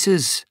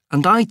computers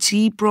and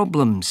IT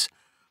problems.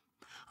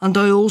 And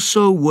I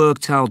also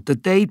worked out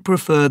that they'd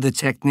prefer the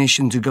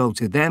technician to go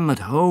to them at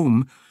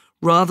home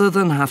rather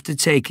than have to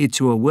take it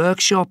to a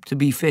workshop to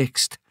be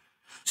fixed.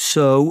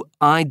 So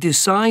I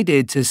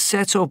decided to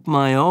set up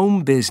my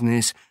own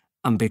business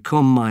and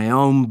become my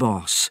own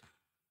boss.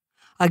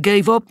 I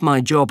gave up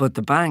my job at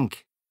the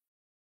bank.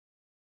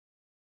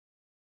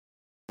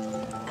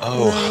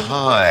 Oh,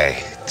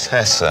 hi,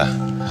 Tessa.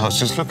 I was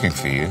just looking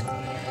for you.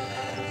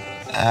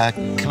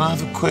 Can I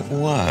have a quick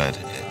word?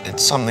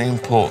 It's something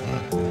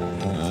important.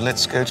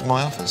 Let's go to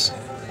my office.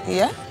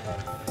 Yeah?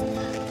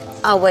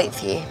 I'll wait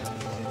for you.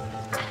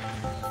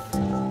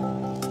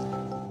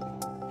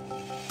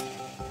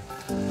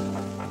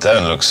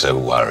 Don't look so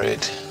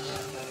worried.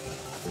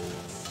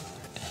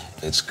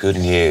 It's good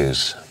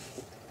news.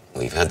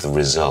 We've had the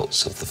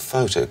results of the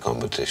photo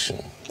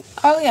competition.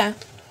 Oh, yeah.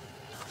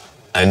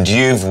 And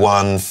you've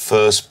won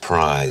first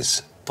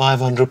prize.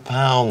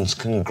 £500.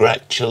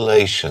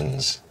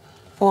 Congratulations.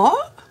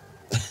 What?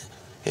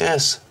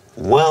 Yes,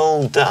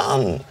 well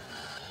done.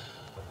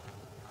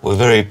 We're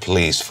very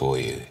pleased for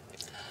you.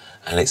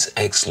 And it's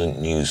excellent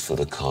news for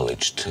the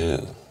college,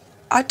 too.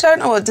 I don't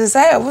know what to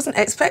say. I wasn't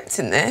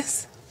expecting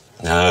this.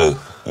 No,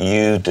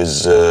 you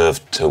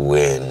deserve to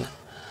win.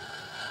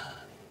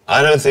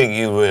 I don't think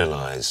you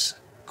realise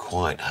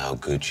quite how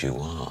good you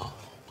are.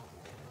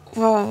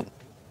 Well,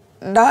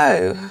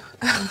 no.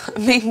 I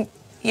mean,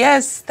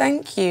 yes,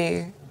 thank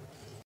you.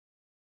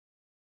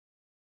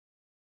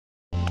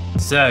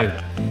 So,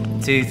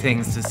 2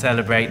 things to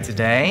celebrate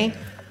today.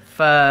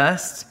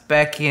 First,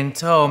 Becky and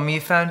Tom, you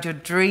found your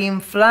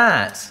dream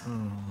flat.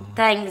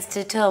 Thanks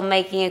to Tom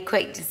making a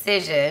quick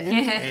decision.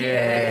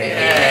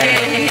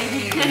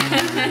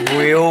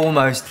 We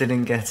almost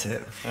didn't get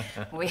it.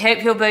 We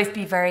hope you'll both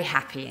be very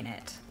happy in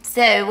it.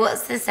 So,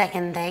 what's the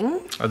second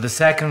thing? Well, the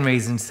second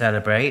reason to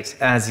celebrate,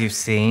 as you've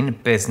seen,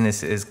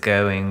 business is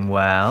going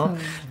well.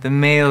 The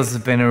meals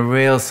have been a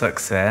real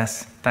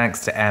success,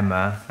 thanks to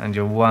Emma and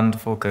your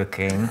wonderful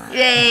cooking.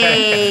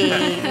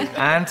 Yay!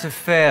 And to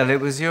Phil, it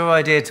was your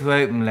idea to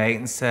open late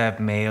and serve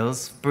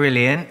meals.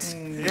 Brilliant.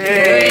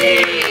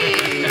 Yay!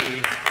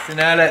 So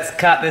now let's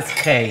cut this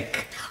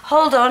cake.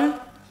 Hold on.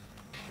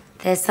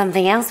 There's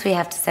something else we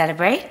have to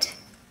celebrate.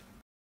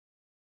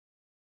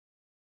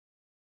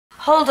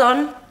 Hold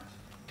on.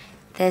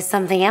 There's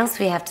something else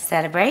we have to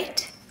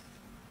celebrate.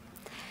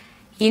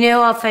 You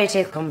know our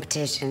photo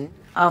competition,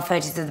 our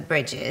photos of the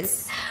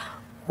bridges?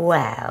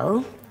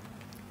 Well,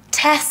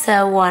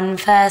 Tessa won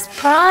first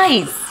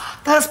prize.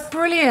 That's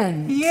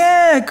brilliant.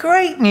 Yeah,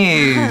 great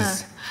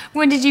news.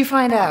 When did you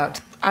find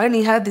out? I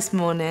only heard this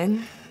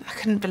morning. I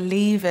couldn't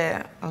believe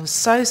it. I was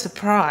so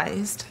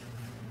surprised.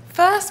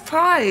 First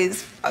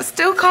prize. I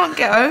still can't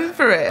get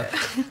over it.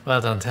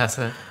 Well done,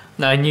 Tessa.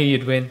 I knew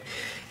you'd win.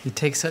 You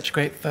take such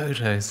great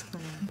photos.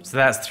 So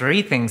that's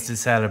 3 things to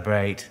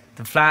celebrate.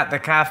 The flat, the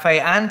cafe,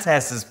 and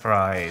Tessa's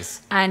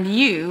prize. And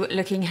you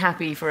looking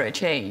happy for a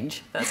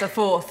change. That's a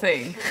 4th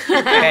thing.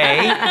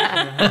 Hey,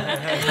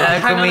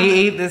 now can we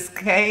eat this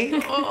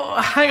cake?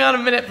 Oh, hang on a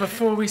minute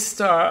before we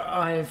start.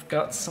 I've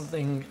got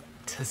something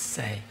to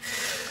say.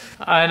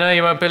 I know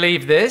you won't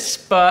believe this,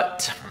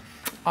 but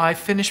I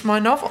finished my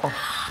novel.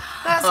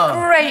 That's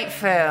great,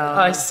 Phil.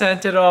 I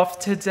sent it off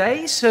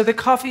today, so the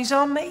coffee's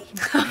on me.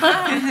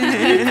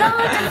 You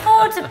can't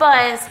afford to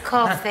buy us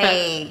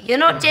coffee. You're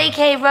not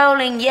J.K.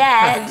 Rowling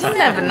yet. You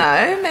never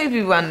know.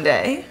 Maybe one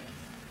day.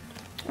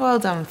 Well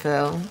done,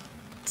 Phil.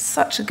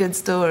 Such a good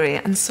story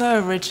and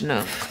so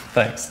original.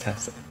 Thanks,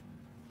 Tessa.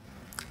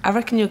 I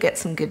reckon you'll get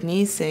some good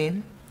news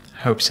soon.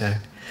 Hope so.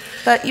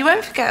 But you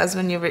won't forget us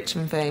when you're rich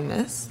and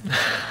famous.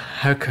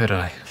 How could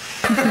I?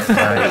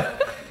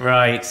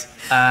 Right.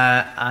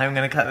 I'm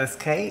going to cut this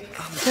cake.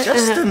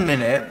 Just a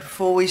minute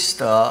before we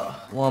start.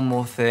 One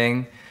more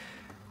thing.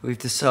 We've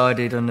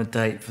decided on a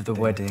date for the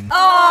wedding.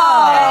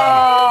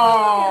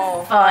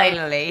 Oh!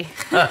 Finally.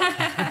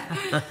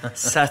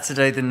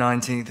 Saturday the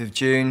 19th of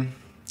June.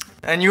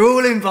 And you're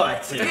all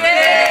invited.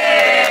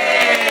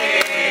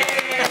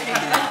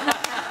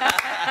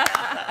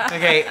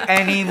 Okay,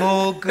 any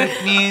more good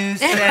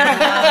news, anyone?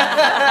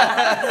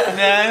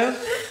 No?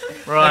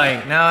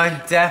 Right, now I'm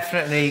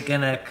definitely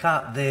gonna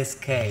cut this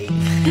cake.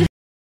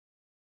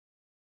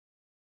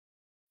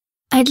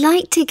 I'd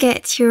like to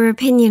get your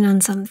opinion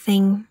on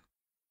something.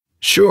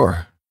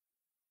 Sure.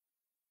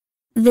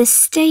 The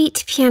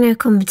state piano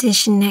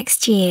competition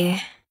next year.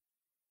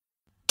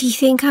 Do you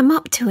think I'm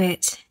up to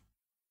it?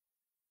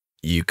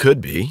 You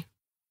could be.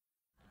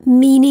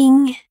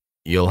 Meaning?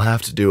 You'll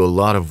have to do a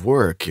lot of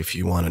work if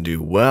you want to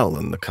do well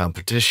in the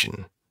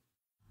competition.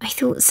 I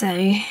thought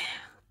so.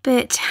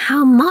 But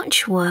how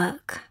much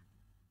work?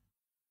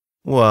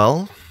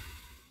 Well,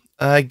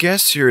 I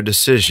guess your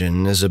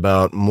decision is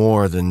about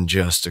more than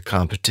just a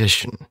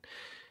competition.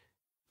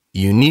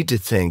 You need to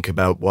think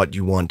about what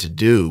you want to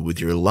do with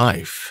your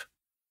life.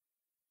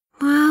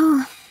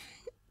 Well,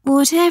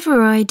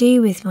 whatever I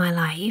do with my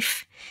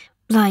life,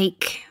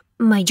 like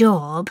my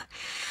job,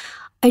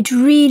 I'd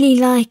really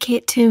like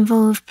it to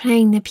involve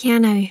playing the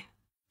piano.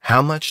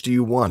 How much do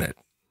you want it?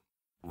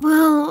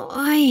 Well,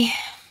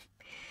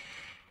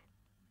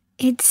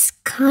 It's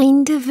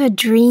kind of a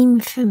dream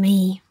for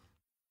me.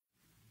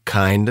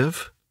 Kind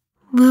of?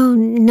 Well,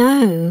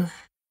 no.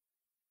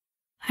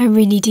 I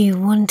really do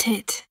want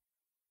it.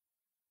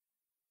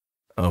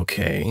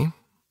 Okay.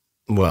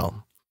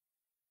 Well,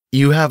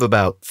 you have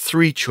about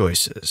 3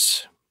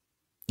 choices.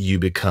 You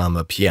become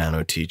a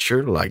piano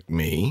teacher like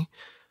me,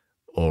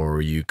 or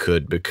you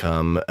could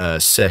become a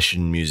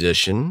session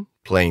musician,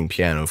 playing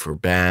piano for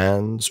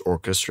bands,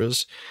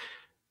 orchestras.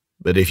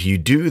 But if you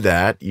do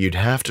that, you'd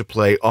have to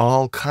play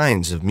all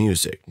kinds of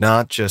music,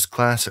 not just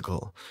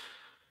classical.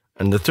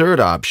 And the third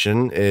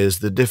option is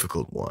the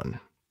difficult one,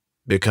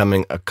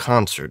 becoming a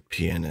concert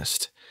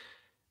pianist.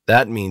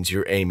 That means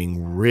you're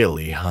aiming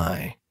really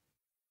high.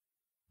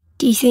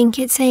 Do you think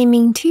it's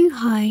aiming too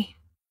high?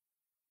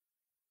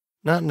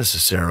 Not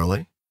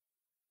necessarily.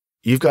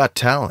 You've got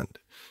talent,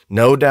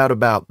 no doubt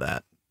about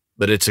that.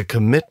 But it's a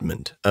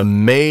commitment, a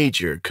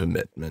major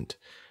commitment.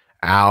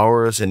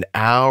 Hours and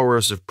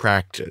hours of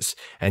practice,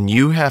 and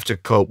you have to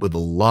cope with a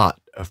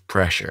lot of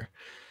pressure.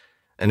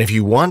 And if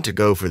you want to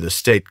go for the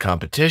state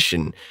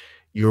competition,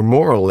 you're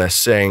more or less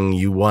saying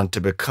you want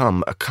to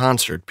become a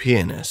concert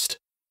pianist.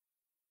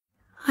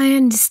 I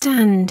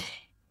understand.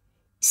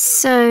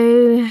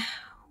 So,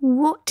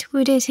 what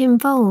would it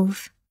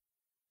involve?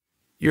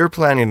 You're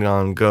planning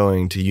on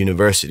going to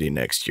university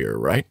next year,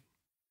 right?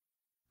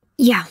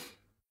 Yeah.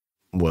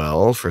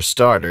 Well, for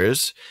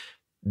starters,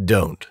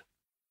 don't.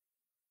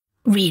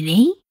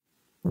 Really?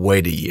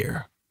 Wait a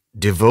year.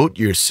 Devote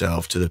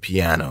yourself to the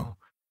piano.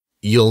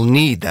 You'll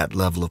need that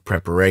level of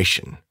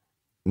preparation.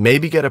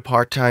 Maybe get a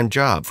part-time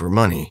job for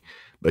money,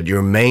 but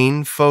your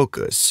main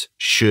focus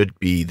should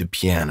be the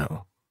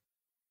piano.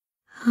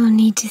 I'll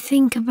need to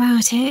think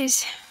about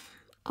it.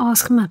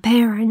 Ask my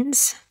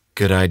parents.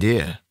 Good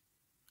idea.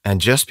 And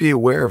just be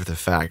aware of the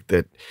fact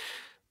that,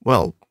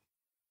 well,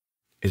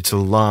 it's a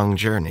long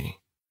journey.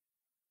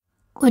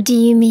 What do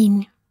you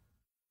mean?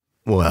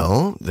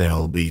 Well,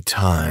 there'll be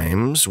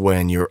times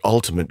when your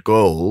ultimate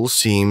goal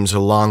seems a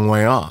long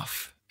way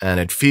off, and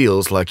it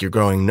feels like you're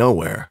going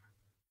nowhere.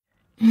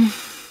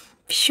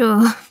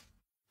 Sure.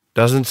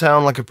 Doesn't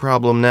sound like a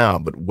problem now,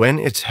 but when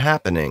it's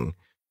happening...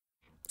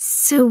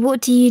 So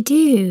what do you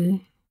do?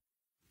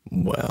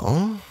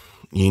 Well,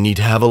 you need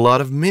to have a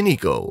lot of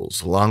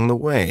mini-goals along the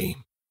way.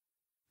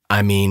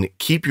 I mean,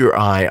 keep your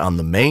eye on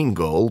the main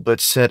goal, but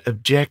set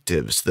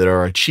objectives that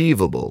are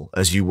achievable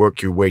as you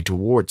work your way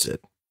towards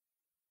it.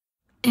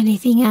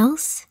 Anything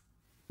else?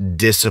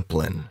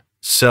 Discipline,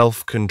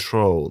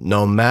 self-control.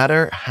 No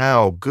matter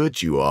how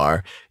good you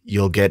are,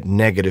 you'll get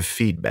negative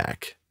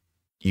feedback.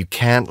 You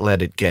can't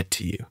let it get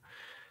to you.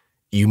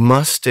 You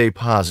must stay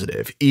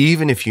positive,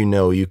 even if you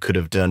know you could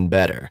have done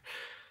better.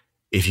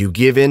 If you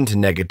give in to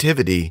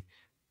negativity,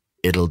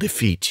 it'll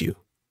defeat you.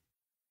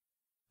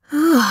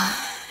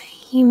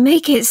 You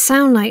make it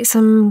sound like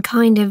some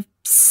kind of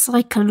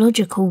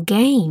psychological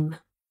game.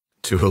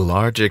 To a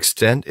large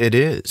extent, it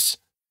is.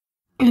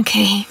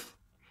 Okay.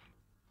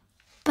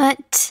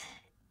 But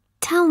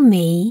tell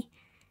me,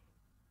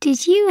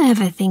 did you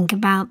ever think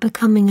about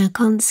becoming a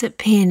concert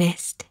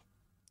pianist?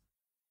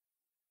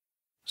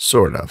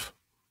 Sort of.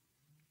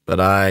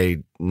 But I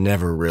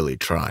never really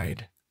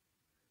tried.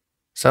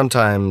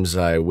 Sometimes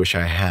I wish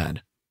I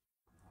had.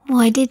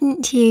 Why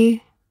didn't you?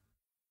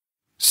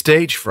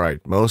 Stage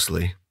fright,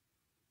 mostly.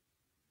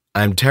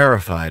 I'm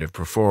terrified of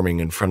performing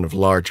in front of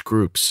large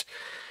groups.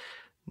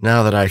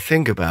 Now that I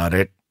think about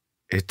it,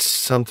 it's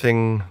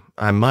something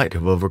I might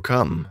have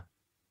overcome.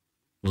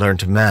 Learned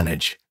to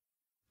manage.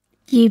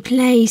 You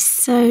play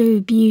so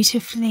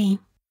beautifully.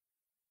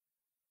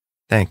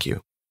 Thank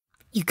you.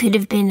 You could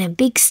have been a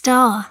big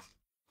star.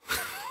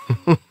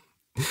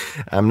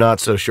 I'm not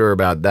so sure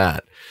about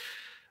that.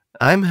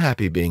 I'm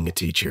happy being a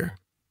teacher.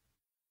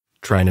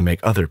 Trying to make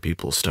other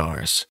people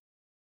stars.